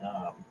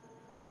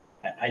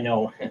 I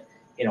know,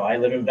 I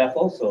live in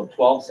Bethel, so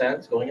 12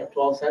 cents, going up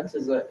 12 cents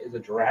is a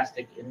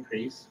drastic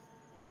increase.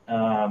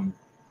 But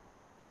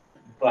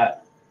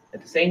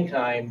at the same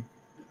time,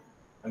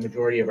 a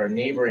majority of our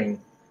neighboring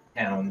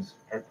towns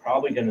are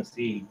probably going to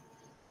see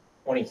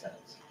 20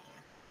 cents.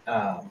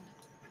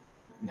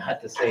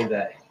 Not to say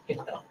that,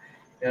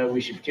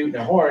 we should toot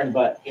a horn,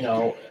 but,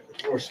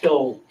 we're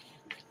still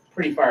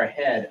pretty far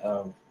ahead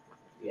of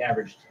the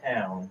average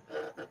town.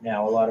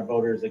 Now, a lot of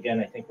voters, again,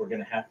 I think we're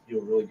going to have to do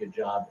a really good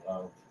job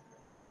of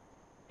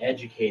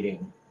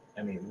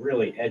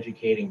really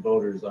educating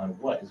voters on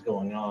what is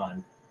going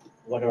on.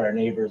 What are our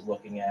neighbors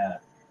looking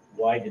at?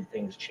 Why did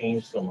things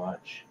change so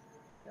much?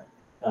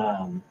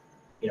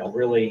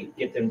 Really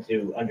get them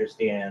to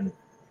understand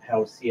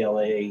how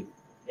CLA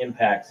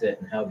impacts it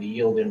and how the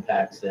yield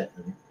impacts it,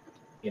 and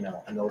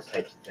those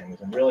types of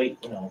things. And really,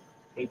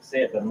 hate to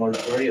say it, but the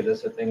majority of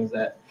this are things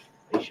that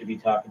they should be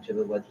talking to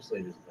the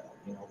legislators about.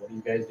 What are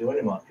you guys doing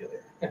in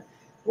Montpelier?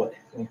 What,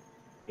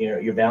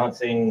 you're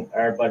balancing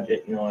our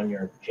budget, and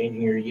you're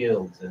changing your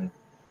yields, and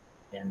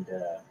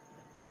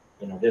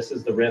this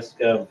is the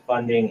risk of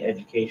funding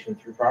education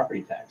through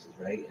property taxes,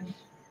 right? And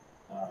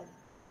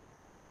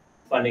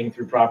funding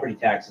through property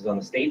taxes on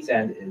the state's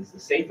end is the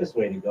safest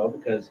way to go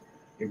because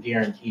you're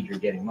guaranteed you're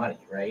getting money,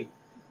 right?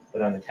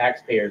 But on the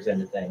taxpayer's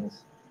end of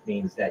things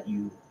means that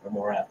you are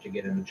more apt to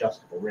get an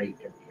adjustable rate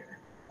every year,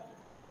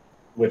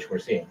 which we're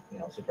seeing,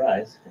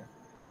 surprise.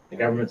 The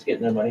government's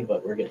getting their money,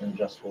 but we're getting an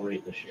adjustable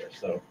rate this year.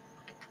 So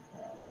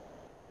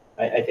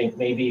I think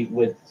maybe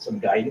with some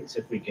guidance,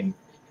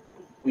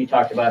 we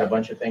talked about a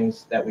bunch of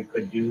things that we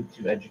could do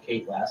to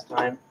educate last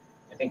time.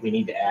 I think we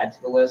need to add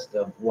to the list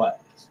of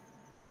what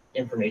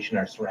information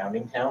our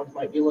surrounding towns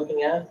might be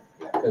looking at,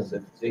 because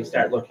if they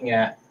start looking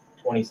at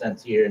 20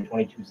 cents here and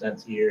 22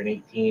 cents here and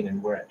 18,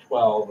 and we're at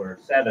 12 or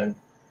 7,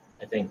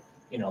 I think,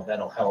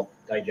 that'll help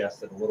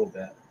digest it a little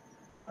bit.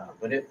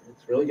 But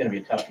it's really going to be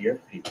a tough year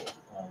for people.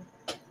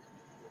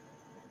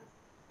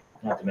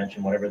 Not to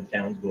mention whatever the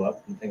towns go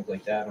up and things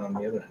like that on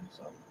the other end.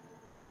 So,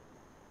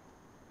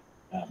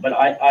 but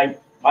I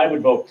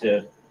would vote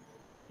to,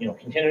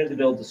 continue to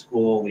build the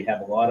school. We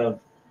have a lot of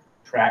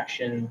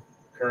traction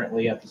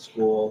currently at the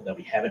school that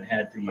we haven't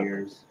had for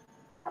years,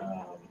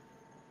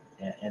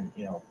 and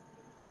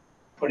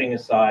putting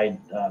aside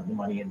the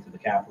money into the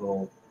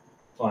capital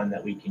fund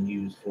that we can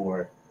use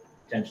for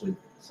potentially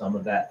some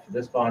of that for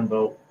this bond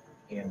vote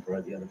and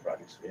for the other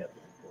projects we have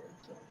going forward.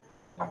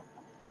 So.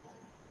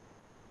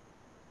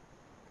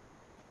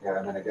 Yeah,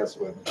 and then I guess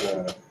with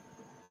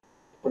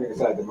putting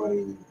aside the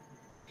money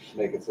to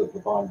make it so that the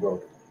bond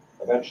vote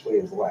eventually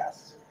is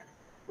less,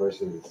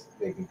 versus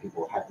making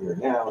people happier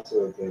now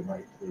so that they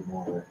might be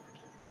more,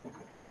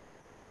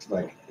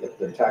 like, if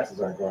their taxes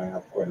aren't going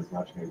up quite as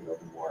much, maybe they'll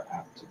be more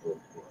apt to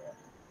vote for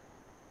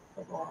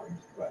a bond.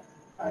 But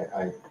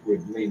I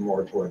would lean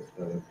more towards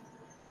the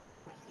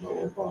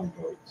lower bond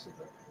vote. So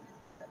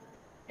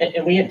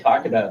and we had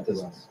talked about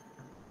this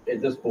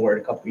at this board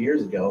a couple of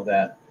years ago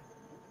that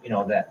you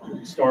know, that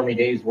stormy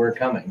days were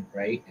coming,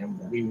 right? And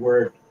we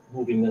were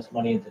moving this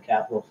money into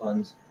capital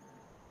funds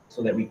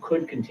so that we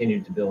could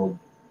continue to build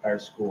our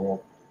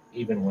school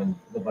even when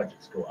the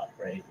budgets go up,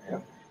 right?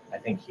 And I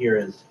think here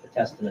is a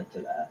testament to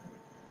that.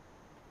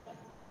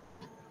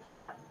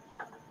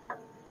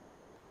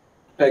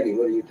 Peggy,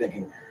 what are you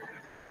thinking?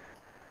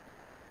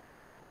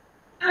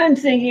 I'm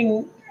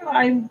thinking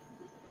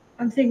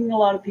a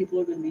lot of people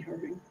are going to be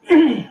hurting.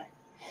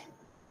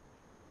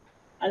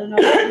 I don't know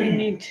if we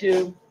need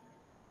to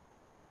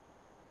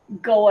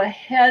go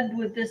ahead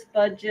with this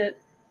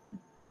budget,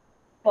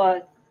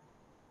 but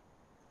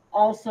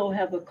also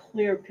have a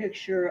clear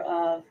picture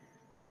of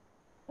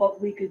what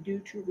we could do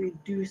to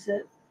reduce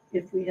it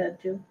if we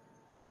had to.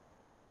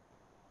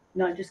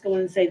 Not just go in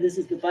and say, this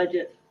is the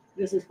budget,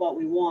 this is what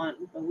we want,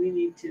 but we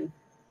need to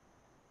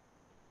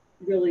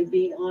really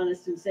be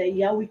honest and say,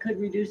 yeah, we could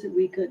reduce it,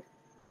 we could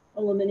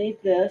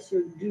eliminate this,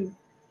 or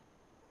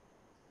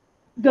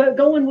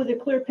go in with a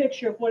clear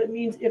picture of what it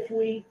means if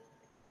we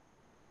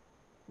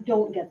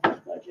don't get this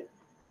budget.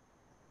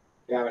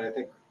 Yeah, I mean, I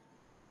think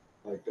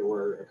like there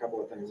were a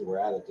couple of things that were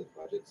added to the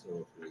budget,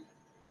 so if we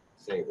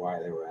say why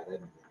they were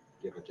added and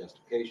give a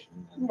justification,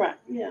 then, Right,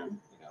 yeah.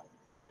 you know,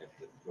 if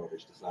the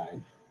voters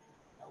decide,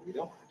 no, we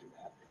don't want to do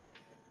that,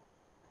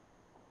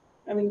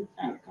 I mean,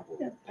 add a couple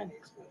of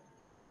pennies, but.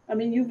 I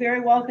mean, you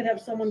very well could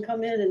have someone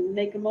come in and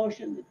make a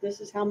motion that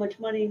this is how much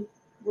money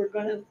we're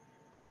gonna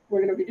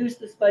reduce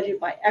this budget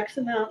by X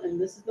amount,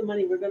 and this is the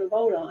money we're gonna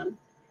vote on.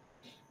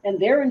 And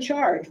they're in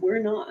charge, we're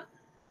not.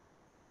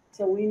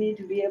 So we need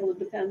to be able to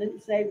defend it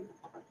and say,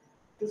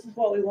 this is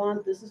what we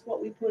want, this is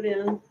what we put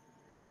in.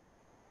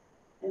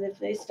 And if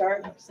they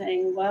start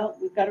saying, well,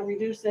 we've got to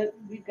reduce it,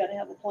 we've got to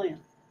have a plan.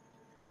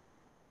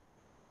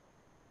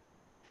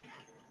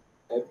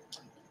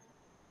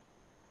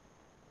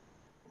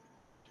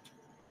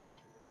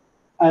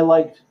 I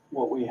liked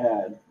what we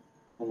had,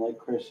 and like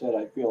Chris said,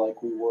 I feel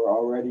like we were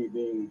already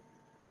being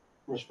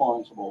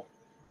responsible.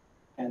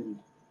 And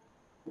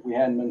if we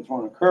hadn't been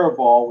thrown a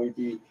curveball, we'd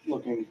be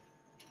looking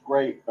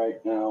great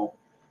right now.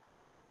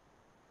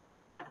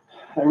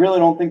 I really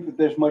don't think that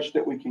there's much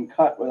that we can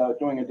cut without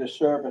doing a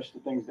disservice to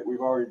things that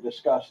we've already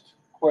discussed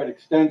quite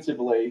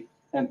extensively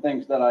and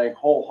things that I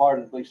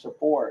wholeheartedly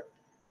support.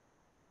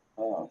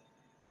 But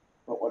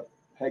what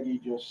Peggy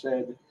just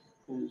said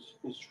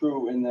is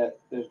true in that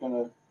there's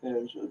a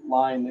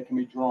line that can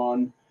be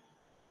drawn.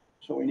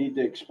 So we need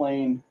to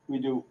explain, we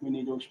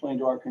need to explain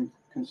to our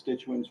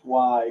constituents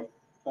why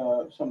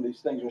some of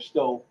these things are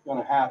still going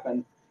to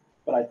happen.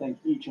 But I think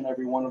each and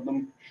every one of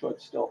them should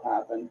still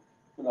happen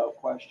without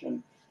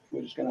question.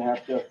 We're just going to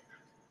have to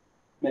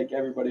make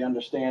everybody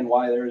understand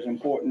why they're as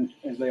important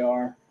as they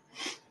are.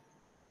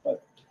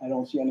 But I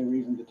don't see any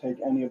reason to take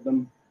any of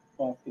them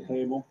off the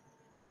table.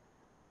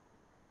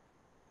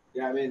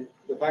 Yeah, I mean,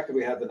 the fact that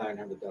we have the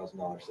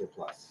 $900,000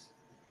 surplus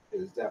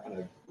is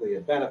definitely a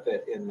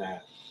benefit in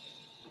that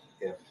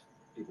if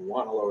people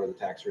want to lower the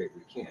tax rate,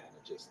 we can.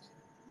 It just,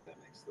 that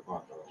makes the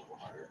bond a little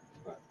harder.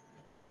 But,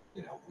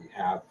 you know, we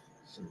have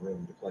some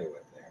room to play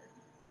with there.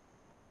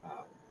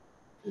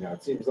 You know,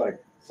 it seems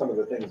like some of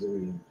the things that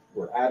we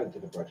were added to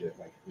the budget,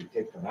 like if we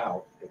take them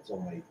out, it's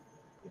only,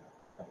 you know,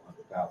 a couple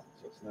 $100,000.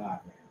 So it's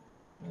not,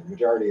 the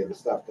majority of the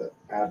stuff that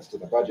adds to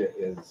the budget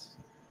is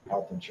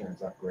health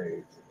insurance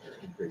upgrades or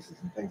increases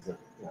and things that,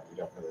 you know, we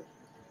don't really,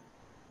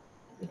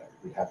 you know,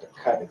 we have to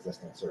cut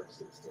existing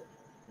services to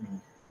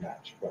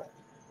match. But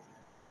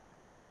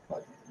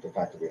the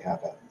fact that we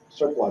have that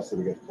surplus that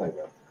we get to play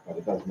with, but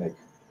it does make,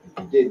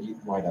 if we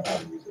did wind up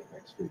having to use it, it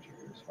makes future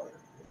years harder.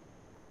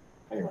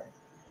 Anyway,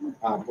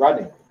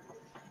 Rodney,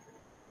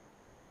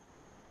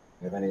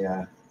 you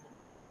have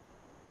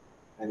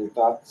any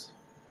thoughts?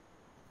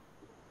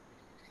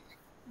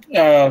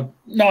 No,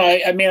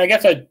 I mean, I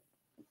guess I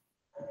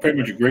pretty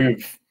much agree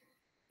with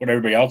what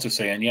everybody else is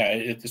saying. Yeah,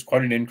 it's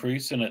quite an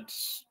increase, and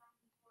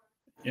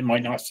it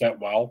might not set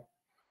well,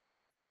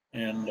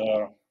 and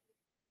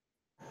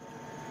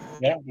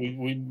yeah,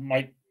 we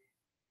might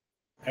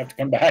have to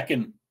come back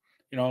and,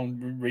 you know,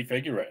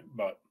 refigure it.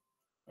 But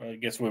I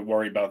guess we'll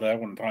worry about that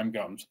when the time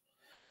comes.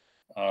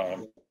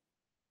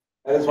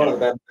 That is one of the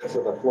benefits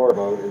of the floor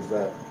vote, is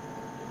that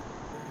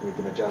we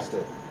can adjust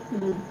it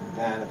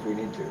then if we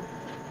need to.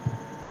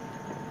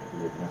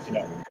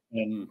 Yeah,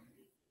 and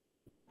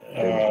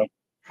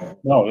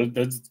no,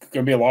 there's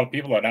going to be a lot of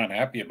people that aren't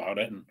happy about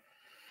it, and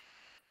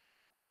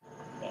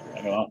I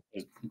don't know.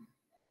 There's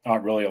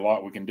not really a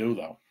lot we can do,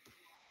 though.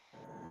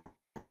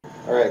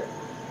 All right.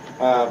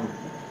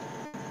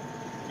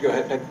 Go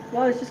ahead, Peg.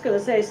 Well, I was just going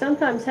to say,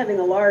 sometimes having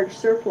a large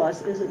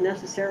surplus isn't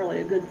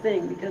necessarily a good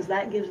thing, because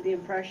that gives the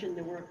impression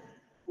that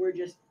we're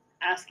just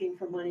asking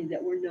for money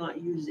that we're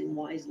not using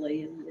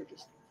wisely, and we're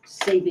just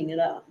saving it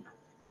up.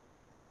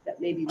 That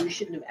maybe we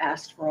shouldn't have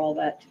asked for all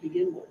that to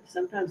begin with.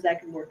 Sometimes that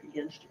can work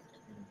against you.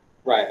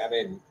 Right. I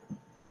mean,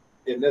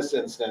 in this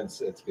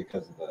instance, it's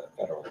because of the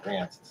federal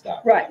grants and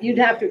stuff. Right. You'd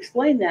have to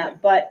explain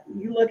that, but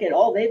you look at,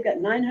 oh, they've got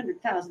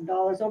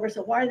 $900,000 over,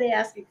 so why are they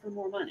asking for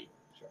more money?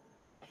 Sure.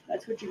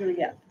 That's what you're going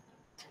to get.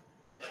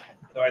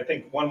 So I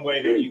think one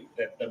way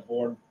that the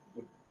board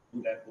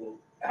that will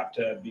have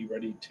to be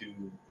ready to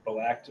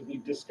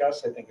proactively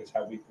discuss, I think, is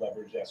how we've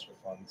leveraged ESSER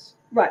funds.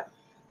 Right.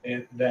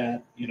 And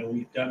that,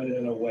 we've done it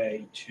in a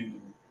way to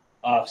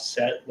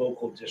offset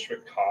local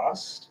district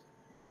cost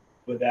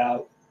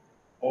without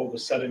all of a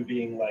sudden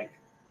being like,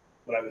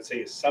 what I would say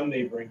is some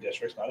neighboring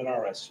districts, not in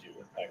RSU,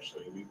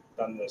 actually, we've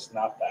done this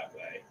not that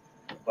way.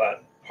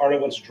 But part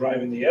of what's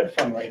driving the ed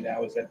fund right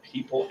now is that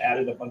people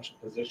added a bunch of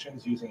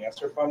positions using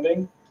ESSER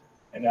funding,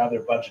 and now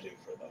they're budgeting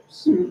for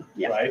those,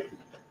 right?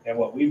 And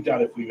what we've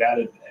done, if we've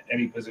added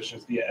any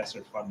positions via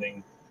ESSER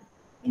funding,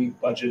 we've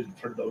budgeted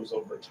for those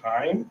over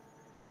time.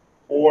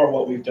 Or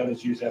what we've done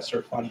is use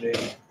ESSER funding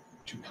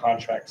to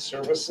contract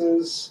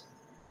services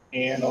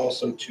and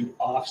also to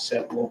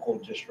offset local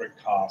district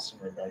costs in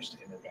regards to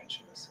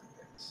interventionists and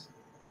things.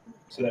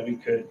 So that we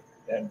could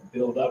then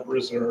build up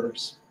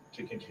reserves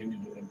to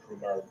continue to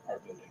improve our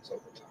buildings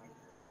over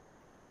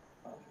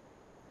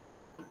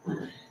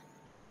time.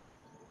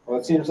 Well,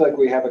 it seems like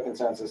we have a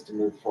consensus to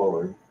move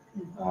forward.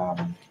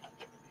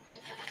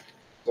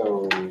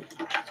 So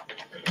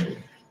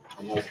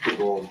unless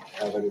people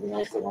have anything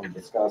else they want to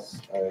discuss,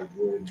 I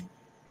would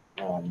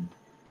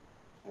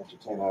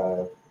entertain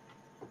a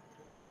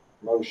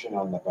motion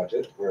on the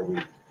budget where we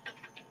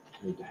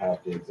need to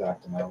have the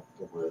exact amount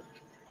that we're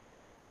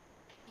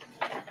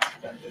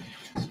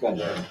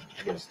spending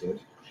listed.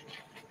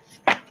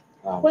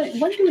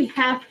 When do we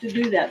have to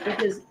do that?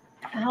 Because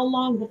how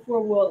long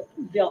before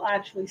they'll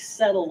actually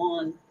settle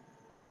on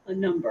a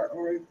number,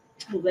 or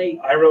will they?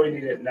 I really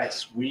need it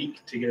next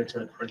week to get it to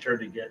the printer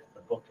to get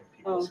the book in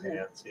people's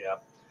hands. Yeah.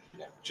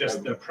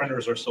 Just the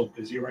printers are so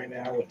busy right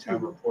now with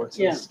town reports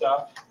and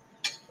stuff.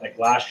 Like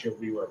last year,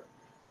 we were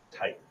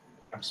tight.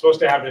 I'm supposed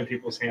to have it in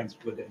people's hands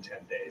within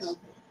 10 days. Okay.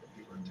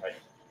 We were tight.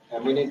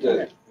 And we need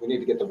to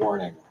get the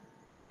warning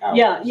out.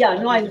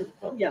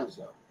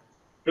 So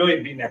really,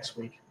 it'd be next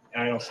week,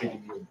 and I don't see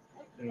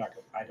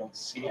I don't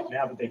see it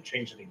now that they've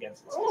changed it again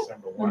since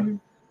December 1.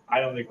 I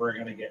don't think we're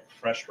going to get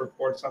fresh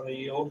reports on the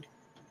yield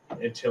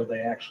until they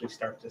actually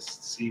start to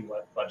see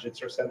what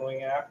budgets are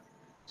settling at.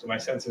 So my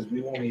sense is we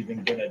won't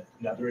even get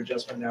another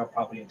adjustment now,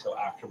 probably until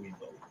after we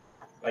vote,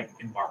 like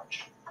in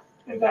March,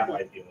 and that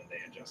might be when they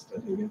adjust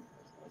it. I'd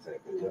say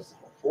if they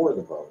adjust before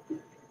the vote.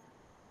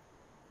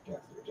 Yes,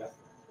 they adjust.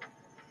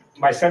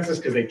 My sense is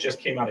because they just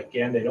came out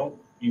again, they don't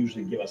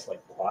usually give us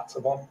like lots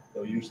of them.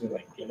 They'll usually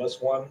like give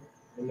us one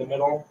in the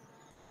middle,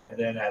 and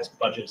then as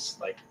budgets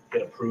like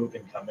get approved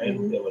and come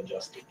in, they'll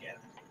adjust again.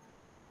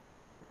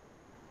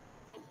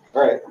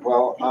 All right.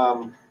 Well,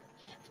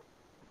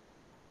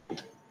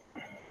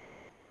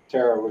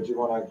 Tara, would you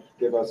want to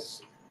give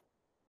us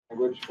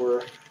language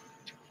for?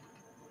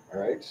 All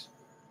right.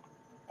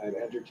 I'd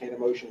entertain a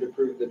motion to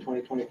approve the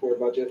 2024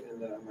 budget in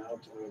the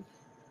amount of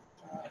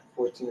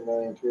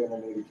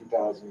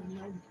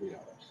 $14,382,093.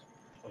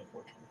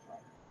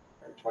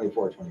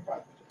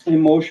 24-25. A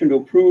motion to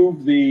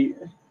approve the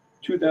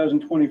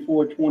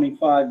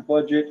 2024-25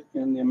 budget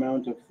in the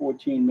amount of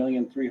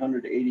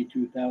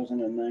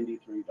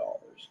 $14,382,093.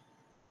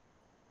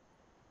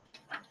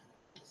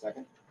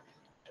 Second.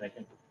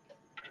 Second.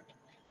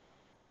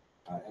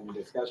 Any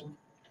discussion?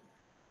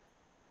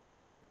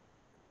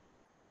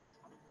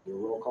 Your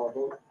roll call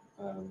vote.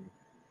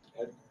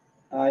 Ed?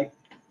 Aye.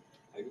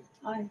 Peggy?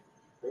 Aye.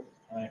 Chris?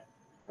 Aye.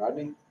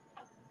 Rodney?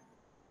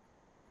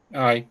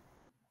 Aye.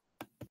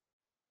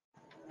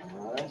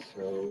 All right,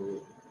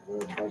 so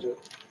the budget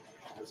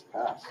has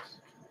passed.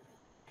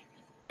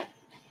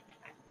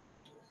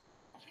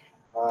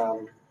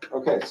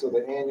 Okay, so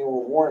the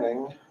annual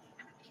warning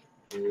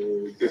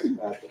is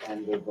at the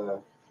end of the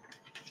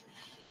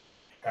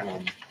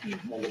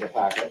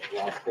packet. The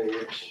last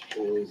page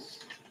is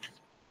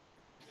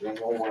the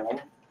annual warning.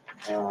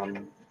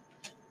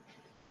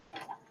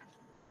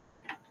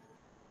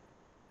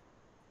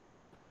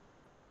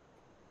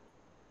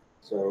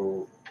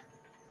 So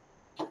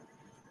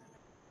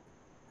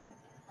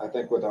I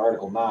think with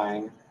Article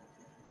 9,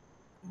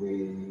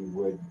 we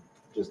would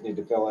just need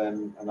to fill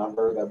in a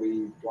number that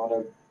we want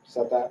to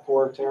set that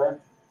for, Tara.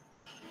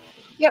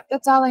 Yep,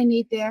 that's all I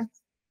need there.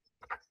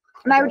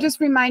 And I would just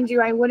remind you,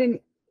 I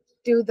wouldn't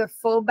do the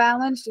full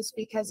balance just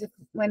because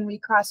when we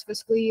cross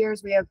fiscal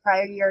years, we have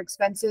prior year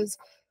expenses,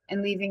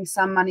 and leaving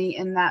some money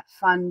in that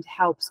fund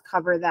helps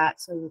cover that.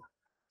 So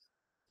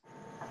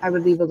I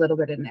would leave a little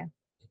bit in there.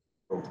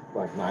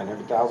 Like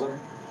 900,000?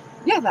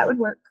 Yeah, that would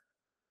work.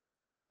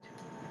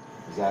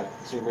 Does that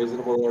seem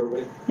reasonable to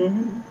everybody?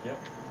 Yep.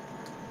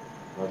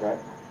 Okay.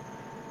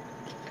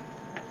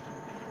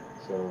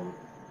 So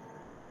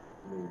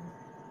we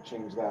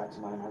change that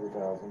to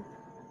 900,000.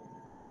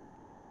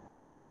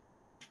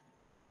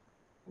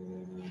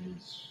 And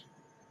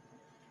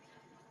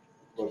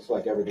looks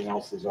like everything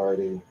else is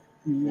already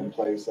in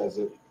place as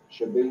it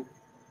should be.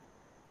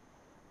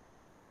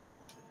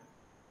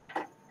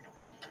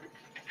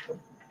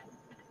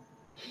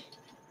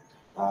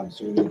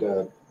 So we need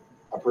to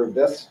approve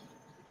this.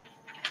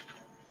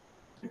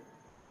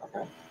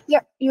 Okay.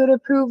 Yep, you would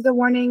approve the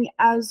warning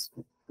as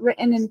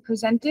written and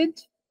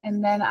presented,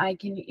 and then I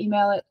can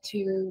email it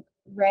to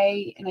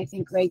Ray, and I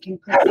think Ray can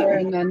put there,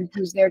 and then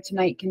who's there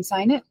tonight can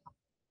sign it.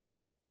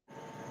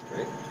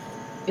 Great.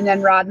 And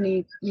then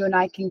Rodney, you and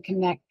I can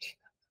connect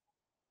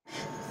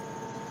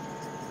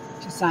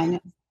to sign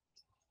it.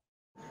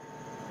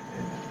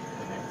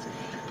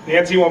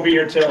 Nancy won't be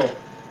here till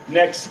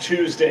next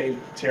Tuesday,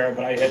 Tara,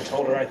 but I had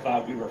told her I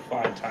thought we were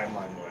fine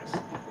timeline-wise.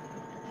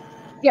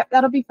 Yep,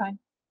 that'll be fine.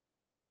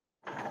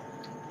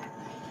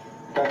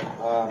 Okay,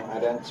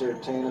 I'd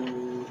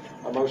entertain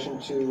a motion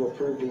to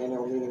approve the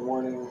annual meeting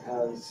warning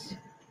as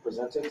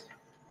presented.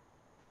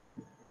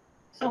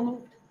 So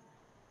moved.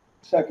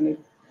 Seconded.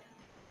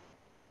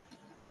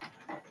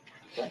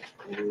 Okay,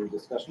 any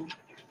discussion?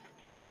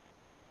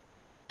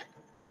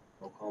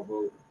 Roll call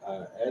vote,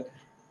 Ed?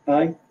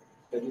 Aye.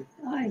 Peggy?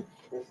 Aye.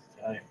 Chris?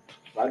 Aye.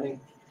 Rodney?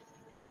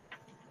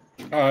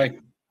 Aye.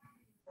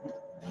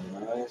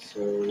 And aye,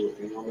 so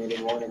annual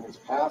meeting warning is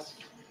passed.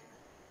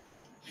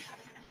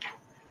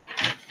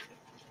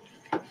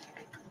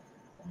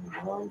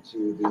 Move on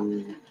to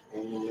the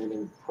annual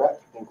meeting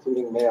prep,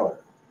 including mailer.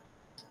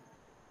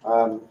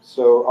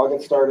 So I'll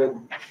get started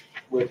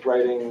with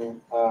writing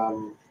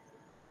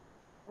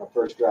a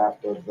first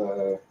draft of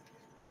the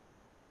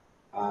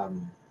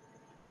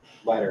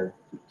letter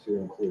to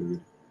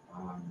include.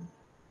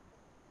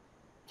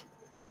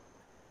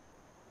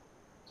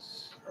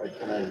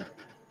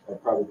 I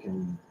probably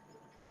can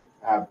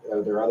have,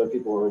 are there other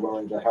people who are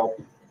willing to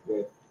help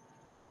with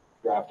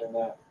drafting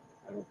that?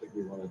 I don't think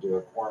we want to do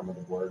a quorum of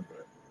the board,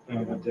 but. We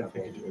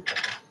definitely could do it.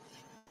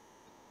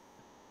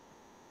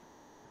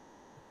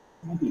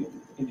 Maybe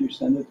if you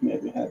send it to me,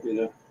 I'd be happy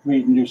to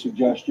read and do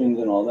suggestions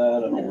and all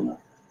that. I don't want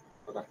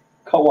to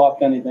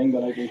co-opt anything,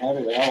 but I'd be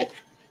happy to help.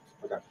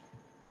 Okay.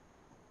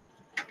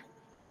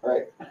 All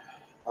right.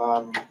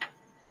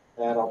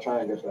 And I'll try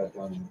and get that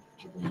done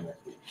within the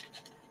next week.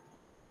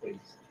 Please.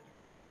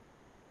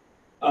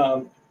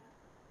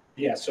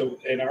 Yeah, so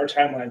in our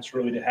timeline, it's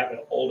really to have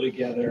it all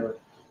together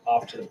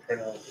off to the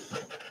printer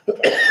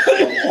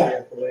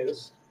at the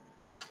latest.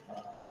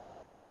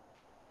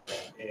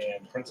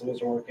 And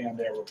principals are working on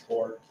their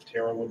report.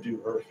 Tara will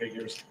do her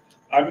figures.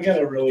 I'm going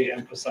to really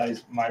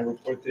emphasize my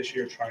report this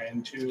year,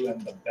 trying to,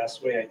 and the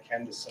best way I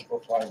can to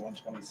simplify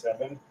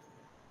 127.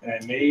 And I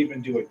may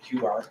even do a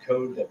QR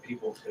code that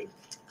people could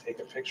take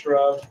a picture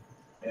of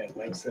and it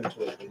links them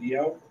to a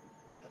video.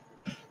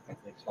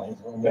 Explains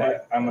a little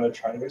more. I'm going to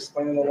try to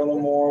explain it a little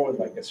more with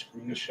like a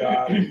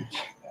screenshot.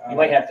 You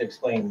might have to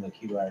explain the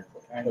QR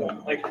code. I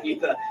know. Like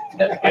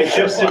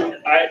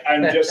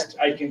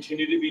I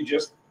continue to be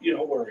just,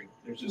 worried.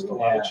 There's just a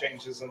lot of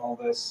changes in all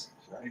this.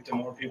 I think the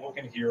more people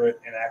can hear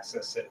it and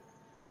access it.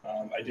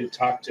 I did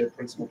talk to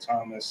Principal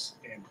Thomas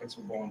and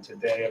Principal Bowen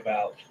today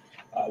about,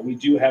 we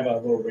do have a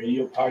little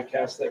radio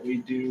podcast that we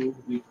do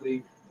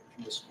weekly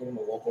from the school and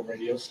the local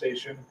radio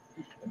station.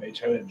 And they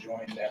try to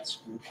join that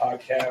school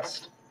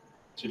podcast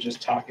to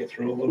just talk it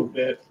through a little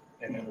bit.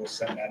 And then we'll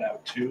send that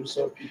out too.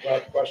 So if people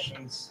have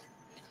questions,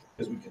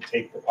 because we can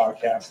take the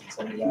podcast and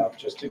send it out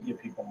just to give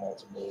people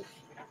multiple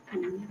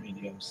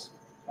mediums.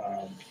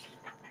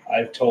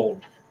 I've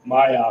told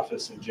my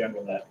office in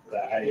general that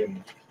I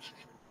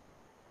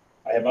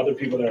have other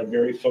people that are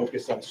very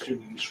focused on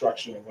student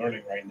instruction and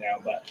learning right now,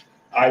 but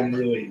I'm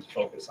really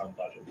focused on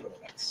budget for the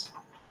next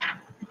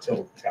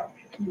until town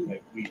meeting.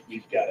 Like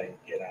we've got to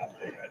get out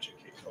there and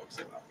educate folks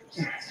about this.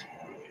 It's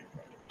really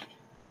important.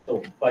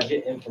 So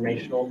budget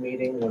informational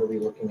meeting, what are we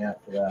looking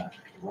at for that?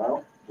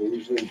 Well, we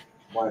usually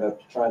wind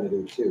up trying to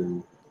do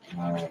two.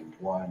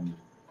 One,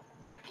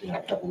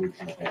 a couple weeks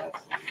in advance,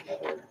 and the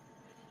other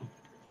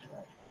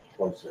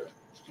closer.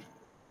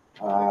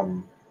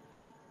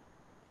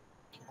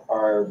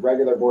 Our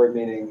regular board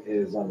meeting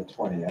is on the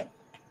 20th.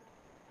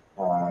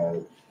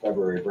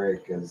 February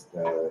break is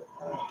the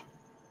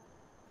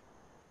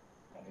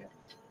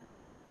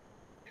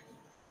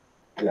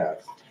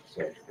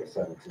so it's the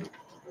 17th,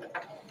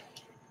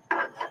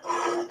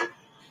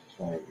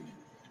 24th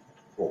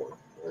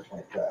or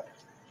 25th.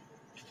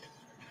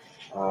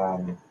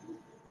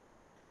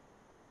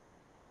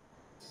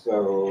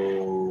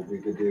 So we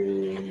could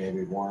do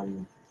maybe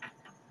one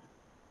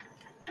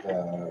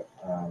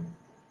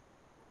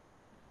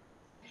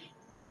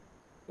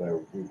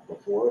the week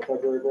before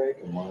February break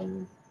and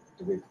one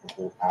the week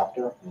before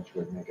after, which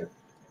would make it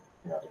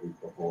the week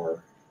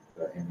before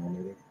the annual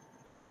meeting.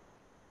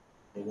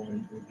 The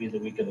one would be the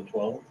week of the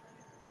 12th.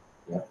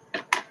 Yeah.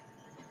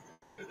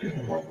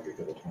 One the week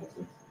of the 26th.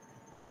 Does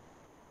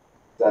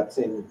that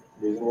seem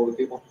reasonable to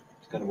people?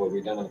 It's kind of what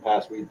we've done in the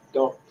past. We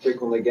don't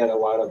frequently get a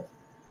lot of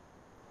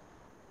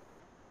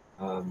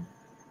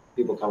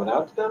people coming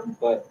out to them,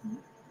 but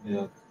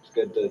it's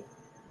good to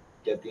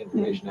get the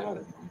information out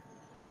of them.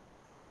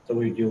 So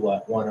we do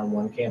what, one on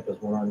one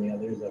campus, one on the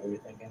other? Is that what you're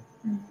thinking?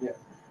 Yeah.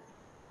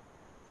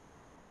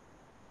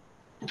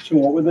 So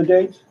what were the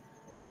dates?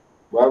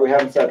 Well, we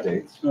haven't set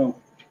dates. No.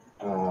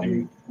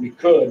 We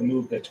could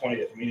move the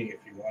 20th meeting if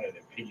you wanted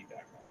to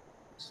piggyback on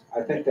it.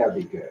 I think that'd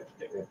be good.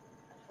 Yeah.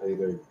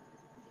 Either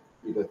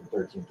the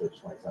 13th or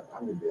 27th.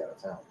 I'm going to be out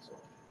of town, so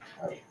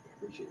I would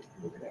appreciate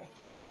moving in.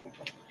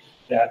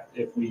 That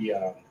if we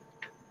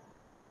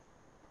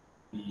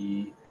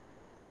The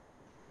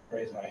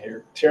raise not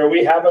here. Tara,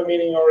 we have a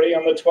meeting already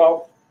on the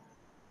 12th.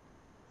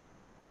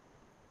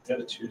 Is that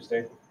a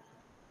Tuesday?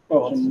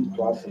 Well,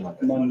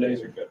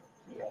 Mondays are good.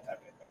 We don't have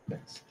any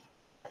Mondays.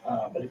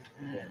 But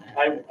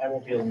I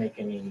won't be able to make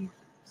any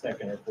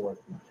second or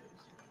fourth Mondays.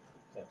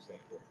 That's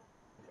it.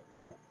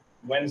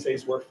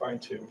 Wednesdays work fine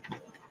too.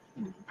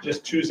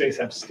 Just Tuesdays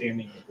have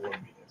standing board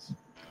meetings.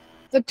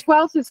 The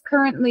 12th is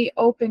currently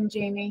open,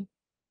 Jamie.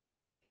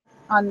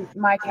 On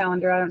my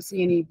calendar, I don't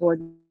see any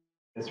board.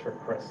 It's for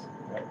Chris.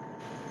 Right?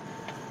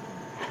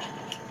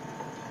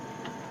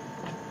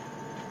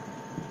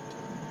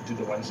 Do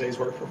the Wednesdays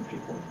work for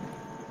people?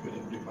 We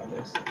didn't do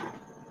Mondays.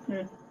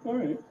 Yeah, all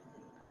right.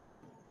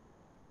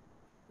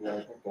 Yeah,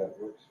 I think that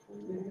works for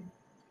me.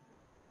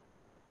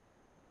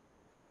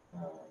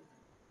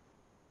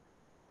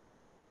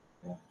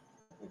 Yeah, I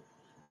think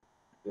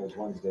those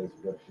Wednesdays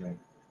work for me.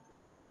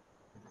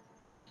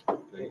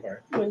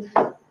 Okay.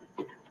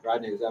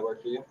 Rodney, does that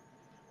work for you?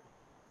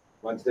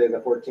 Wednesday the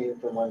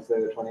 14th and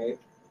Wednesday the 28th?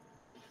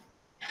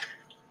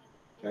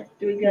 Okay.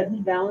 Do we get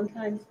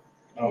Valentine's?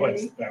 Oh,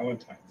 it's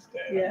Valentine's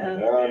Day. Yeah.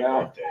 Oh,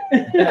 no.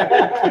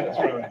 That's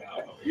probably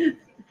not.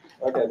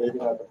 Okay, maybe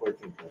not the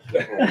 14th.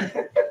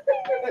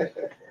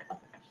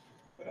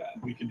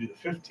 We can do the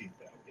 15th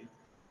that week.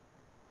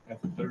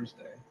 That's a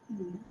Thursday.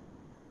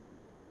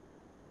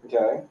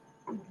 Okay.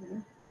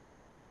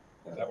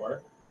 Does that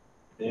work?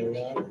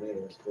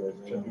 February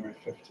February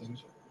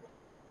 15th.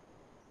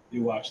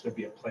 You watch there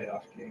be a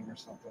playoff game or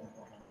something.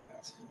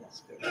 That's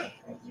good.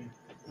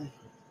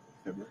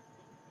 February.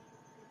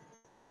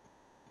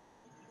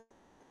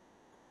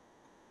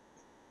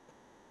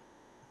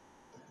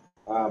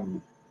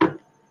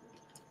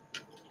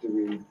 Do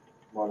we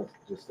want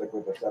to just stick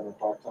with the 7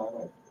 o'clock time?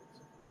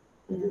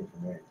 It's good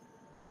for me.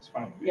 It's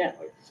fine with me. Yeah.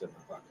 Like the 7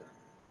 o'clock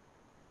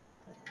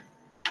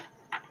time.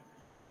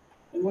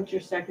 And what's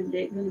your second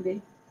date gonna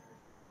be?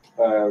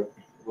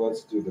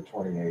 Let's do the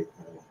 28th.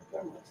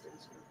 That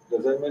Wednesday's good.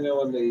 Does anyone know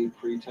when the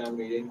pre-town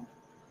meeting?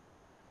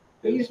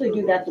 They usually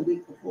do that the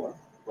week before.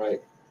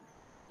 Right.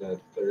 That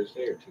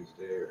Thursday or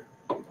Tuesday or?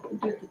 We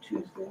do it the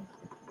Tuesday.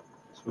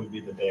 So it would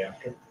be the day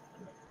after.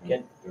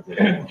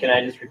 Can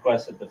I just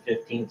request that the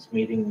 15th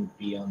meeting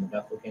be on the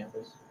Bethel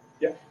campus?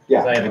 Yeah.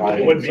 Yeah. 'Cause I have a It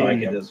meeting, would so I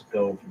be- can just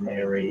go from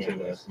there right to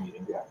this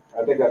meeting. Yeah,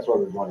 I think that's what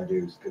we'd want to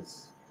do is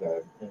because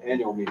the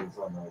annual meeting's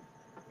on the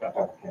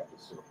Bethel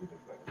campus, so if we did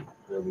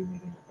the early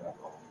meeting at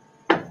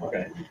Bethel.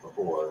 Okay. the week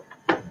Before.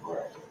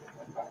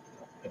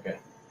 Okay.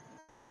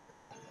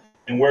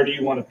 And where do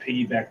you want to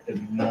piggyback the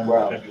normal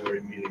Well-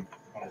 February meeting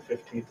on the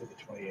 15th or the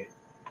 28th?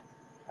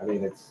 I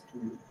mean, it's,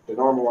 the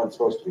normal one's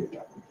supposed to be at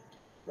Bethel,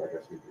 so I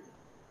guess we do.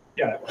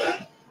 Yeah, that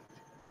works.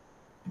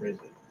 Raise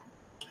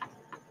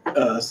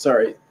it.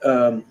 Sorry.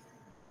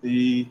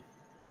 The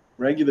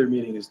regular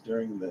meeting is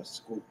during the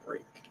school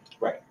break.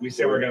 Right. We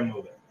say we're going to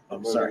move it. I'm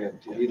Moving sorry.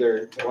 it to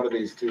either one of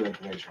these 2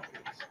 informational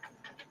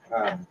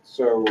meetings.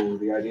 So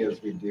the idea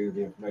is we do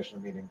the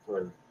informational meeting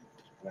for an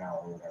hour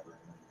or whatever.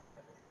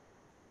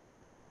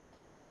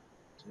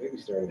 So maybe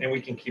start. And we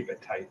can keep it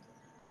tight.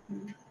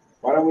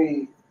 Why don't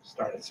we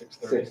Start at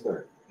 6:30.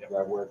 6:30? Does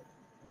that work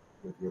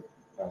with your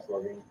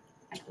basketball game?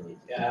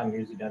 Yeah, I'm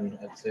usually done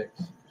at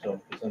 6, so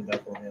if it's in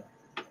Bethel,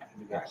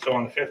 yeah. So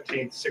on the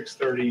 15th,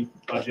 6:30,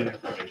 budget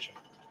information.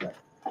 Right.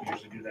 We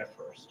usually do that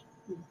first.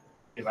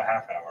 Give a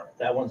half hour.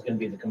 That one's gonna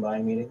be the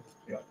combined meeting,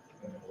 Yeah.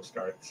 And then we'll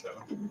start at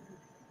 7,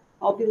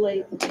 I'll be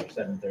late. or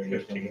 7:30 or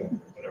 15,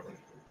 something. whatever.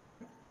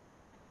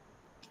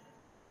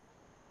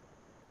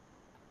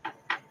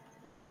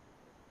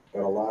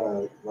 Got a lot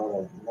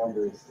of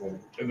numbers. And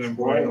then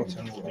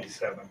Bridleton will be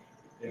 7.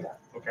 Yeah.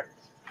 Okay.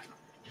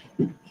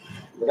 And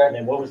Okay,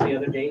 then what was the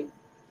other date?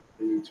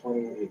 the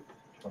 28th.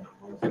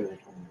 Wednesday the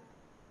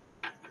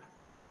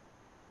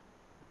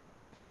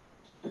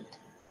 28th.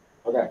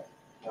 Okay.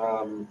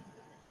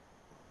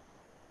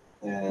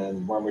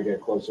 And when we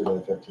get closer to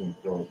the 15th,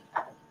 we'll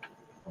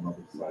come up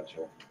with a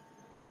slideshow.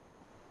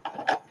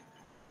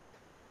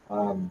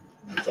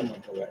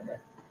 Someone to let me.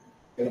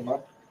 Get them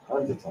up.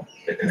 Tons of time.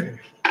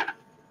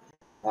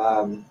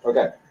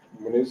 Okay,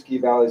 Winooski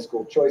Valley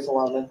School Choice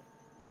Allotment.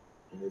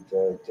 We need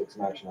to take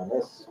some action on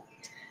this.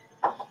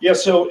 Yeah,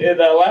 so in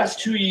the last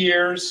 2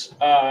 years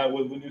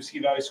with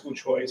Winooski Valley School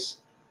Choice,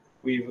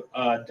 we've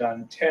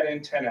done 10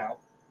 in, 10 out.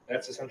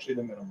 That's essentially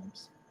the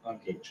minimums on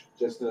each.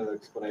 Just an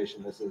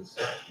explanation, this is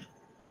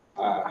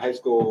high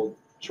school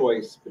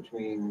choice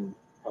between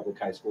public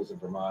high schools in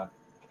Vermont.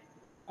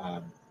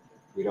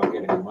 We don't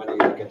get any money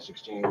that gets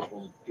exchanged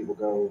when people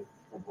go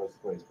from place to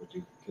place, but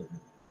you can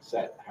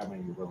set how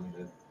many you're willing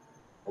to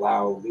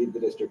allow leave the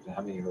district and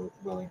how many you're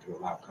willing to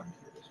allow come to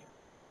your district.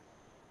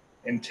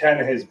 And 10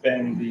 has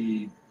been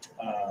the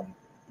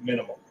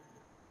minimum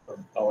for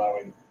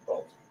allowing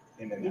both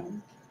in and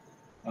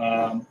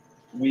out.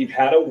 We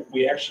had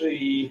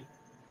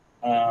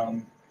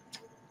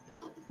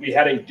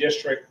a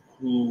district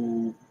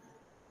who,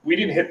 we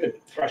didn't hit the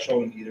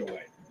threshold in either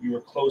way. We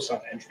were close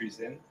on entries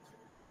in.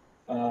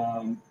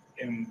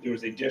 And there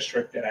was a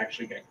district that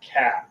actually got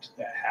capped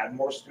that had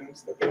more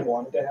students that they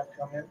wanted to have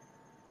come in.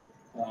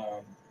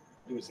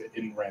 It was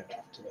in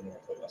Randolph to the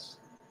north of us.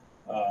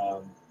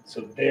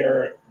 So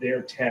their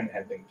 10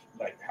 had been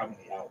like how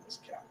many out was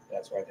capped.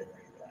 That's why they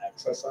weren't able to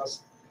access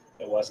us.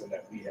 It wasn't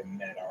that we had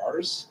met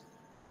ours,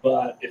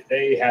 but if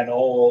they had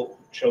all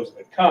chosen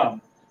to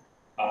come,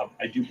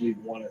 I do believe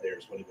one of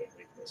theirs would have been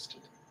waitlisted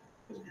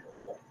as a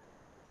miracle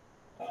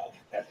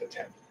at the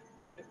 10th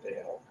if they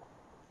had all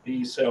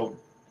come. So,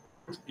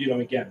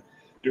 again,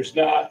 there's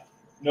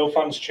no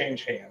funds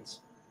change hands.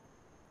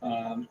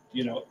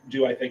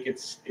 Do I think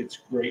it's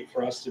great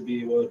for us to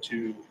be able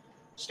to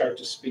start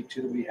to speak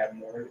to that we have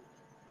more,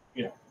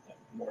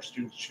 more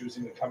students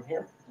choosing to come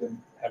here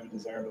than have a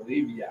desire to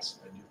leave? Yes,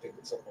 I do think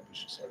it's something we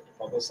should start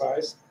to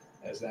publicize,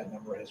 as that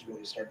number has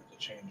really started to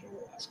change over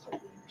the last couple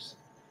of years.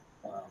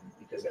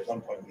 Because at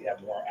one point we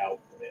had more out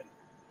than in,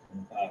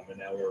 and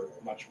now we're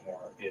much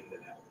more in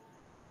than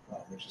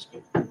out, which is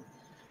good.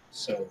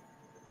 So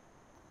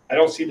I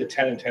don't see the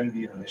 10 and 10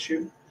 being an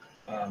issue.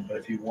 But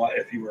if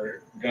you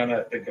were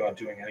gonna think about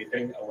doing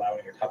anything,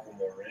 allowing a couple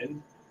more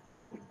in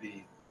would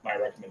be my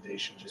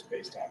recommendation, just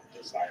based on the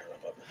desire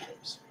of other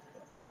folks.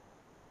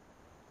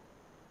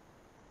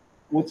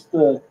 What's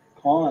the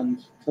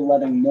cons to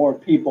letting more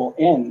people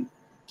in?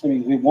 I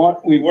mean, we're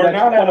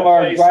not one at of a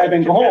our place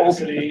driving of goals.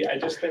 capacity. I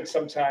just think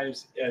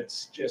sometimes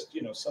it's just,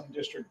 some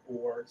district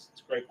boards,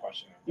 it's a great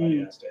question, I'm glad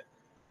you asked it,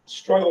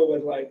 struggle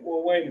with like,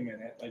 well, wait a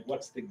minute, like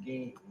what's the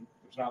gain?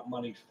 There's not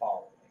money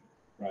following,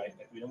 right?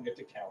 Like we don't get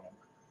to count them.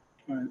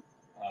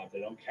 Right. They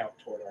don't count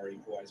toward our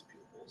equalized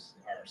pupils,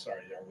 our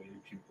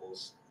weighted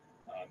pupils.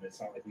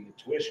 It's not like we get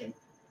tuition,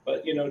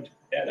 but and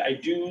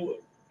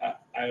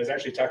I was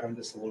actually talking about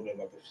this a little bit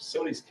about the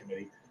facilities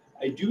committee.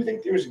 I do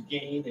think there's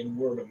gain in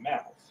word of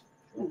mouth,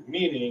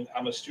 meaning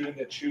I'm a student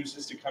that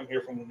chooses to come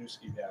here from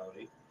Winooski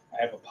Valley.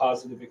 I have a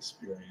positive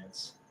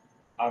experience.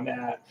 I'm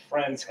at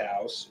friend's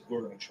house who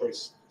are in a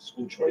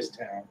school choice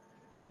town,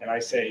 and I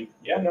say,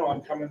 yeah, no,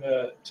 I'm coming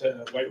to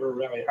White River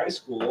Valley High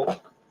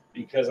School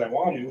because I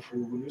want to for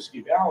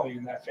Winooski Valley,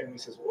 and that family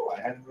says, well,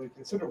 I hadn't really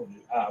considered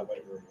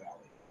White River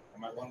Valley. I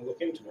might want to look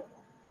into it.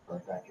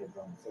 Like that kid's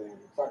on the same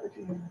soccer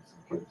team and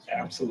some kids.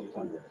 Absolutely.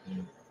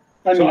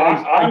 I So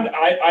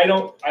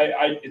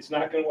mean, it's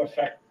not going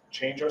to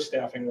change our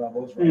staffing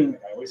levels, right?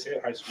 Like I always say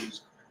at high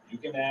schools, you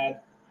can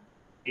add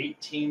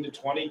 18 to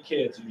 20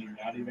 kids and you're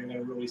not even going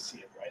to really see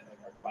it, right? Like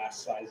our class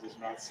size is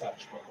not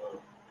such where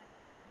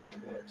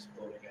we're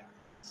exploding out.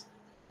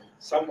 In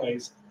some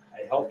ways,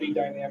 a healthy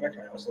dynamic.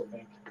 I also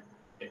think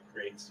it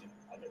creates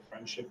other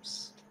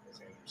friendships, as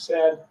Andrew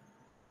said.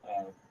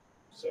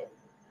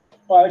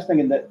 Well, I was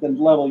thinking that the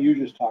level you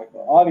just talked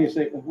about.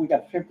 Obviously, if we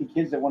got 50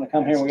 kids that want to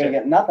come here, we're going to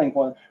get nothing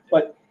for them.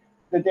 But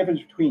the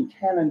difference between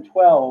 10 and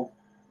 12,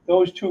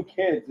 those two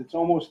kids, it's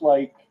almost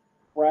like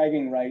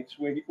bragging rights.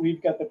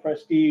 We've got the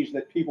prestige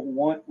that people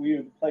want. We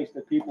are the place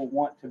that people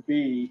want to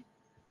be.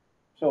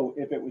 So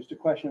if it was the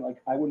question,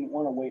 like, I wouldn't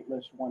want to wait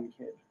list one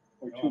kid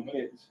or two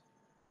kids.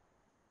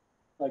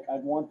 Like,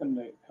 I'd want them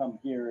to come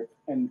here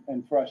and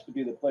for us to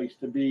be the place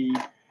to be,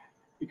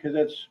 because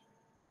that's,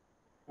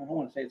 I don't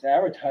want to say it's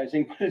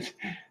advertising, but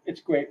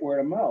it's great word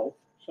of mouth.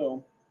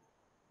 So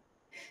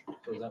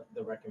is that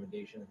the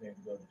recommendation, is maybe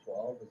go to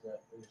 12? Is that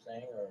what you're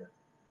saying, or?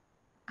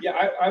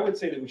 Yeah, I would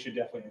say that we should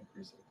definitely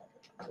increase it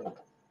a couple.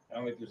 So I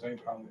don't think there's any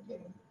problem with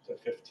going to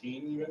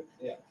 15 even.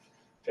 Yeah,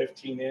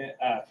 15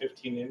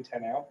 in,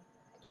 10 out.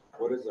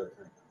 What is our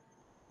current?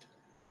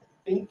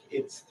 I think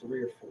it's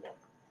 3 or 4,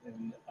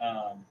 and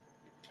I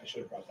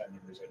should have brought that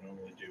number as I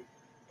normally do.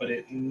 But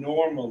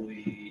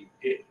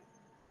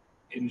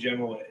in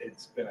general,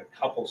 it's been a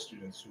couple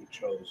students who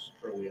chose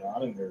early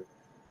on, and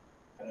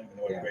I don't even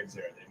know what grades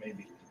they're at. They may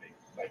be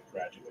like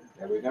graduate.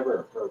 Yeah, we never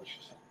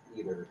approached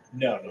either.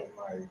 No. In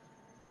my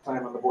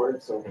time on the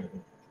board, so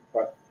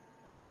but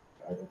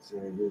I don't see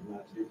any reason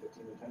not to do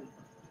 15 and 10.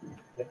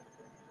 Yeah.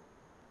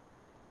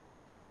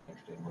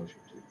 Entertain motion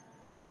to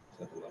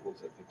set the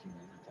levels at 15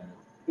 and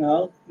 10.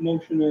 now,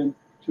 motion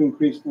to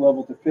increase the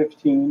level to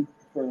 15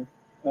 for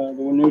the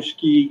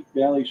Winooski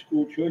Valley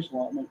School Choice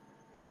Allotment.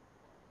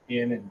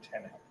 In and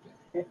 10 out.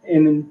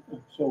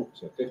 So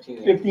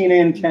 15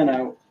 and 10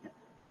 out.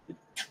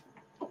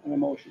 And a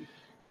motion.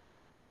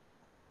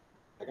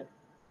 Second.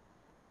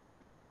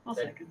 I'll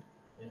second.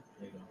 Yeah,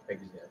 there you go.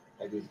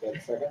 Peggy's got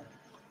a second.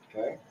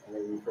 Okay.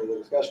 Any further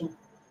discussion?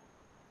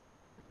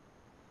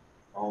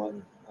 All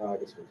in, I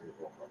guess we'll do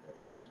roll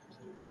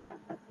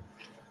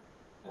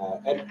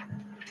call. Ed.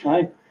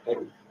 Aye.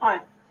 Peggy. Aye.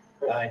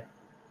 Aye.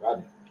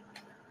 Rodney.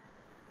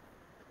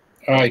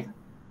 Aye.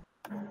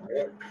 All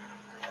right.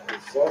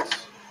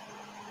 Set.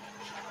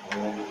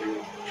 And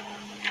we've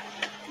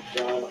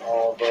done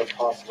all the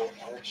possible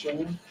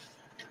action.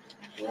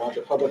 We're on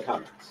to public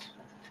comments.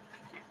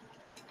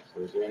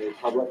 So is there any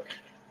public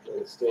that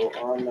is still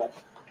on that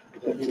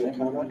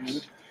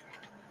comments?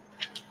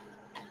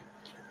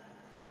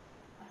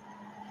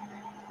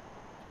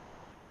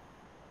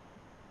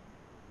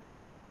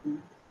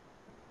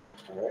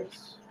 All right.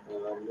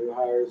 New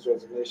hires,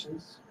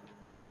 resignations.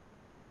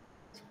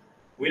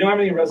 We don't have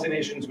any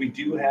resignations. We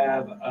do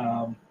have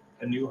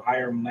a new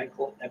hire,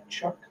 Michael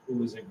Epchuk,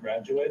 who is a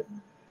graduate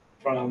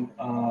from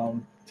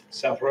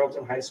South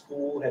Royalton High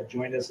School, had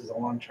joined us as a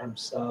long-term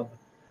sub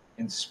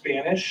in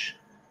Spanish.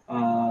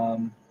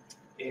 And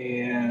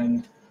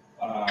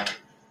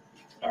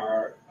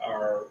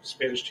our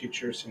Spanish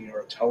teacher,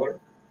 Senora Teller,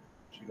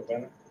 she go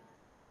by that?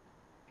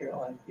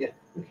 Caroline, yeah.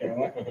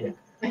 Caroline.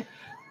 I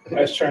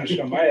was trying to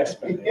show my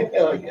Espanol.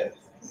 Oh, yes.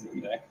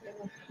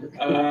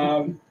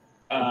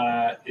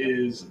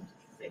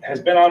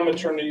 Has been on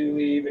maternity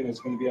leave and is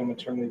going to be on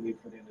maternity leave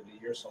for the end of the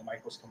year. So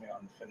Michael's coming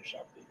on to finish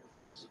out the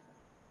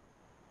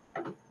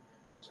year.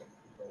 So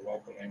we're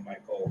welcoming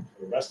Michael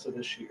for the rest of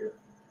this year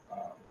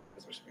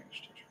as our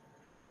Spanish teacher.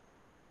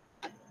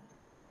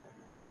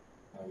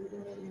 We're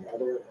doing any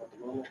other at the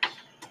moment?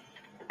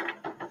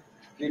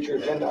 Future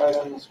agenda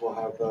items, we'll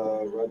have the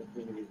WRUDB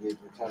Community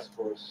Engagement Task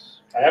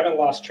Force. I haven't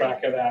lost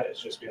track of that.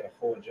 It's just we had a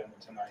full agenda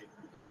tonight.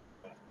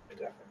 But I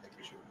definitely think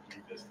we should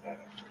revisit that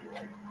after you're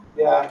right.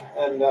 Yeah,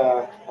 and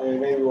I mean,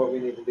 maybe what we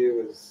need to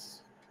do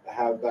is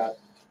have that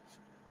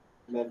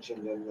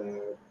mentioned in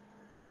the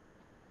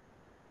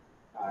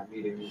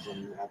meetings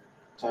and at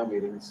town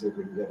meetings, see if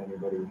we can get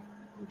anybody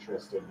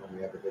interested when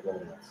we have a big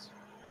audience.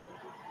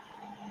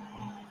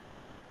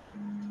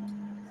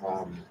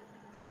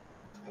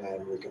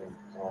 And we can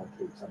all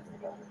include something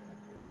about it.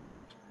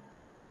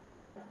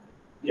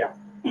 Yeah,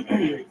 I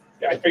agree.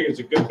 Yeah, I figure it's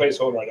a good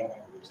placeholder. I don't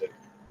want to lose it.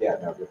 Yeah,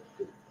 no, good.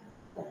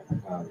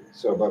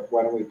 So, but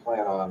why don't we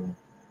plan on,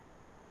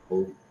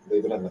 we'll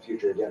leave it on the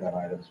future agenda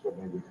items, but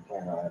maybe we can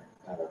plan on it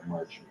at a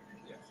March.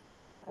 Yeah.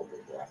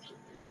 Hopefully,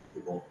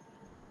 people.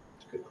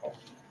 It's a good call.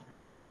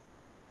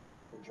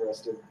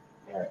 Interested?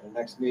 All right, the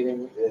next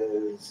meeting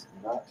is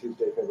not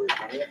Tuesday, February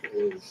 20th,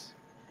 it is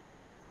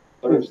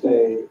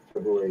Thursday,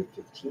 February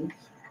 15th.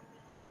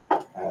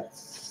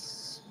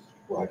 That's,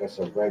 well, I guess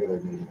our regular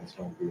meeting is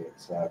going to be at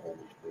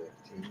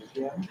 7:15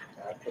 p.m.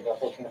 at the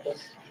Bethel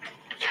campus.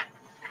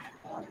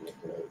 With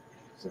the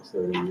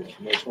 6:30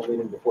 informational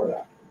meeting before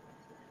that.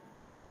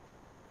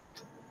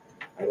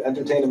 I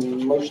entertain a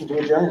motion to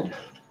adjourn.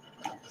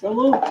 So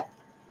moved.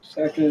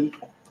 Second.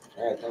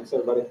 All right, thanks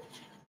everybody.